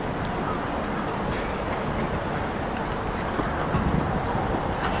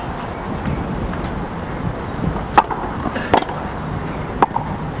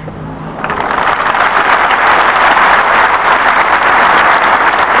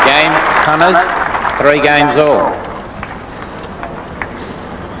 Connors, 3 games all.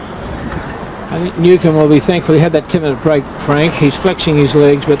 I think Newcombe will be thankful he had that 10-minute break, Frank. He's flexing his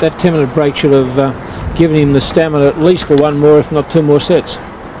legs, but that 10-minute break should have given him the stamina at least for 1 more, if not 2 more sets.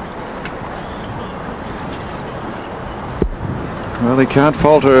 Well, he can't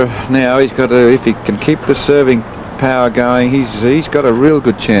falter now. He's got to, if he can keep the serving power going, he's got a real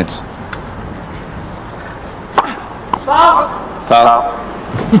good chance. Foul.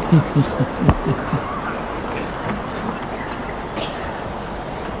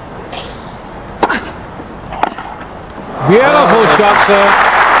 Beautiful shot, sir.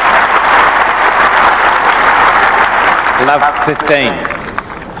 Love 15.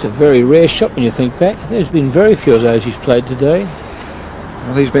 It's a very rare shot when you think back. There's been very few of those he's played today.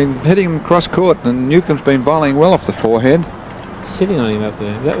 Well, he's been hitting him cross court, and Newcombe's been volleying well off the forehand. Sitting on him up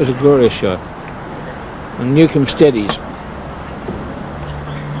there. That was a glorious shot. And Newcombe steadies.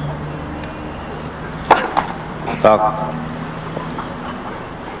 Foul.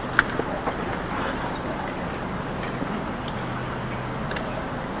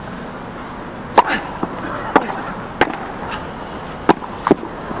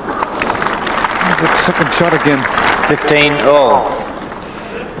 Second shot again. 15 all.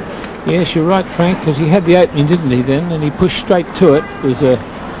 Yes, you're right, Frank, because he had the opening, didn't he, then? And he pushed straight to it. It was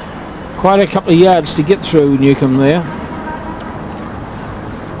quite a couple of yards to get through Newcombe there.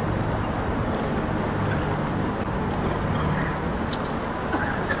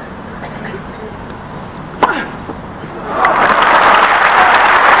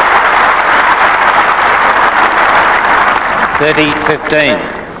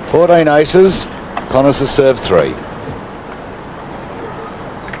 (30-15). 14 aces. Connors has served 3.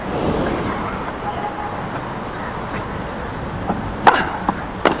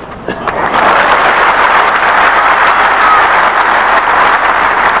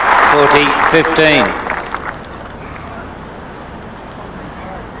 (40-15).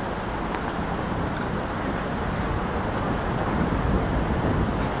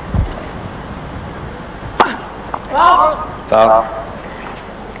 Foul.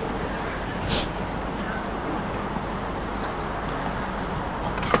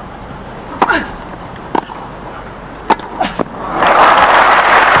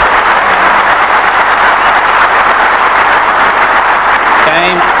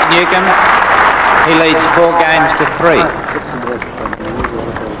 Newcombe, he leads 4 games to 3.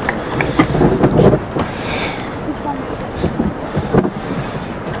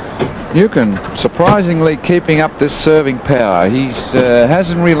 Newcombe surprisingly keeping up this serving power. He's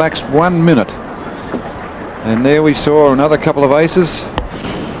hasn't relaxed 1 minute. And there we saw another couple of aces.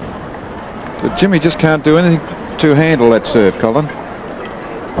 But Jimmy just can't do anything to handle that serve, Colin.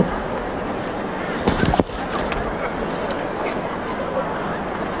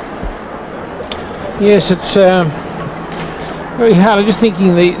 Yes, it's very hard. I'm just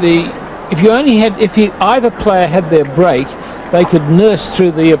thinking if either player had their break, they could nurse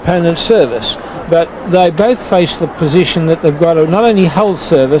through the opponent's service. But they both face the position that they've got to not only hold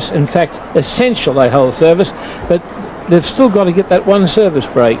service, in fact, essential they hold service, but they've still got to get that one service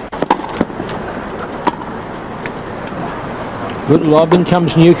break. Good lob, in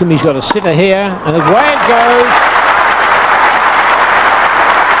comes Newcombe. He's got a sitter here, and away it goes.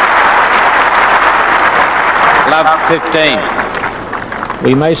 Love 15.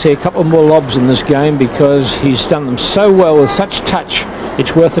 We may see a couple more lobs in this game because he's done them so well with such touch.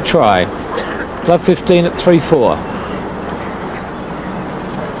 It's worth a try. Love 15 at 3-4.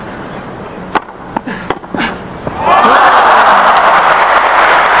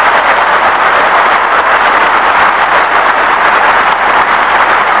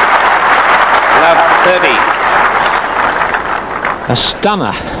 A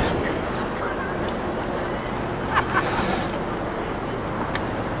stunner.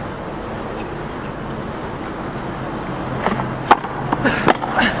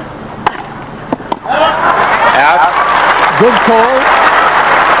 Out. Good call.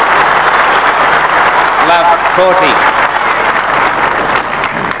 Love 40.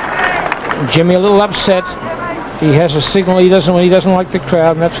 Jimmy a little upset. He has a signal he doesn't when he doesn't like the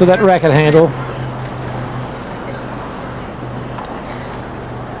crowd, and that's with that racket handle.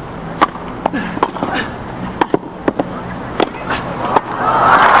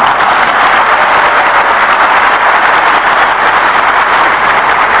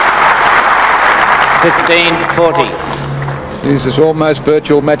 This is almost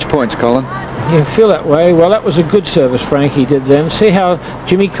virtual match points, Colin. You feel that way. Well, that was a good service Frankie did then. See how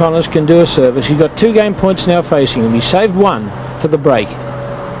Jimmy Connors can do a service. He's got 2 game points now facing him. He saved 1 for the break.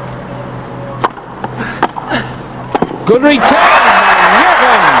 Good return by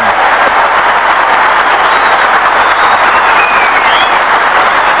Newcombe.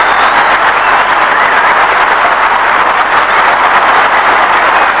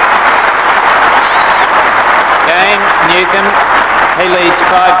 Newcombe, he leads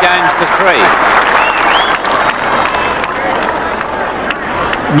 5 games to 3.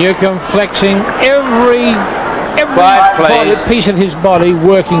 Newcombe flexing every piece of his body,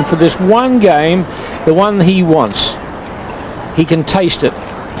 working for this one game, the one he wants. He can taste it.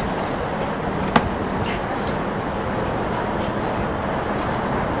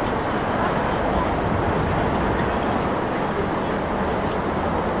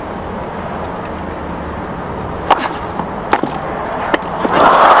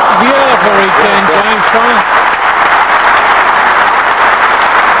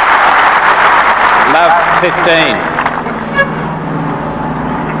 Love 15.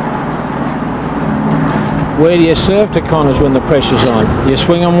 Where do you serve to Connors when the pressure's on? Do you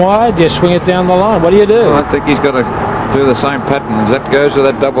swing them wide? Do you swing it down the line? What do you do? Well, I think he's got to do the same pattern as that goes with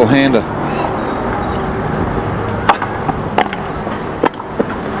that double hander.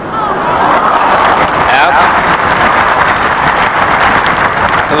 Out.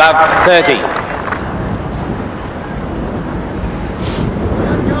 Love 30.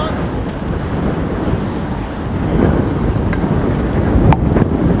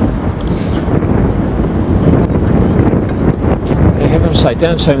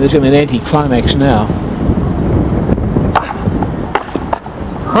 Don't say there's going to be an anti-climax now.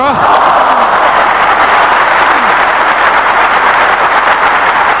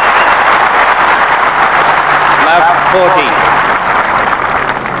 Love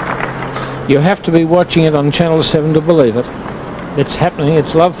 40. You have to be watching it on Channel 7 to believe it. It's happening.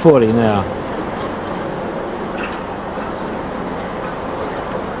 It's Love 40 now.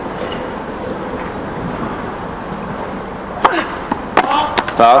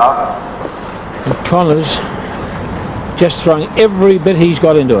 And Connors just throwing every bit he's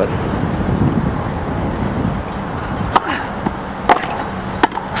got into it.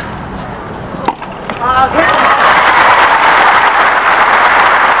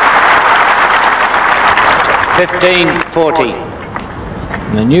 $15.40.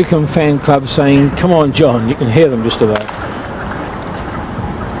 And the Newcombe fan club saying, "Come on, John." You can hear them just about.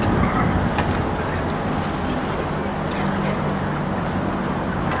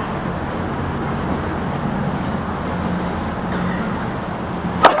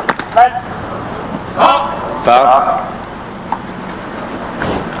 Foul.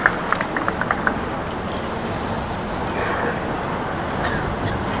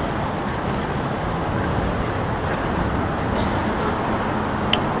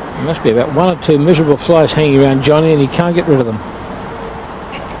 There must be about 1 or 2 miserable flies hanging around Johnny, and he can't get rid of them.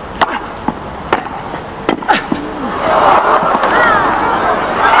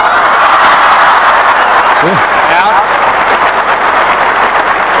 Out.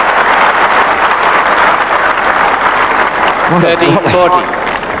 $30.40.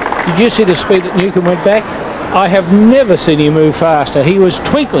 Did you see the speed that Newcombe went back? I have never seen him move faster. He was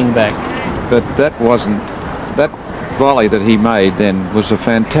twinkling back. But that wasn't... That volley that he made then was a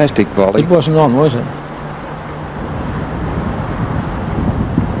fantastic volley. It wasn't on, was it? And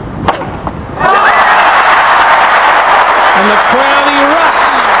the crowd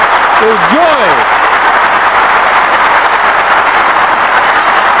erupts with joy.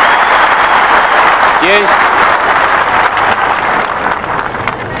 Yes.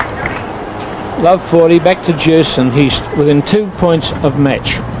 Love 40, back to Juice, and he's within 2 points of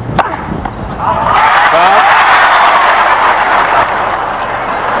match.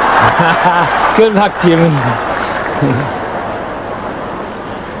 Good luck, Jimmy.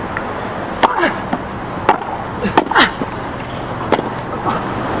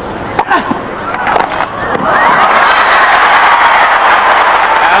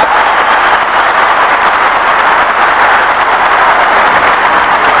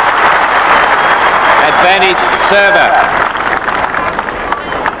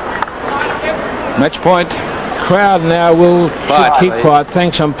 Match point. Crowd now should keep quiet.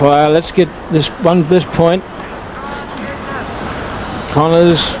 Thanks, umpire. Let's get this point.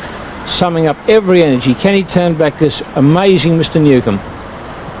 Connors summing up every energy. Can he turn back this amazing Mr. Newcombe?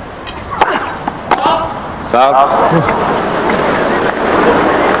 Foul.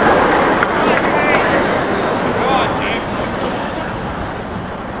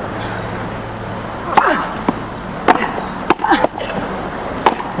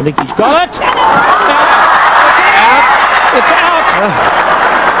 I think he's got it. It's out.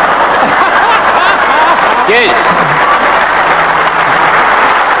 Yes.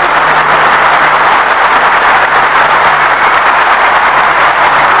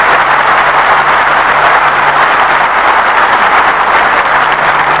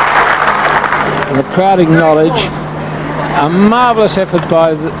 And the crowd acknowledge a marvellous effort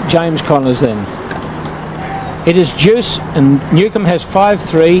by James Connors then. It is deuce, and Newcombe has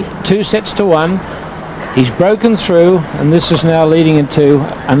 5-3, 2 sets to 1. He's broken through, and this is now leading into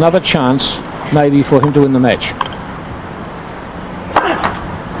another chance, maybe, for him to win the match.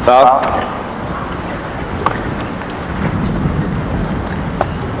 Foul.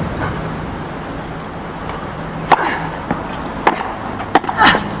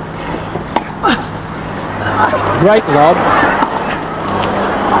 Great lob.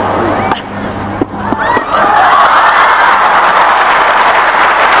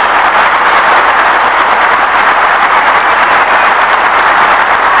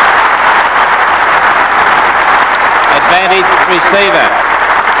 Advantage receiver.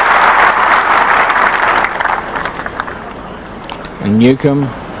 And Newcombe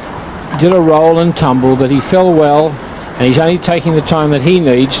did a roll and tumble, but he fell well, and he's only taking the time that he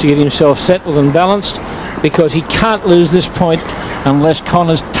needs to get himself settled and balanced, because he can't lose this point unless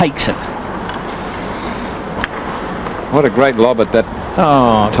Connors takes it. What a great lob at that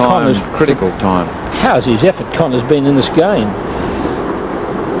time, Connors, critical time. How's his effort, Connors, been in this game?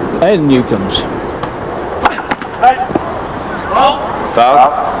 And Newcombe's. Foul.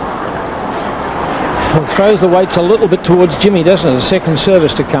 Well, throws the weights a little bit towards Jimmy, doesn't it? A second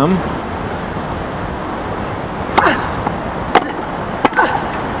service to come.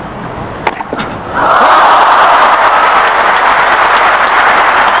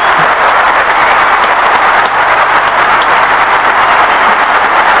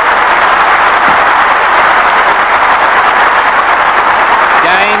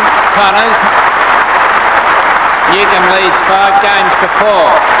 Connors. Newcombe leads 5 games to 4.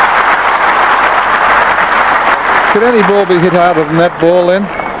 Could any ball be hit harder than that ball then?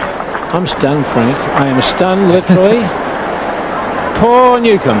 I'm stunned, Frank. I am stunned, literally. Poor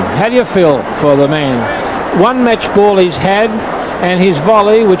Newcombe. How do you feel for the man? One match ball he's had, and his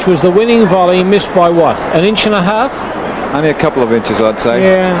volley, which was the winning volley, missed by what? 1.5 inches? Only a couple of inches, I'd say.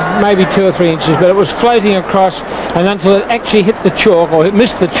 Yeah, maybe 2 or 3 inches, but it was floating across, and until it actually hit the chalk, or it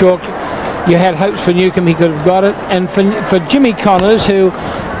missed the chalk, you had hopes for Newcombe he could have got it. And for Jimmy Connors, who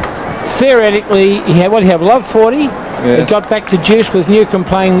theoretically, he had love 40, yes. It got back to deuce with Newcombe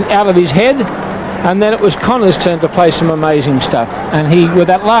playing out of his head, and then it was Connors' turn to play some amazing stuff. And he, with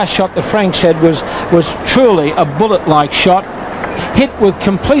that last shot that Frank said was truly a bullet-like shot, hit with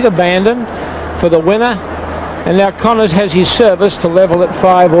complete abandon for the winner. And now Connors has his service to level at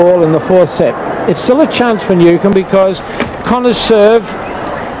 5-all in the 4th set. It's still a chance for Newcombe because Connors' serve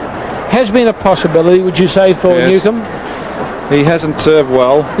has been a possibility, would you say, for Newcombe? He hasn't served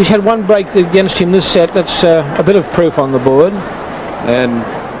well. He's had one break against him this set. That's a bit of proof on the board. And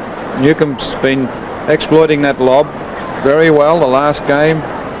Newcombe's been exploiting that lob very well the last game.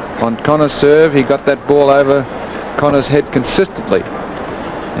 On Connors' serve, he got that ball over Connors' head consistently.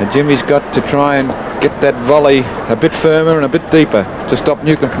 And Jimmy's got to try and get that volley a bit firmer and a bit deeper to stop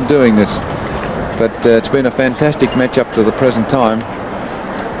Newcombe from doing this. But it's been a fantastic match up to the present time.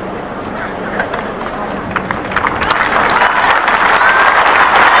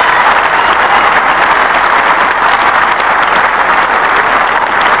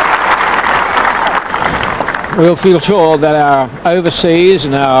 We'll feel sure that our overseas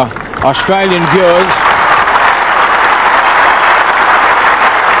and our Australian viewers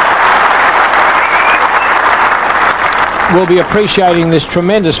will be appreciating this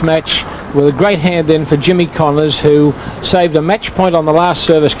tremendous match, with a great hand then for Jimmy Connors, who saved a match point on the last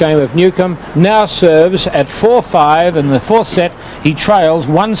service game of Newcombe. Now serves at 4-5 in the 4th set. He trails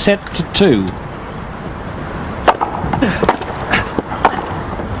 1 set to 2.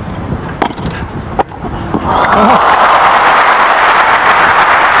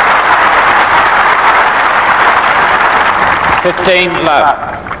 Love.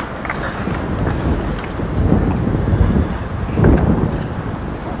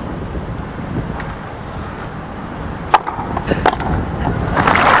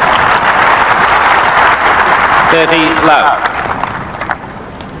 30 love.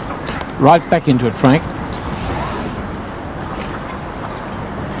 Right back into it, Frank.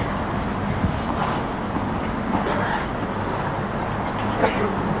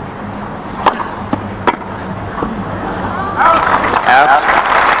 Out.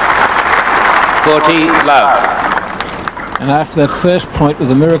 40 love. And after that first point with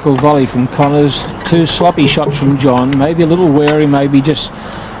a miracle volley from Connors, 2 sloppy shots from John, maybe a little wary, maybe just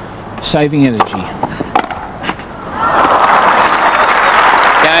saving energy.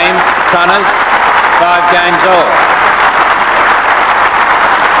 Game, Connors, 5 games all.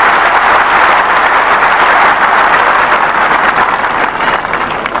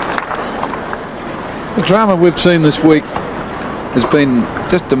 The drama we've seen this week has been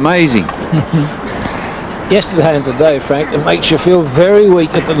just amazing. Yesterday and today, Frank, it makes you feel very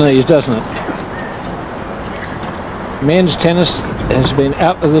weak at the knees, doesn't it? Men's tennis has been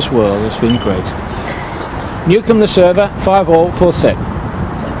out of this world. It's been great. Newcombe the server, 5-all, 4th set.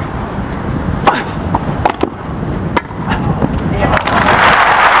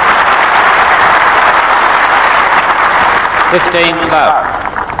 Love.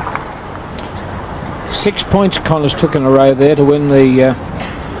 6 points Connors took in a row there to win the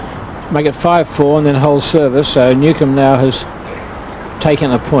make it 5-4 and then hold service. So Newcombe now has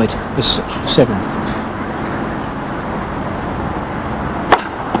taken a point, the 7th.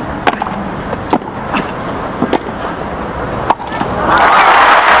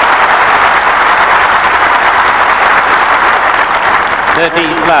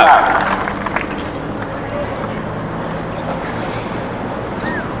 Love.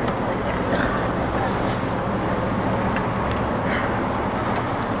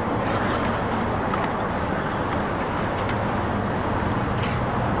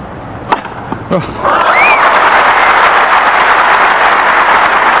 Oh.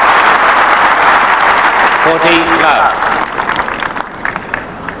 40 love.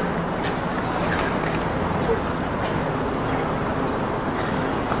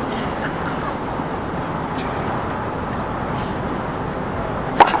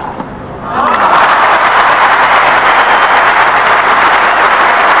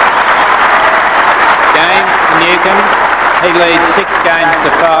 Game, Newcombe. He leads 6 games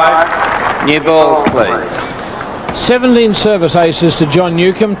to 5. New balls, please. 17 service aces to John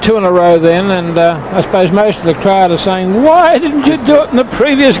Newcombe, 2 in a row then, and I suppose most of the crowd are saying, why didn't you do it in the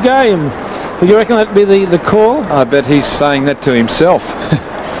previous game? Do you reckon that'd be the call? I bet he's saying that to himself.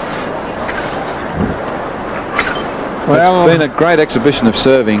 Well, it's been a great exhibition of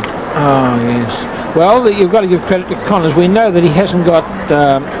serving. Oh, yes. Well, you've got to give credit to Connors. We know that he hasn't got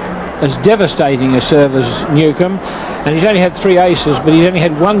as devastating a serve as Newcombe, and he's only had 3 aces, but he's only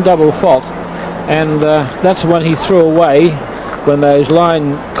had 1 double fault, and that's the one he threw away when those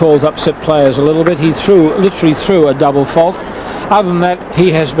line calls upset players a little bit. He literally threw a double fault. Other than that,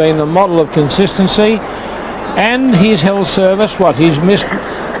 he has been the model of consistency, and he's held service. What, he's missed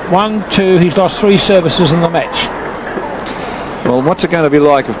 1, 2, he's lost 3 services in the match. Well, what's it going to be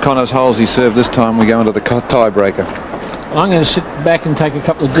like if Connors holds his serve this time we go into the tiebreaker? I'm going to sit back and take a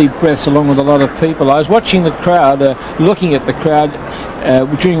couple of deep breaths along with a lot of people. I was watching the crowd, looking at the crowd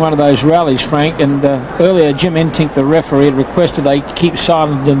during one of those rallies, Frank, and earlier Jim Entink, the referee, had requested they keep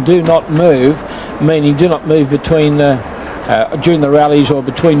silent and do not move, meaning do not move between during the rallies or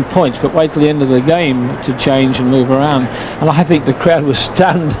between points, but wait till the end of the game to change and move around. And I think the crowd was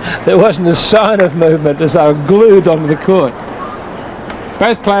stunned. There wasn't a sign of movement as they were glued onto the court.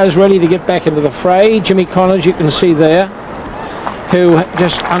 Both players ready to get back into the fray. Jimmy Connors, you can see there, who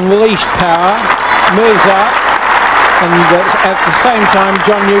just unleashed power, moves up, and at the same time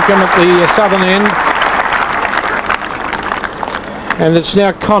John Newcombe at the southern end. And it's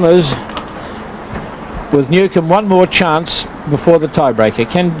now Connors with Newcombe 1 more chance before the tiebreaker.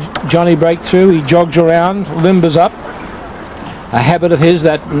 Can Johnny break through? He jogs around, limbers up. A habit of his,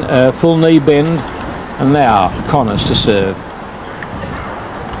 that full knee bend. And now Connors to serve.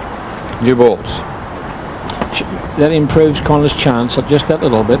 New balls. That improves Connors' chance just that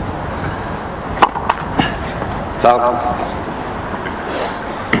little bit. Foul.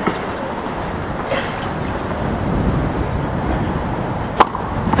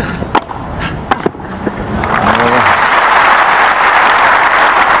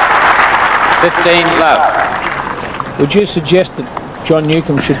 Love. Would you suggest that John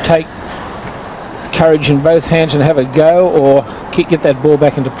Newcombe should take courage in both hands and have a go, or get that ball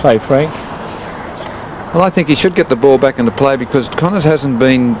back into play, Frank? Well, I think he should get the ball back into play because Connors hasn't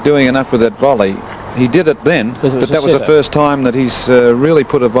been doing enough with that volley. He did it then, but that was the first time that he's really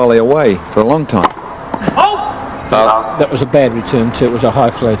put a volley away for a long time. That was a bad return too. It was a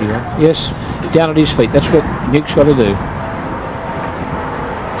high floaty one. Yes, down at his feet. That's what Nuke's got to do.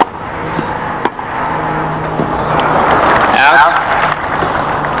 Out.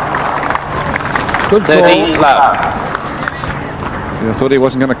 Good 30 call. love. I thought he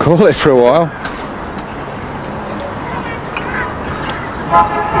wasn't going to call it for a while.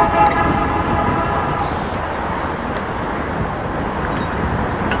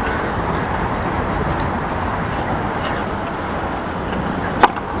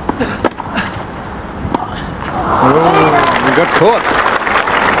 We got caught.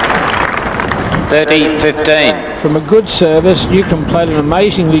 30-15. From a good service, Newcombe played an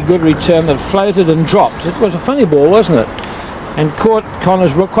amazingly good return that floated and dropped. It was a funny ball, wasn't it? And caught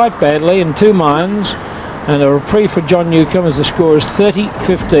Connors quite badly in 2 minds. And a reprieve for John Newcombe as the score is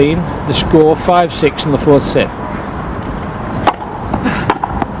 30-15. The score 5-6 in the 4th set.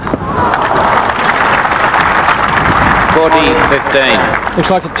 $40-15. Looks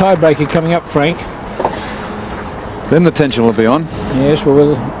like a tiebreaker coming up, Frank. Then the tension will be on. Yes, well,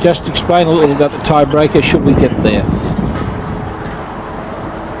 we'll just explain a little about the tiebreaker should we get there.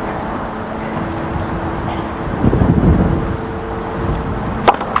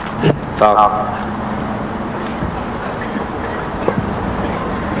 Foul.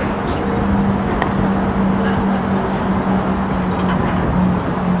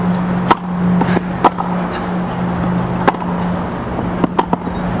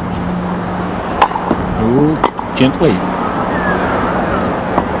 Ooh, gently.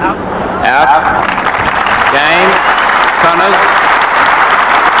 Out. Game. Connors.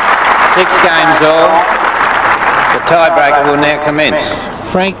 6 games all. The tiebreaker will now commence.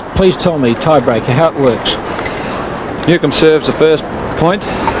 Frank, please tell me, tiebreaker, how it works. Newcombe serves the first point,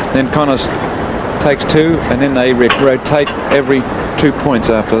 then Connors takes 2, and then they rotate every 2 points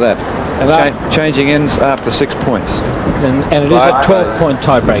after that. And Changing ends after 6 points. And it is a 12-point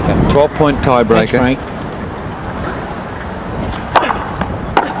tiebreaker. 12-point tiebreaker. Thanks, Frank.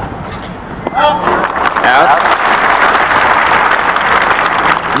 Out.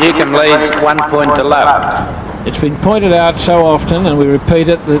 Newcombe leads 1 point to love. It's been pointed out so often, and we repeat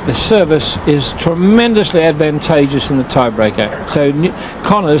it, that the service is tremendously advantageous in the tiebreaker. So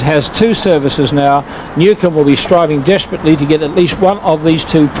Connors has 2 services now. Newcombe will be striving desperately to get at least one of these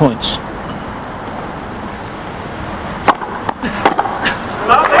 2 points.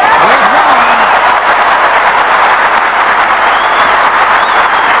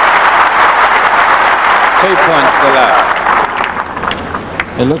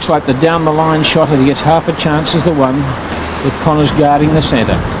 It looks like the down-the-line shot, if he gets half a chance, is the one with Connors guarding the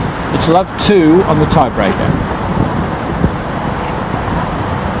centre. It's love 2 on the tiebreaker.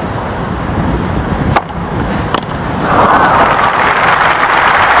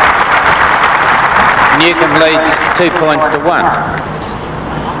 Newcombe leads 2 points to 1.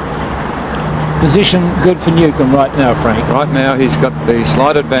 Position good for Newcombe right now, Frank. Right now he's got the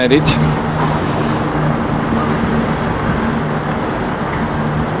slight advantage.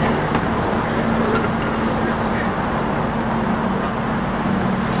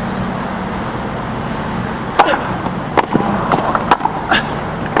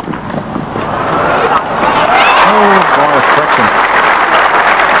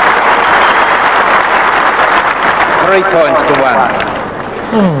 Points to 1.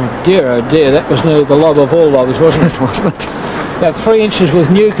 Oh dear, that was nearly the lob of all lobs, wasn't it? Wasn't it? About 3 inches with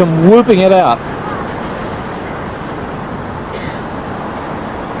Newcombe whooping it out.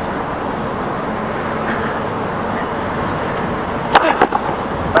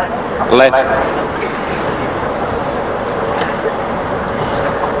 Let.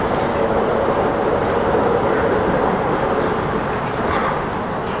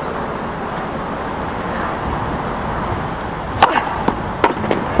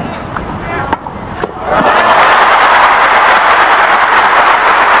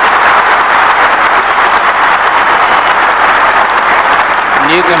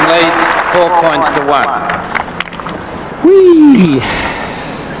 Newcombe leads 4 points to 1. Whee!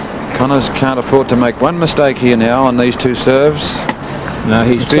 Connors can't afford to make one mistake here now on these 2 serves. No,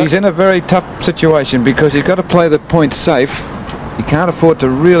 he's in a very tough situation because he's got to play the point safe. He can't afford to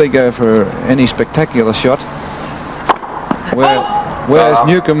really go for any spectacular shot. Whereas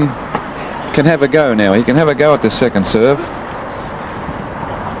Newcombe can have a go now. He can have a go at the second serve.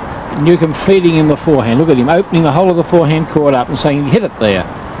 Newcombe feeding him the forehand. Look at him opening the whole of the forehand court up and saying, hit it there.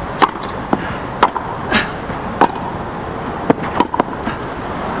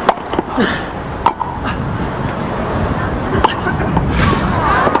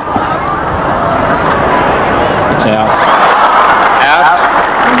 It's out. Out.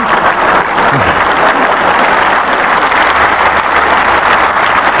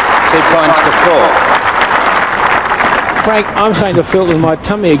 Frank, I'm starting to feel it in my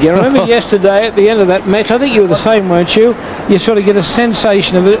tummy again. Remember yesterday at the end of that match, I think you were the same, weren't you? You sort of get a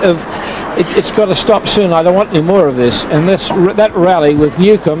sensation of it's got to stop soon. I don't want any more of this. And that rally with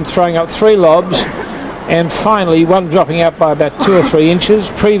Newcombe throwing up 3 lobs, and finally one dropping out by about 2 or 3 inches.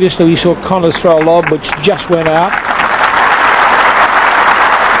 Previously we saw Connors throw a lob which just went out.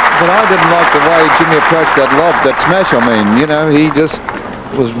 But I didn't like the way Jimmy approached that lob, that smash. I mean, you know, he just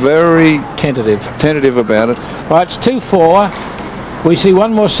was very tentative about it. Right, it's 2-4. We see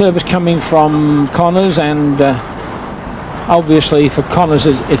one more service coming from Connors, and obviously for Connors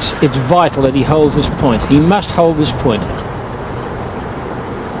it's vital that he holds this point. He must hold this point.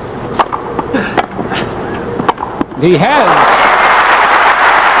 He has.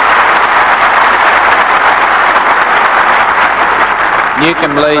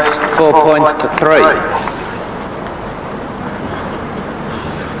 Newcombe leads 4 points to 3.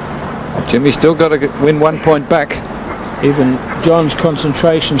 Jimmy's still got to win 1 point back. Even John's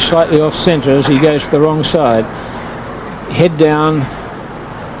concentration slightly off centre as he goes to the wrong side. Head down.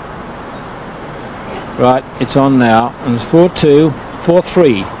 Right, it's on now. And it's 4-2,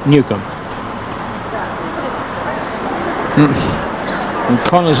 4-3, Newcombe. And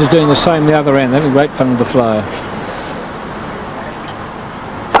Connors is doing the same the other end. They're having great fun with the flow.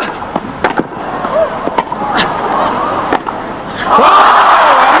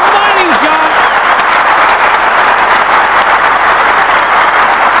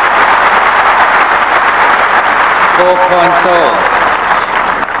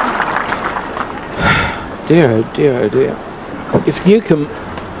 Dear, oh dear, oh dear. If Newcombe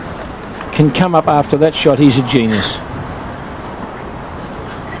can come up after that shot, he's a genius.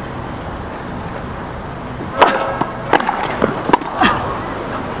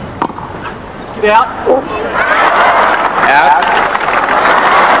 Get out. Out.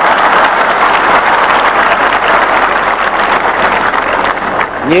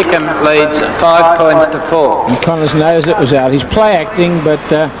 Newcombe leads 5 points to 4. And Connors knows it was out. He's play acting, but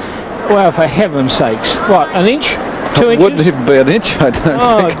well, for heaven's sakes, what, an inch? 2 inches? Wouldn't even be an inch, I don't think.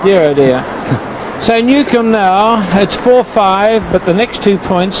 Oh dear, oh dear. So Newcombe now, it's 4-5, but the next 2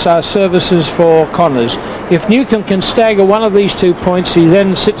 points are services for Connors. If Newcombe can stagger one of these 2 points, he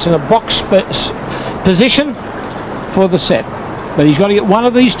then sits in a box position for the set. But he's got to get one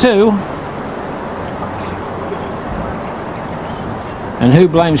of these 2. And who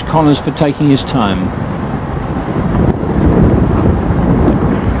blames Connors for taking his time?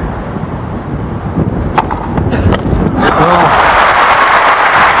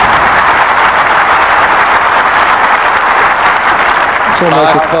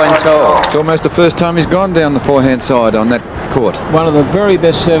 It's almost the first time he's gone down the forehand side on that court. One of the very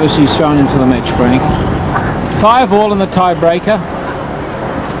best services he's thrown in for the match, Frank. 5-all in the tiebreaker.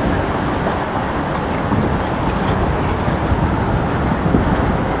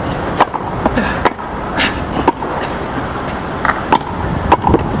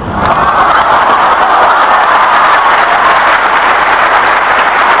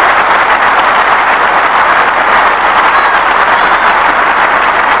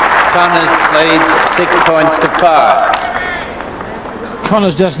 Connors leads 6 points to 5.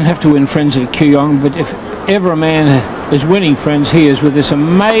 Connors doesn't have to win friends at Kooyong, but if ever a man is winning friends, he is, with this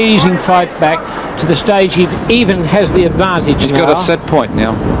amazing fight back to the stage. He even has the advantage. He's got a set point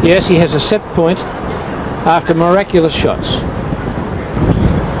now. Yes, he has a set point after miraculous shots.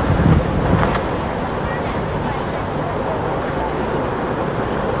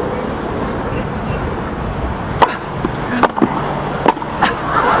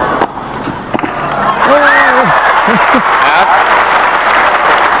 Out.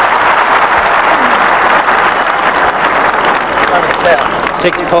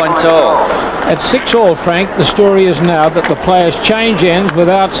 6 points all. At 6-all, Frank, the story is now that the players change ends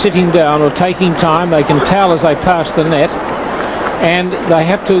without sitting down or taking time. They can tell as they pass the net, and they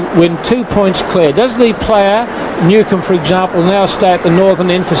have to win 2 points clear. Does the player, Newcombe for example, now stay at the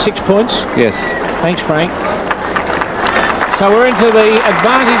northern end for 6 points? Yes. Thanks, Frank. So we're into the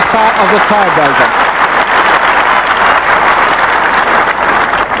advantage part of the tiebreaker.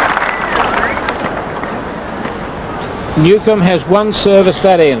 Newcombe has one service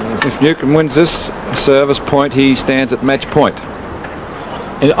that end. If Newcombe wins this service point, he stands at match point.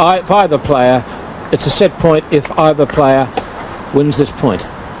 And if either player, it's a set point if either player wins this point.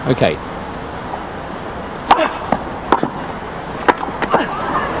 Okay.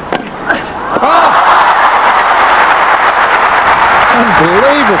 Oh!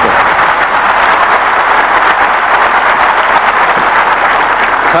 Unbelievable.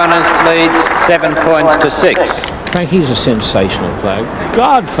 Connors leads 7 points to 6. Frank, he's a sensational player.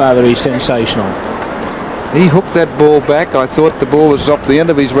 Godfather, he's sensational. He hooked that ball back. I thought the ball was off the end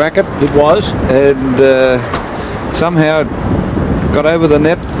of his racket. It was. And somehow got over the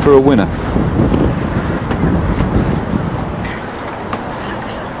net for a winner.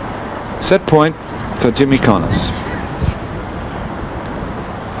 Set point for Jimmy Connors.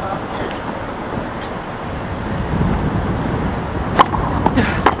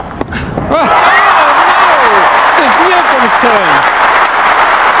 Oh, no! It's Newcombe's turn.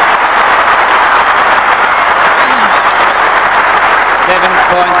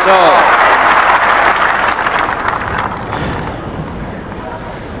 Points all.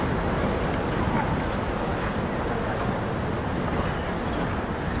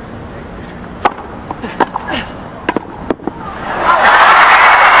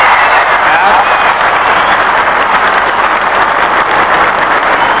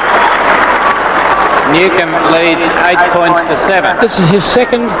 Newcombe leads 8 points to 7. This is his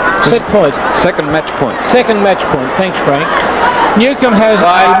second set point. Second match point. Second match point. Thanks, Frank. Newcombe has a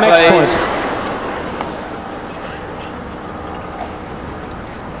match point.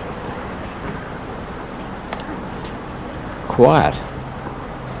 Quiet.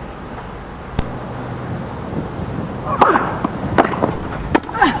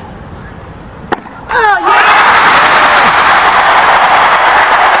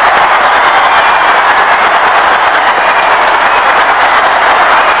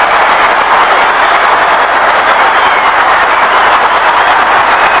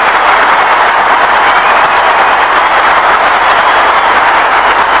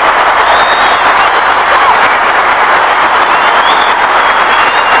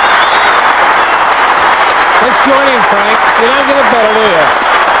 Join in, Frank. You don't get a better, do you?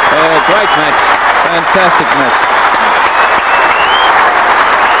 Great match. Fantastic match.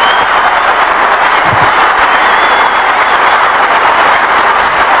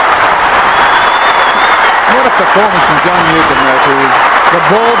 What a performance from John Newcombe now too. The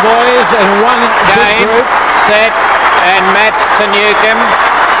ball boys and one game, group. Set and match to Newcombe.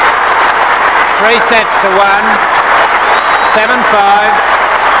 3 sets to 1. 7-5.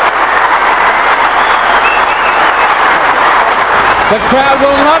 The crowd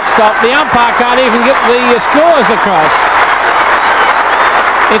will not stop. The umpire can't even get the scores across.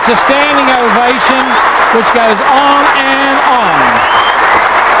 It's a standing ovation which goes on and on.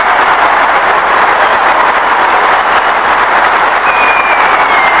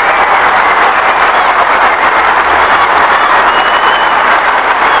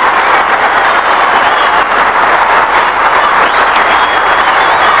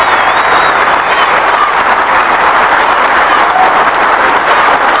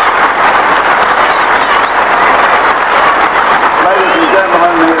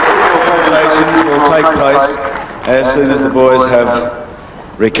 Will take place as soon as the boys have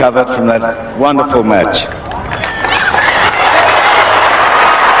recovered from that wonderful match.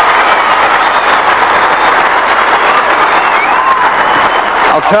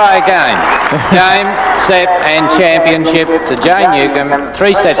 I'll try again. Game, set and championship to Jay Newcombe.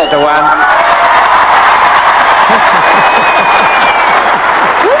 3 sets to 1.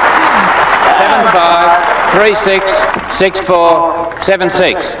 7-5, 3-6, 6-4,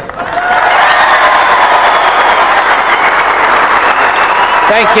 7-6.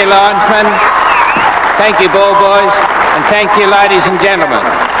 Thank you, linesmen. Thank you, ball boys. And thank you, ladies and gentlemen.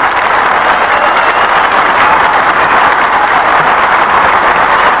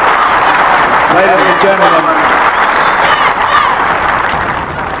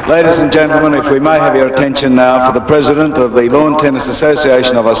 Ladies and gentlemen, if we may have your attention now for the President of the Lawn Tennis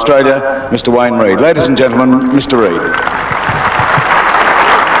Association of Australia, Mr. Wayne Reid. Ladies and gentlemen, Mr. Reid.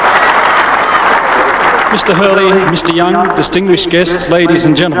 Mr. Hurley, Mr. Young, distinguished guests, ladies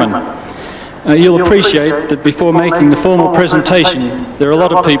and gentlemen, you'll appreciate that before making the formal presentation, there are a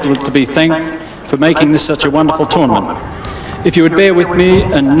lot of people to be thanked for making this such a wonderful tournament. If you would bear with me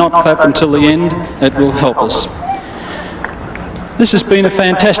and not clap until the end, it will help us. This has been a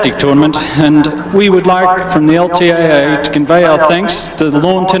fantastic tournament, and we would like from the LTAA to convey our thanks to the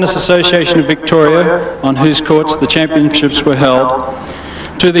Lawn Tennis Association of Victoria, on whose courts the championships were held,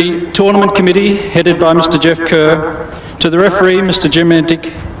 to the tournament committee headed by Mr. Jeff Kerr, to the referee Mr. Jim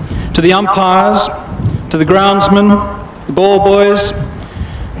Entick, to the umpires, to the groundsmen, the ball boys,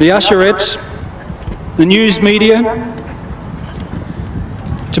 the usherettes, the news media,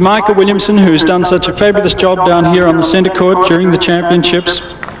 to Michael Williamson, who has done such a fabulous job down here on the centre court during the championships,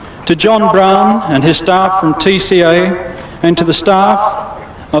 to John Brown and his staff from TCA, and to the staff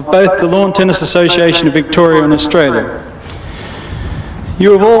of both the Lawn Tennis Association of Victoria and Australia.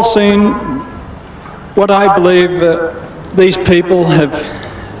 You have all seen what I believe these people have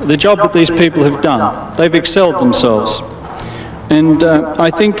the job that these people have done. They've excelled themselves. And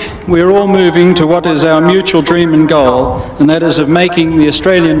I think we're all moving to what is our mutual dream and goal, and that is of making the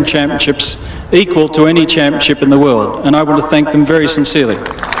Australian Championships equal to any championship in the world. And I want to thank them very sincerely.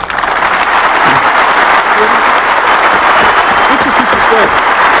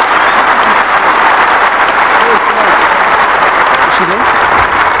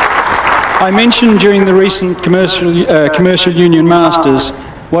 I mentioned during the recent Commercial Union Masters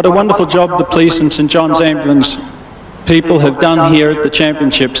what a wonderful job the police and St John's Ambulance people have done here at the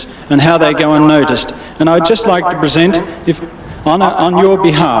championships and how they go unnoticed. And I'd just like to present, on your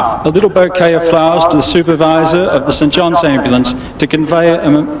behalf, a little bouquet of flowers to the supervisor of the St John's Ambulance to convey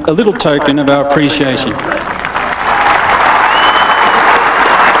a little token of our appreciation.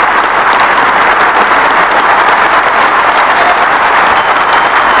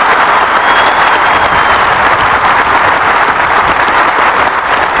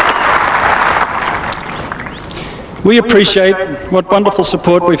 We appreciate what wonderful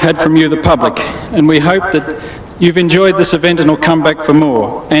support we've had from you, the public, and we hope that you've enjoyed this event and will come back for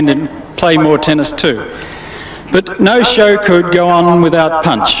more and play more tennis too. But no show could go on without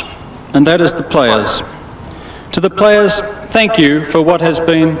punch, and that is the players. To the players, thank you for what has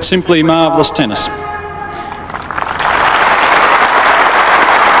been simply marvellous tennis.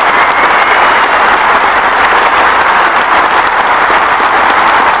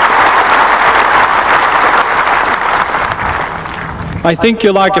 I think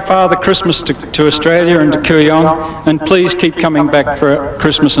you're like a Father Christmas to Australia and to Kooyong, and please keep coming back for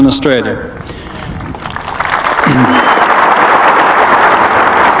Christmas in Australia.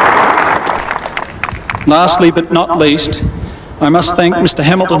 Lastly but not least, I must thank Mr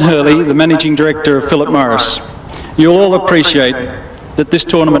Hamilton Hurley, the Managing Director of Philip Morris. You'll all appreciate that this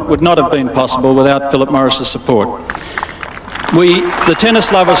tournament would not have been possible without Philip Morris's support. We, the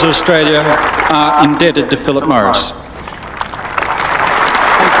tennis lovers of Australia, are indebted to Philip Morris.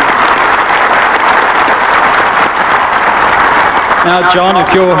 Now, John,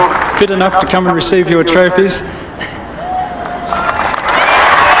 if you're fit enough to come and receive your trophies.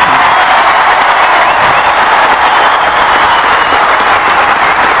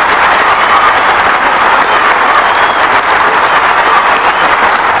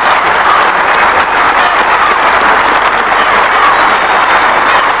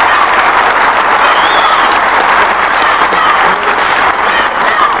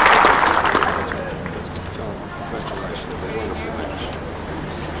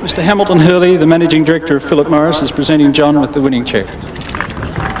 Mr Hamilton Hurley, the Managing Director of Philip Morris, is presenting John with the winning cheque.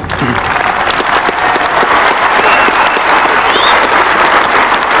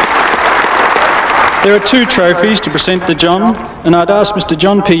 There are 2 trophies to present to John, and I'd ask Mr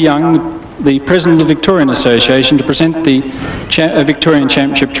John P. Young, the President of the Victorian Association, to present the Victorian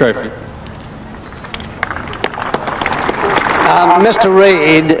Championship Trophy. Mr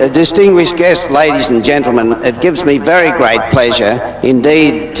Reid, distinguished guests, ladies and gentlemen, it gives me very great pleasure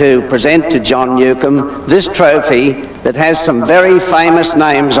indeed to present to John Newcombe this trophy that has some very famous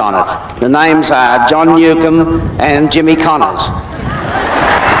names on it. The names are John Newcombe and Jimmy Connors.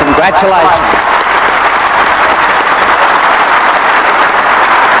 Congratulations.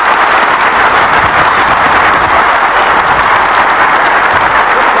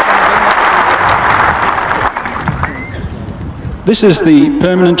 This is the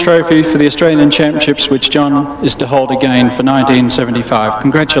permanent trophy for the Australian Championships, which John is to hold again for 1975.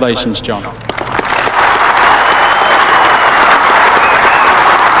 Congratulations, John.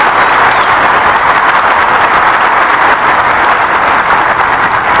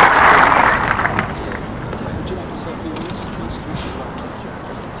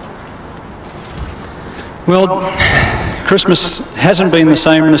 Well, Christmas hasn't been the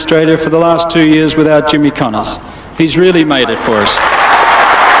same in Australia for the last 2 years without Jimmy Connors. He's really made it for us.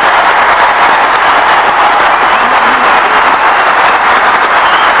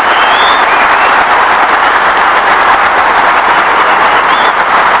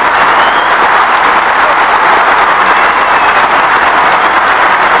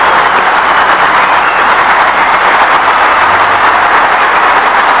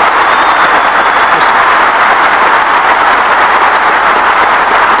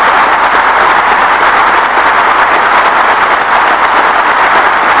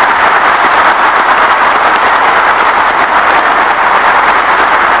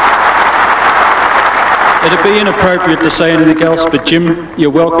 It'd be inappropriate to say anything else, but Jim,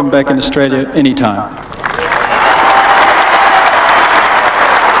 you're welcome back in Australia anytime.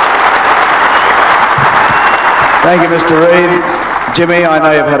 Thank you, Mr Reid. Jimmy, I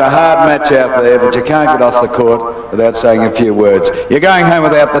know you've had a hard match out there, but you can't get off the court without saying a few words. You're going home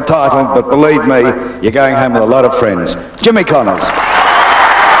without the title, but believe me, you're going home with a lot of friends. Jimmy Connors.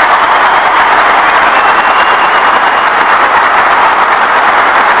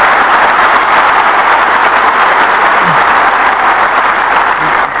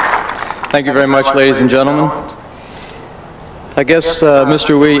 Thank you very much, ladies and gentlemen. I guess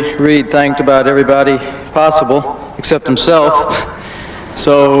Mr. Reid thanked about everybody possible except himself.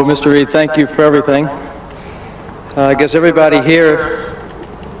 So, Mr. Reid, thank you for everything. I guess everybody here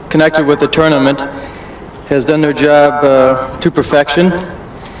connected with the tournament has done their job to perfection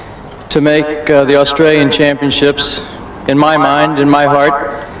to make the Australian Championships, in my mind, in my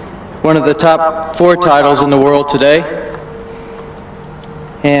heart, one of the top 4 titles in the world today.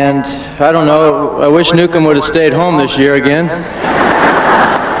 And I don't know, I wish Newcombe would have stayed home this year again.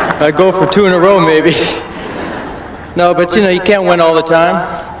 I'd go for 2 in a row maybe. No, but you know, you can't win all the time.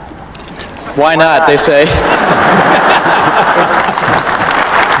 Why not, they say.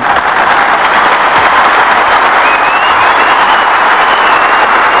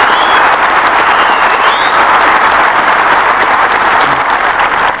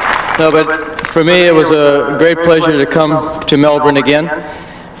 No, but for me it was a great pleasure to come to Melbourne again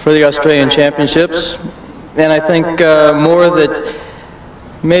for the Australian Championships, and I think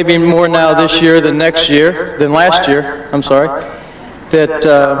maybe more now this year than last year, I'm sorry, that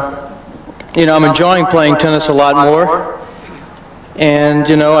you know, I'm enjoying playing tennis a lot more, and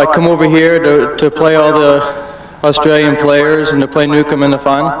you know, I come over here to play all the Australian players and to play Newcombe in the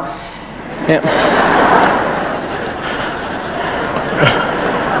final.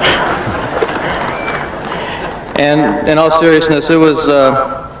 And in all seriousness, it was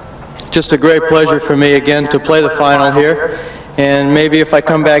just a great pleasure for me again to play the final here. And maybe if I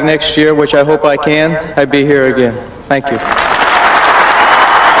come back next year, which I hope I can, I'd be here again. Thank you.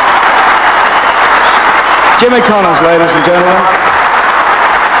 Jimmy Connors, ladies and gentlemen.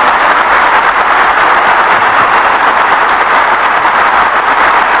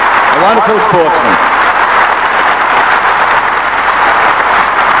 A wonderful sportsman.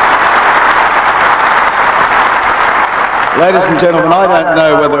 Ladies and gentlemen, I don't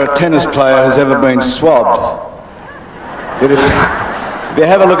know whether a tennis player has ever been swabbed. But if you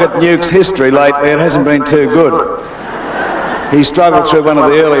have a look at Newk's history lately, it hasn't been too good. He struggled through one of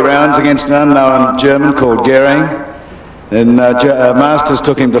the early rounds against an unknown German called Gehring. Then Masters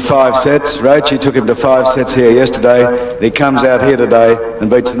took him to 5 sets. Roche took him to 5 sets here yesterday. He comes out here today and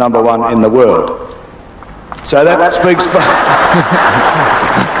beats the #1 in the world. So that speaks for...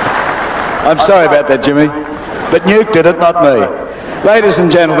 I'm sorry about that, Jimmy. But Newk did it, not me. Ladies and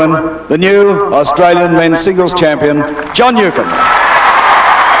gentlemen, the new Australian men's singles champion, John Newcombe.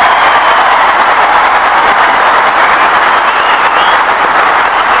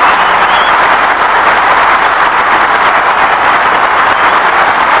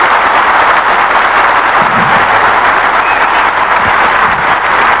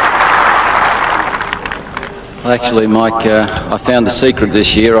 Well, actually, Mike, I found the secret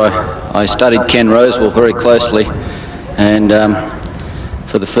this year. I studied Ken Rosewall very closely, and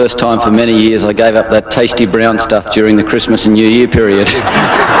for the first time for many years I gave up that tasty brown stuff during the Christmas and New Year period.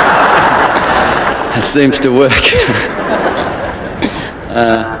 It seems to work.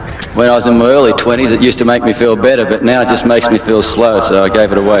 When I was in my early 20s it used to make me feel better, but now it just makes me feel slow, so I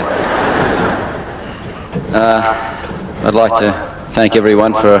gave it away. I'd like to thank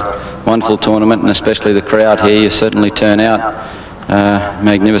everyone for a wonderful tournament, and especially the crowd here. You certainly turn out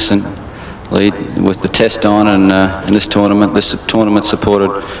magnificently with the test on, and this tournament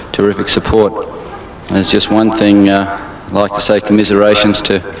supported terrific support. There's just one thing I'd like to say: commiserations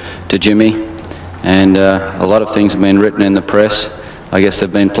to Jimmy, and a lot of things have been written in the press. I guess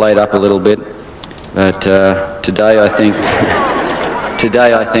they've been played up a little bit, but today I think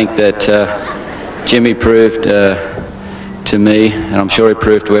that Jimmy proved to me, and I'm sure he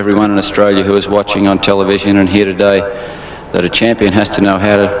proved to everyone in Australia who is watching on television and here today, that a champion has to know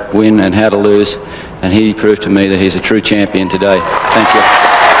how to win and how to lose, and he proved to me that he's a true champion today. Thank you.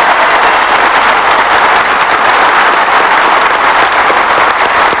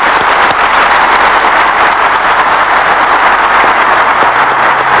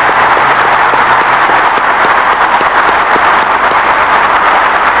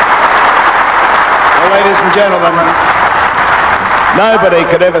 Well, ladies and gentlemen, nobody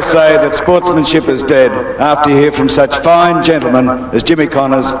could ever say that sportsmanship is dead after you hear from such fine gentlemen as Jimmy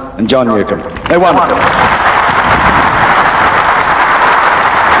Connors and John Newcombe. They're wonderful.